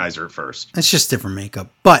recognize her at first. It's just different makeup,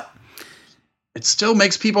 but it still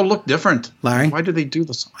makes people look different. Larry, why do they do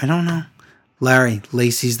this? I don't know. Larry,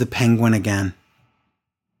 Lacey's the penguin again.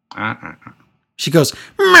 She goes,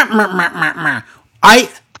 meh, meh, meh, meh, meh.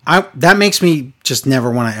 That makes me just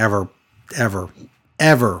never want to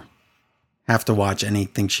ever have to watch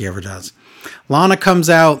anything she ever does. Lana comes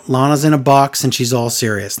out. Lana's in a box and she's all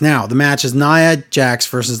serious. Now, the match is Nia Jax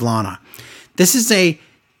versus Lana. This is a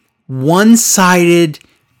one-sided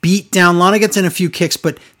beatdown. Lana gets in a few kicks,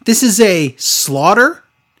 but this is a slaughter.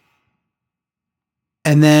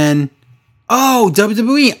 And then, oh,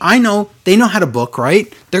 WWE, I know. They know how to book,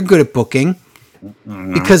 right? They're good at booking.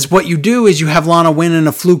 Because what you do is you have Lana win in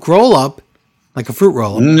a fluke roll-up, like a fruit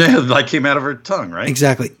roll-up. Like came out of her tongue, right?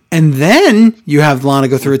 Exactly. And then you have Lana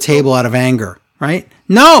go through a table out of anger, right?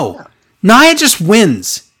 No. Nia just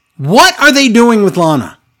wins. What are they doing with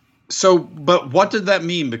Lana? So, but what did that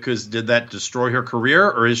mean? Because did that destroy her career,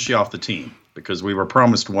 or is she off the team? Because we were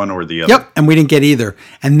promised one or the other. Yep, and we didn't get either.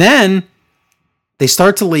 And then they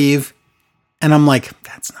start to leave, and I'm like,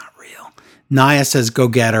 that's not real. Nia says, go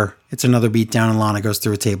get her. It's another beatdown, and Lana goes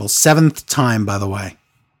through a table. 7th time, by the way.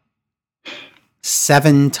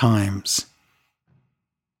 7 times.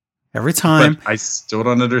 Every time. But I still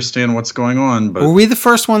don't understand what's going on. But were we the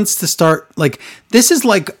first ones to start? Like, this is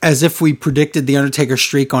like as if we predicted the Undertaker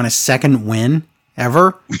streak on his second win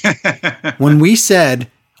ever. When we said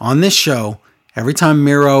on this show, every time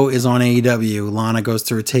Miro is on AEW, Lana goes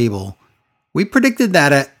through a table. We predicted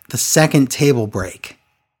that at the second table break.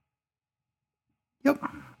 Yep.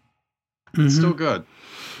 It's still good.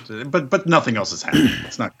 But nothing else is happening.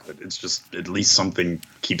 It's not good. It's just at least something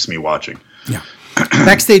keeps me watching. Yeah.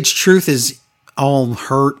 Backstage Truth is all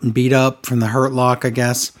hurt and beat up from the Hurt Lock, I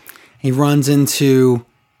guess. He runs into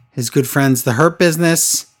his good friends, the Hurt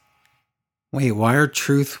Business. Wait, why is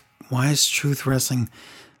Truth wrestling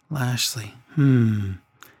Lashley? And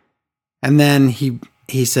then he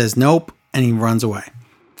says nope, and he runs away.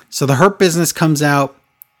 So the Hurt Business comes out,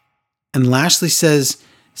 and Lashley says,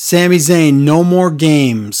 Sami Zayn, no more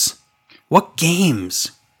games. What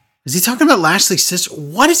games? Is he talking about Lashley's sister?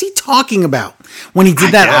 What is he talking about? When he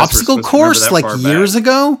did that obstacle course like years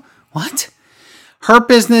ago? What? Hurt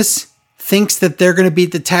Business thinks that they're going to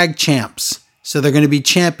beat the tag champs. So they're going to be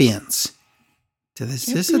champions. Is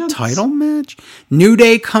this a title match? New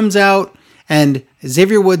Day comes out and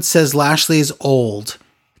Xavier Woods says Lashley is old.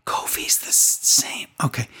 Kofi's the same.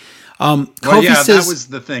 Okay. Kofi says, that was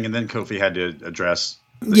the thing. And then Kofi had to address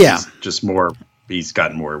he's just more. He's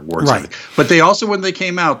gotten more words. Right. But they also, when they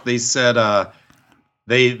came out, they said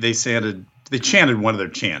they chanted one of their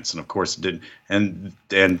chants, and of course it didn't. And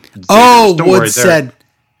Woods said,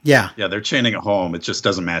 yeah, they're chanting at home. It just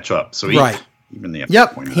doesn't match up. So even the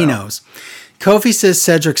he knows. Kofi says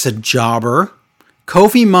Cedric's a jobber.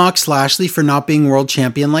 Kofi mocks Lashley for not being world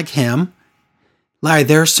champion like him. Larry,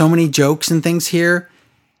 there are so many jokes and things here.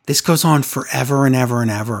 This goes on forever and ever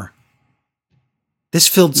and ever. This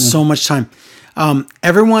filled so much time.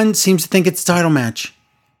 Everyone seems to think it's a title match.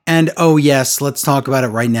 And yes, let's talk about it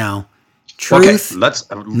right now. Truth,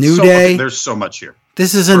 New Day. There's so much here.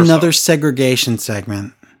 This is another segregation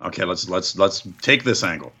segment. Okay, let's take this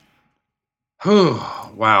angle.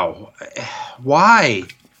 Wow. Why?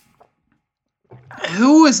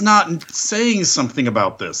 Who is not saying something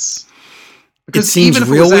about this? Because it seems even if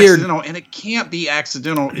real it was weird. And it can't be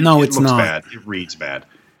accidental. It it's looks not. Bad. It reads bad.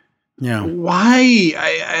 Yeah. Why?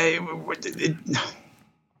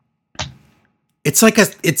 It's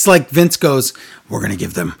like Vince goes, we're going to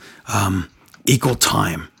give them equal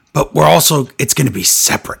time, but it's going to be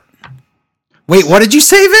separate. Wait, what did you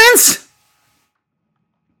say, Vince?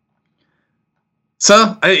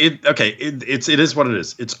 So it is what it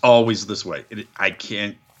is. It's always this way. I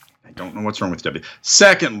don't know what's wrong with W.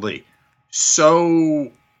 Secondly,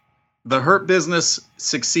 so the Hurt Business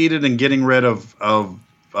succeeded in getting rid of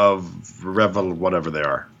whatever they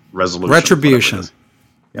are. Retribution.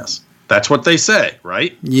 Yes. That's what they say,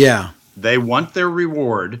 right? Yeah. They want their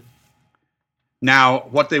reward. Now,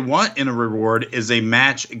 what they want in a reward is a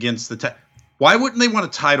match against the why wouldn't they want a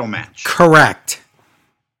title match? Correct.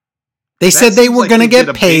 They said they were going to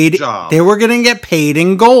get paid. They were going to get paid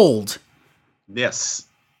in gold. Yes.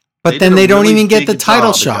 But then they don't even get the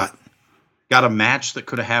title shot. Got a match that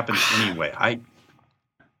could have happened anyway.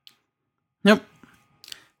 Yep.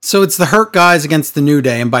 So it's the Hurt Guys against the New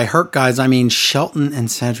Day. And by Hurt Guys, I mean Shelton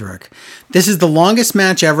and Cedric. This is the longest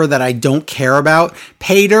match ever that I don't care about.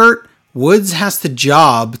 Pay dirt. Woods has to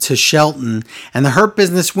job to Shelton, and the Hurt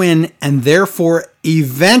Business win, and therefore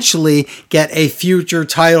eventually get a future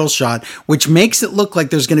title shot, which makes it look like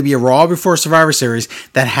there's going to be a Raw before Survivor Series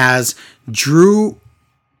that has Drew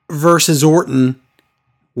versus Orton,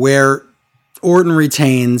 where Orton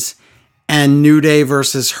retains, and New Day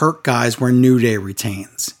versus Hurt Guys, where New Day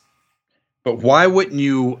retains. But why wouldn't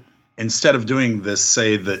you, instead of doing this,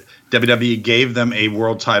 say that WWE gave them a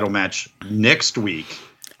world title match next week?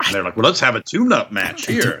 And they're like, well, let's have a tune-up match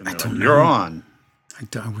here. And they're like, you're on.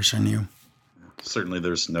 I wish I knew. Certainly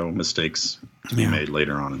there's no mistakes to be made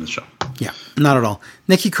later on in the show. Yeah, not at all.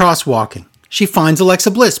 Nikki Cross walking. She finds Alexa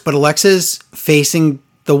Bliss, but Alexa is facing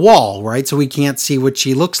the wall, right? So we can't see what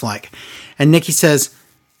she looks like. And Nikki says,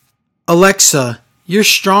 Alexa, you're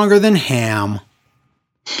stronger than Ham.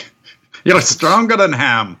 You're stronger than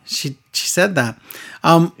Ham. She said that.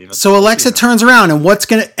 So Alexa turns around and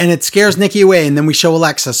it scares Nikki away, and then we show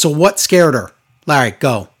Alexa. So what scared her? Larry,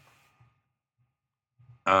 go.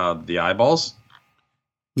 The eyeballs?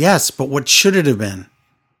 Yes, but what should it have been?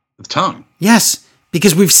 The tongue. Yes,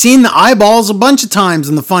 because we've seen the eyeballs a bunch of times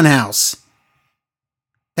in the Funhouse.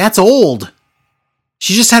 That's old.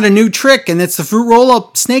 She just had a new trick, and it's the fruit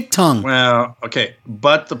roll-up snake tongue. Well, okay,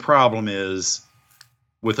 but the problem is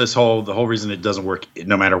with the whole reason it doesn't work,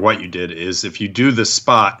 no matter what you did, is if you do this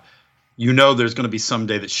spot, you know there's going to be some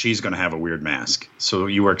day that she's going to have a weird mask. So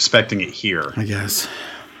you were expecting it here. I guess.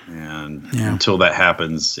 And until that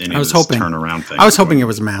happens, any I was of this hoping, turnaround thing. I was hoping it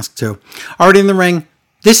was a mask too. Already in the ring.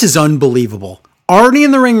 This is unbelievable. Already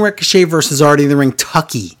in the ring, Ricochet versus already in the ring,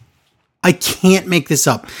 Tucky. I can't make this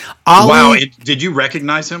up. Ali, wow. Did you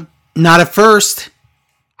recognize him? Not at first.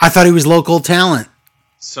 I thought he was local talent.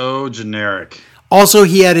 So generic. Also,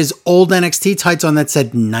 he had his old NXT tights on that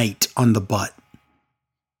said Knight on the butt.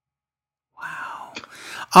 Wow.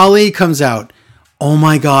 Ali comes out. Oh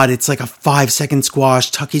my God, it's like a 5-second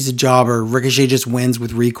squash. Tucky's a jobber. Ricochet just wins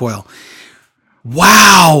with recoil.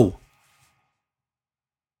 Wow.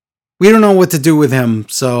 We don't know what to do with him.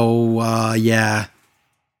 So, yeah.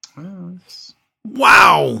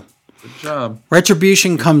 Wow. Good job.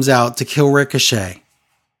 Retribution comes out to kill Ricochet.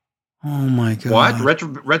 Oh my God. What?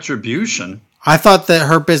 Retribution? I thought that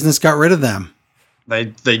Hurt Business got rid of them.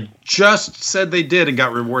 They just said they did and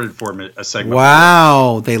got rewarded for a segment.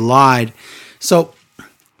 Wow. They lied. So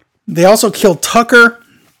they also killed Tucker.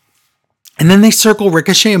 And then they circle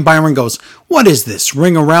Ricochet and Byron goes, "What is this?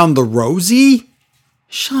 Ring around the Rosie?"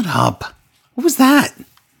 Shut up. What was that?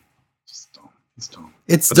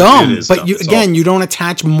 It's dumb. But you don't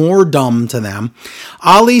attach more dumb to them.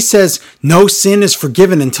 Ali says, "No sin is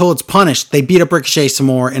forgiven until it's punished." They beat up Ricochet some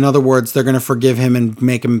more. In other words, they're going to forgive him and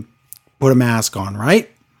make him put a mask on,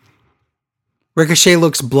 right? Ricochet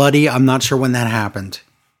looks bloody. I'm not sure when that happened.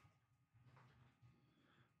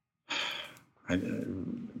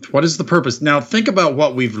 What is the purpose? Now, think about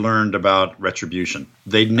what we've learned about Retribution.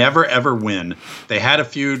 They never, ever win. They had a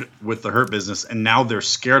feud with the Hurt Business, and now they're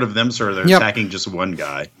scared of them, so they're attacking just one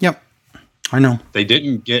guy. Yep. I know. They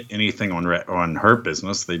didn't get anything on Hurt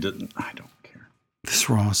Business. They didn't. I don't care. This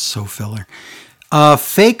Raw is so filler.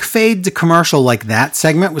 Fake fade to commercial like that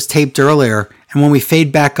segment was taped earlier, and when we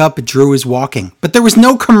fade back up, Drew is walking. But there was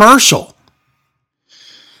no commercial.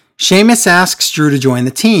 Sheamus asks Drew to join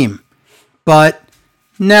the team, but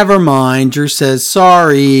never mind. Drew says,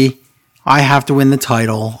 "Sorry, I have to win the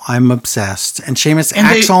title. I'm obsessed." And Sheamus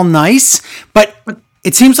acts all nice, but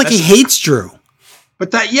it seems like he hates Drew.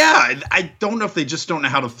 But I don't know if they just don't know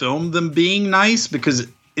how to film them being nice, because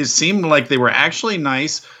it seemed like they were actually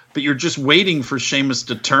nice, but you're just waiting for Sheamus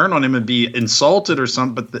to turn on him and be insulted or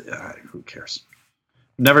something. But who cares?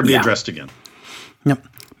 Never be addressed again. Yep.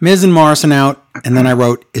 Miz and Morrison out, and then I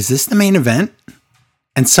wrote, "Is this the main event?"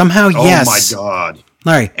 And somehow, yes. Oh my God.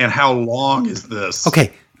 All right. And how long is this?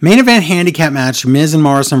 Okay. Main event handicap match, Miz and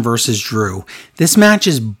Morrison versus Drew. This match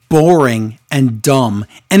is boring and dumb.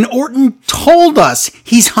 And Orton told us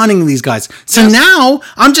he's hunting these guys. So now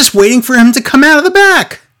I'm just waiting for him to come out of the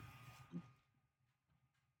back.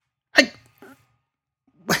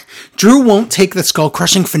 Drew won't take the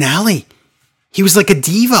skull-crushing finale. He was like a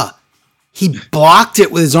diva. He blocked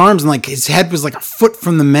it with his arms and like his head was like a foot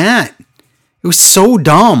from the mat. It was so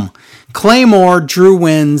dumb. Claymore, Drew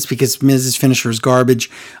wins because Miz's finisher is garbage.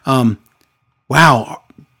 Wow.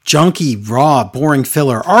 Junky, raw, boring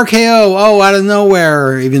filler. RKO, out of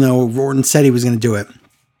nowhere, even though Orton said he was going to do it.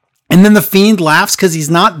 And then the Fiend laughs because he's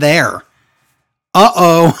not there.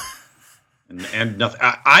 Uh-oh. And nothing.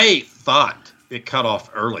 I thought it cut off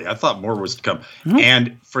early. I thought more was to come. Mm-hmm.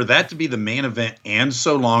 And for that to be the main event and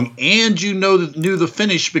so long, and knew the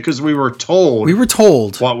finish because we were told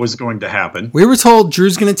what was going to happen. We were told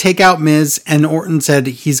Drew's going to take out Miz, and Orton said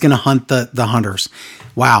he's going to hunt the hunters.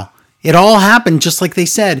 Wow. It all happened just like they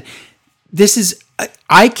said.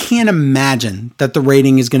 I can't imagine that the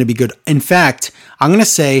rating is going to be good. In fact, I'm going to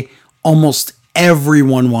say almost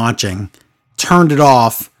everyone watching turned it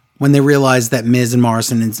off when they realized that Miz and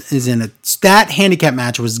Morrison is in it. That handicap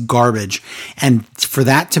match was garbage. And for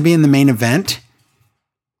that to be in the main event,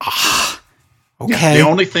 okay. Yeah, the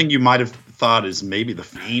only thing you might have thought is maybe the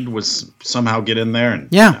Fiend was somehow get in there.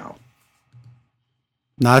 And no.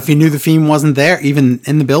 Not if you knew the Fiend wasn't there, even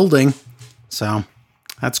in the building. So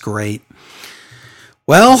that's great.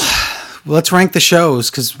 Well, let's rank the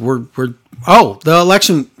shows because the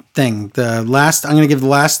election thing. I'm going to give the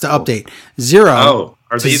last update. 0.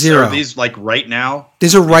 Are these like right now?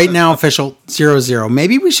 These are right now official 0-0.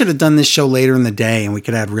 Maybe we should have done this show later in the day and we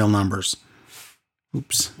could add real numbers.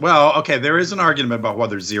 Oops. Well, okay. There is an argument about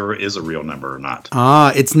whether 0 is a real number or not.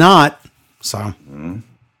 It's not. So.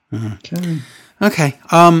 Okay.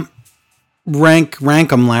 Rank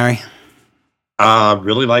them, Larry.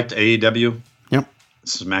 Really liked AEW. Yep.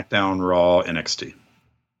 SmackDown, Raw, NXT.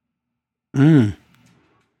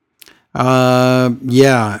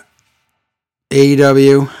 Yeah.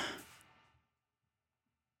 AEW.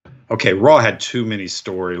 Okay, Raw had too many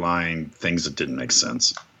storyline things that didn't make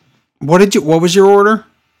sense. What was your order?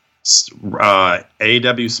 AEW,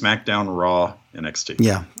 SmackDown, Raw, NXT.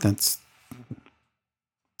 Yeah,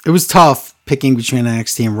 it was tough picking between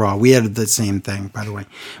NXT and Raw. We had the same thing, by the way,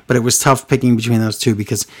 but it was tough picking between those two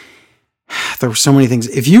because there were so many things.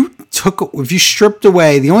 If you stripped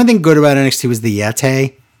away, the only thing good about NXT was the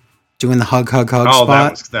Yeti doing the hug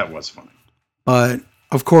spot. That was funny. But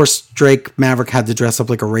of course, Drake Maverick had to dress up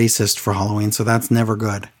like a racist for Halloween, so that's never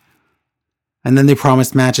good. And then they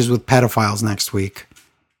promised matches with pedophiles next week.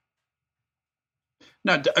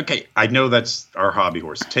 No, okay, I know that's our hobby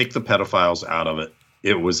horse. Take the pedophiles out of it.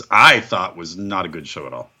 I thought was not a good show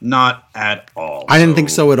at all. Not at all. I didn't think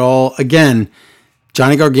so at all. Again,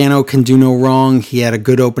 Johnny Gargano can do no wrong. He had a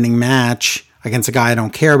good opening match against a guy I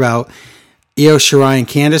don't care about. Io Shirai and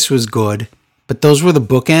Candice was good, but those were the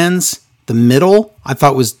bookends. The middle, I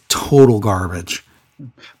thought was total garbage.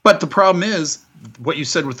 But the problem is, what you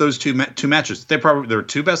said with those two matches, they were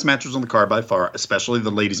two best matches on the card by far, especially the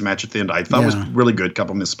ladies' match at the end. I thought was really good.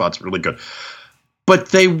 Couple missed spots, really good. But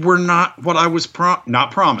they were not what I was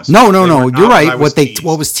not promised. No. You're right.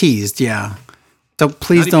 What was teased? Yeah. So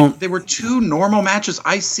please don't. They were two normal matches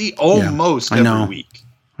I see almost every week.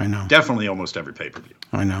 I know. Definitely almost every pay-per-view.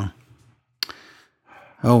 I know.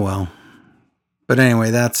 Oh well. But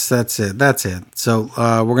anyway, that's it. That's it. So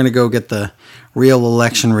we're gonna go get the real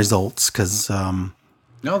election results because. No,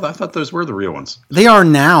 I thought those were the real ones. They are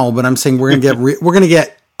now, but I'm saying we're gonna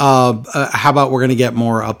get. How about we're gonna get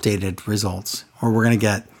more updated results, or we're gonna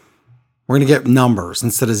get numbers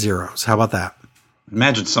instead of zeros. How about that?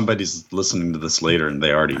 Imagine somebody's listening to this later and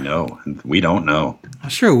they already know, and we don't know.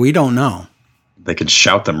 Sure, we don't know. They could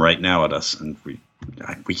shout them right now at us, and we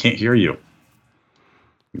can't hear you.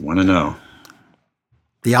 We want to know.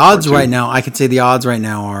 The odds right now, I could say the odds right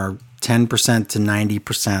now are 10% to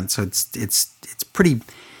 90%. So it's pretty.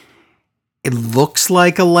 It looks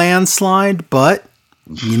like a landslide, but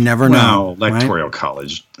you never know. No, Electoral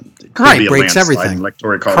College. Right, breaks everything.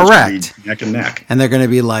 Electoral College. Correct. Neck and neck. And they're going to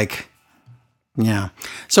be like, yeah.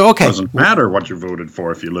 So, okay. It doesn't matter what you voted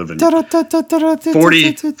for if you live in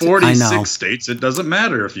 46 states. It doesn't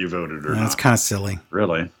matter if you voted or not. That's kind of silly.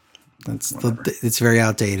 Really? It's very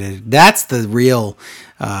outdated. That's the real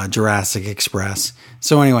Jurassic Express.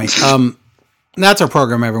 So anyway, that's our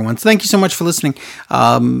program, everyone. So thank you so much for listening.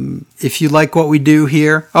 If you like what we do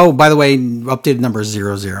here, by the way, updated number is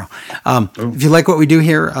 00. If you like what we do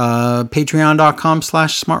here,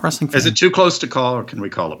 patreon.com/smartwrestlingfan. Is it too close to call, or can we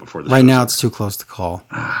call it before the Right now, it's too close to call.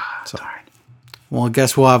 Darn. Well, I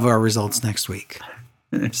guess we'll have our results next week.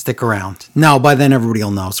 Stick around. No, by then everybody will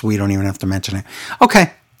know, so we don't even have to mention it.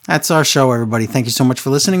 Okay. That's our show, everybody. Thank you so much for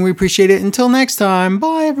listening. We appreciate it. Until next time.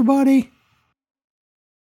 Bye, everybody.